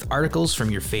magazine with articles from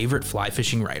your favorite fly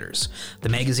fishing writers. The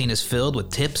magazine is filled with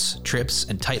tips, trips,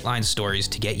 and tightline stories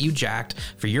to get you jacked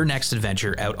for your next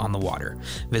adventure out on the water.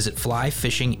 Visit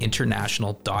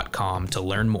flyfishinginternational.com to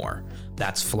learn more.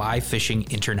 That's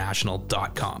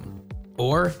flyfishinginternational.com.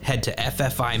 Or head to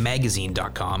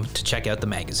ffimagazine.com to check out the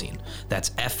magazine.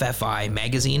 That's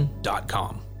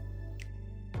ffimagazine.com.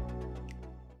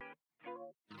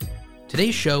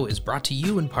 Today's show is brought to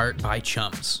you in part by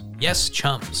Chums. Yes,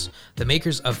 Chums, the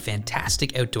makers of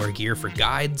fantastic outdoor gear for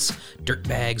guides, dirt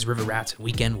bags, river rats, and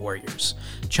weekend warriors.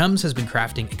 Chums has been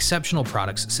crafting exceptional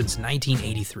products since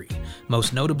 1983,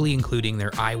 most notably including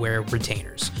their eyewear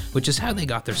retainers, which is how they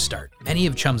got their start. Many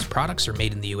of Chums' products are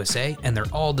made in the USA, and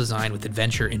they're all designed with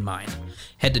adventure in mind.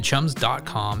 Head to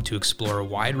chums.com to explore a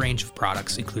wide range of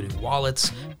products, including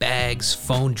wallets, bags,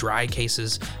 phone dry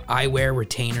cases, eyewear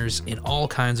retainers in all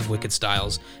kinds of wicked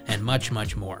styles, and much,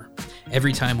 much more.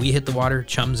 Every time we hit the water,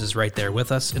 Chums is right there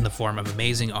with us in the form of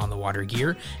amazing on-the-water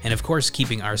gear, and of course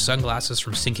keeping our sunglasses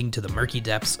from sinking to the murky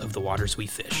depths of the waters we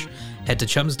fish. Head to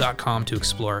chums.com to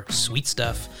explore sweet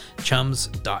stuff,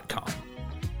 chums.com.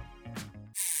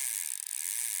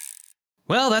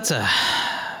 Well, that's a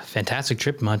fantastic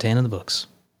trip to Montana in the books.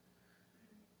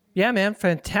 Yeah, man,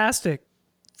 fantastic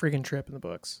freaking trip in the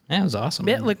books. Yeah, it was awesome.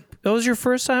 Yeah, like that was your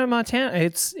first time in Montana.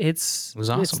 It was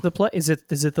awesome. It's the place. Is it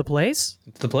the place?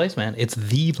 It's the place, man. It's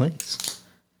the place.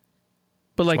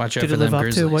 But like, Watch out did for it live them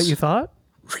up to what grizzlies. you thought?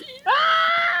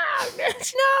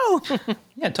 No.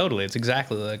 Yeah, totally. It's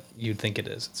exactly like you'd think it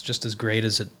is. It's just as great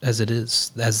as it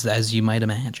is, as you might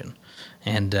imagine.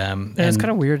 And It's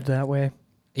kind of weird that way.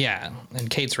 yeah, and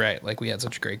Kate's right. Like we had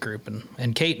such a great group,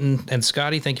 and Kate and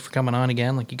Scotty, thank you for coming on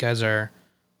again. Like you guys are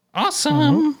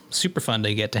awesome. Super fun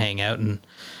to get to hang out, and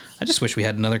I just wish we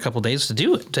had another couple days to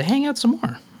do it, to hang out some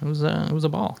more. It was a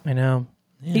ball. I know.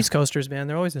 East Coasters, man,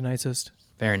 they're always the nicest.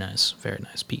 Very nice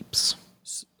peeps.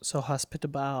 So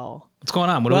hospitable. What's going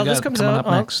on? What do we got coming up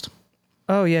next?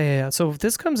 Oh, yeah. So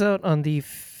this comes out on the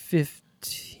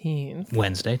 15th.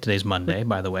 Wednesday. Today's Monday,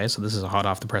 by the way. So this is a hot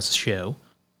off the presses show.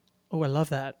 Oh, I love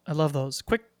that. I love those.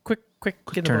 Quick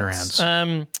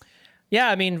turnarounds. Yeah,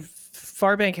 I mean,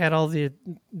 Farbank had all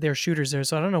their shooters there,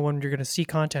 so I don't know when you're going to see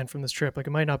content from this trip. Like,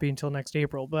 it might not be until next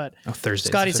April, but Thursday.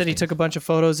 Scotty said he took a bunch of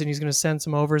photos and he's going to send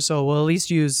some over, so we'll at least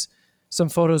use some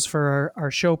photos for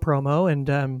our show promo,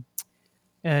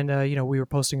 and you know, we were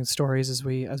posting stories as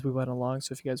we went along.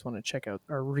 So if you guys want to check out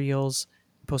our reels,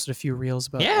 we posted a few reels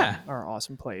about our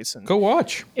awesome place. And go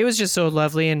watch. It was just so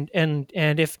lovely, and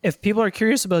if people are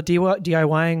curious about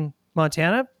DIYing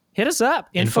Montana, hit us up.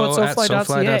 Info at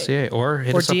SoFly.ca or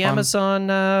hit us DM up us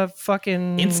on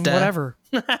fucking Insta. whatever,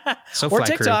 SoFly or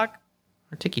TikTok,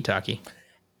 or TikTok.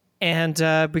 and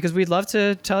because we'd love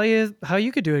to tell you how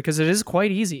you could do it, because it is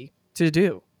quite easy to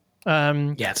do.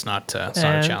 It's not a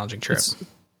challenging trip.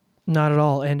 Not at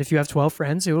all. And if you have 12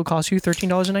 friends, it will cost you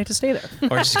 $13 a night to stay there.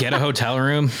 Or just get a hotel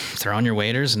room, throw on your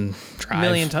waders, and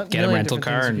drive. Get a rental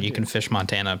car, and you can fish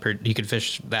Montana. You can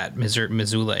fish that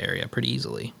Missoula area pretty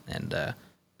easily, and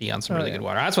be on some really good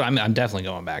water. That's what I'm definitely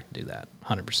going back to do that.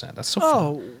 100%. That's so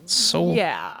fun. So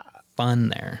fun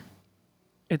there.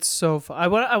 It's so fun.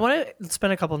 I want to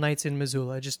spend a couple nights in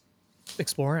Missoula just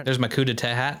exploring. There's my coup de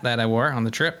Té hat that I wore on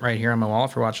the trip right here on my wall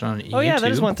for watching on YouTube. Oh yeah,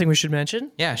 that is one thing we should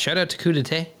mention. Yeah, shout out to Coup de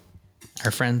Té,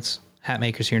 our friends, hat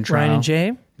makers here in Toronto. Ryan and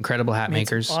Jay. Incredible hat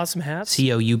makers. Awesome hats.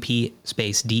 COUP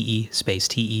space DE space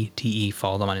TETE.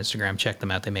 Follow them on Instagram. Check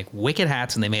them out. They make wicked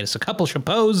hats, and they made us a couple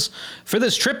chapeaus for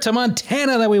this trip to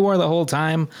Montana that we wore the whole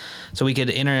time, so we could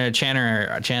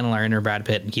channel our inner Brad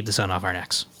Pitt and keep the sun off our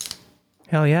necks.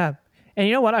 Hell yeah. And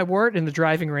you know what? I wore it in the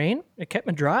driving rain. It kept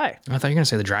me dry. I thought you were going to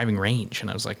say the driving range, and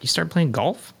I was like, you started playing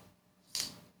golf?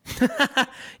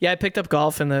 Yeah, I picked up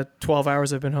golf in the 12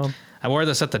 hours I've been home. I wore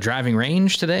this at the driving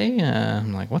range today.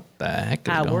 I'm like, what the heck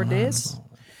is going on? What is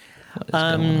going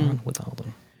on with all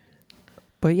them?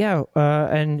 But yeah,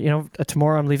 and you know,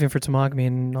 tomorrow I'm leaving for Temagami,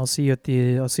 and I'll see you at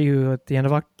the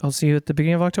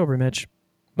beginning of October, Mitch.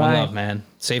 Bye. One love, man.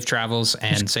 Safe travels,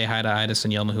 and say hi to Idis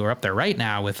and Yelma, who are up there right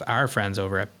now with our friends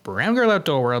over at Brown Girl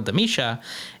Outdoor World, Demisha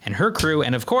and her crew,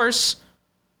 and of course,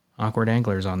 Awkward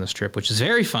Anglers on this trip, which is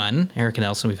very fun. Erica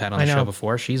Nelson, we've had on the show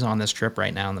before. She's on this trip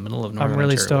right now in the middle of Northern I'm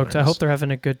really Ontario stoked. I hope they're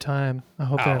having a good time.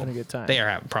 They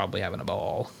are probably having a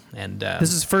ball. And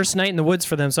this is first night in the woods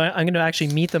for them, so I'm going to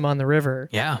actually meet them on the river.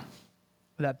 Yeah.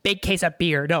 With a big case of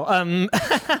beer. No,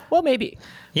 well, maybe.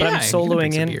 Yeah, but I'm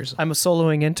soloing in. I'm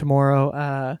soloing in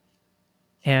tomorrow,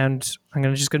 and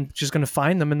I'm just gonna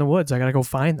find them in the woods. I gotta go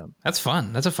find them. That's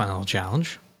fun. That's a fun little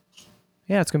challenge.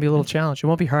 Yeah, it's gonna be a little challenge. It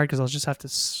won't be hard because I'll just have to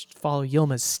follow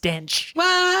Yilma's stench.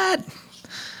 What?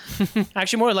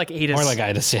 Actually, more like Idis. More like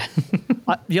Idis, yeah.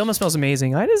 Yilma smells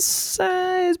amazing. Idis is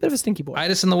a bit of a stinky boy.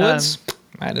 Idis in the woods.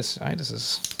 Idis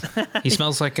is. He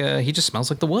smells like he just smells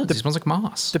like the woods. He smells like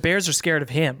moss. The bears are scared of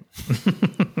him.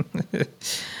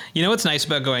 You know what's nice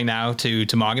about going now to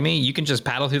Temagami? You can just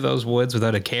paddle through those woods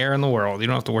without a care in the world. You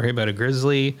don't have to worry about a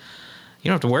grizzly. You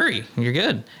don't have to worry. You're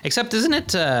good. Except, isn't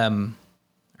it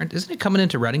coming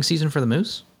into rutting season for the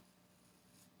moose?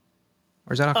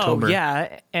 Or is that October? Oh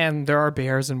yeah, and there are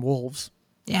bears and wolves.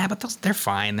 Yeah, but they're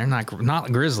fine. They're not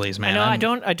grizzlies, man. I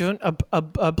know. I don't.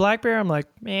 A black bear. I'm like,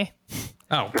 meh.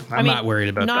 Oh, I'm not worried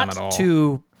about them at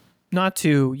all. Not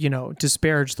to, you know,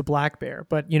 disparage the black bear,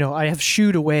 but, you know, I have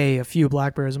shooed away a few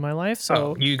black bears in my life.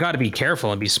 So you got to be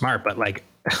careful and be smart. But like,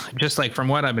 just like from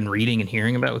what I've been reading and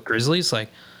hearing about with grizzlies, like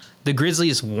the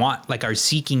grizzlies are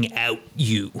seeking out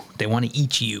you. They want to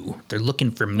eat you. They're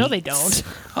looking for meat. No, they don't.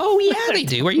 Oh yeah, they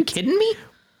do. Are you kidding me?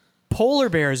 Polar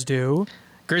bears do.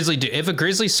 If a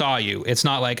grizzly saw you, it's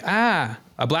not like, a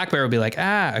black bear would be like,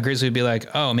 a grizzly would be like,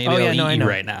 oh, maybe I'll eat you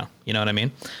right now. You know what I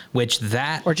mean?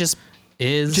 Or just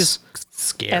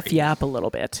scary. F you up a little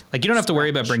bit. Like, you don't have to worry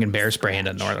about bringing bear spray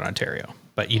into Northern Ontario,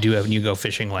 but you do when you go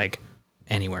fishing like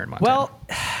anywhere in Montana. Well,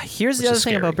 here's the other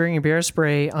thing about bringing bear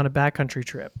spray on a backcountry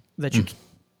trip that you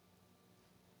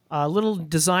a little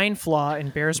design flaw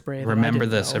in bear spray. Remember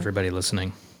this, everybody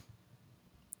listening.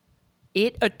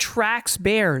 It attracts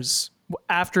bears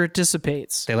after it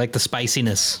dissipates. They like the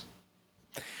spiciness.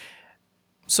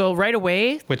 So right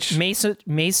away, mace it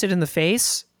in the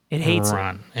face. It hates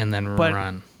run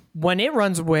run. When it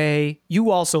runs away,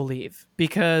 you also leave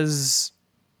because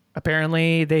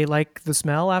apparently they like the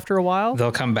smell after a while.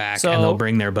 They'll come back and they'll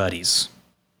bring their buddies.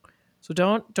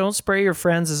 So don't spray your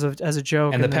friends as a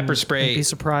joke. And the pepper spray, be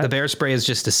surprised. the bear spray is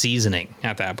just a seasoning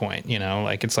at that point.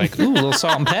 Like it's like, ooh, a little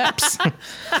salt and peps.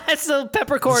 It's a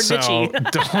peppercorn So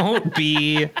Mitchie. don't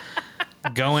be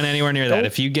going anywhere near that.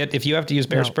 If you have to use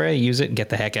bear spray, use it and get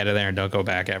the heck out of there and don't go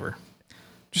back ever.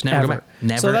 Just never go back.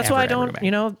 Never. So that's ever, why I ever don't.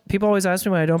 go back. People always ask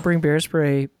me why I don't bring bear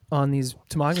spray on these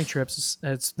Temagami trips.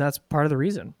 That's part of the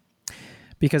reason.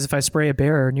 Because if I spray a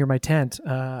bear near my tent,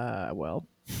 well,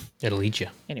 It'll eat you.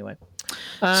 anyway.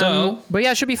 So, but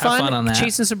yeah, it should be have fun on that.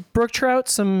 Chasing some brook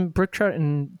trout,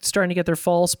 and starting to get their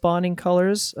fall spawning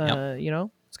colors. Yep.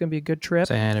 It's gonna be a good trip.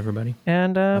 Say hi to everybody.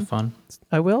 And Have fun.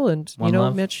 I will. And One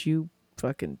love. Mitch, you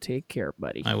fucking take care,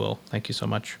 buddy. I will. Thank you so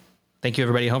much. Thank you,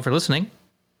 everybody at home, for listening.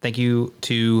 Thank you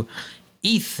to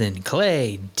Ethan,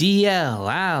 Clay, DL,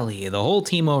 Ali, the whole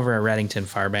team over at Reddington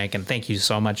Firebank. And thank you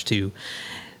so much to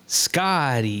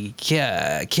Scotty,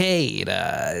 Kate,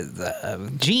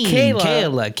 Gene,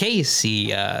 Kayla, Casey,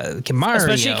 Mario.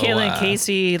 Especially Kayla and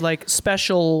Casey,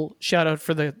 special shout out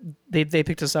for they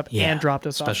picked us up and dropped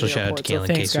us off. Special shout out to Kayla and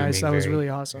thanks, Casey. guys. That was Very, really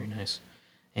awesome. Very nice.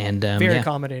 And Very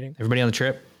accommodating. Everybody on the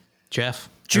trip, Jeff,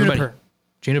 Juniper.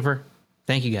 Juniper.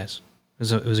 Thank you guys.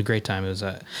 It was a great time.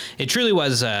 It truly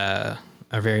was a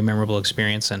very memorable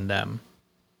experience, and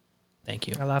thank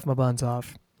you. I laughed my buns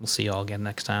off. We'll see you all again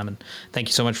next time, and thank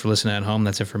you so much for listening at home.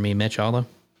 That's it for me, Mitch, Aldo.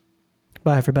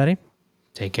 Bye, everybody.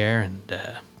 Take care, and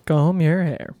comb your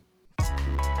hair.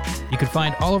 You can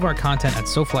find all of our content at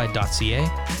sofly.ca.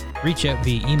 Reach out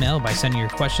via email by sending your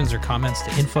questions or comments to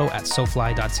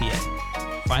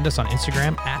info@sofly.ca. Find us on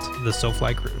Instagram @the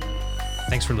SoFly Crew.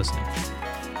 Thanks for listening.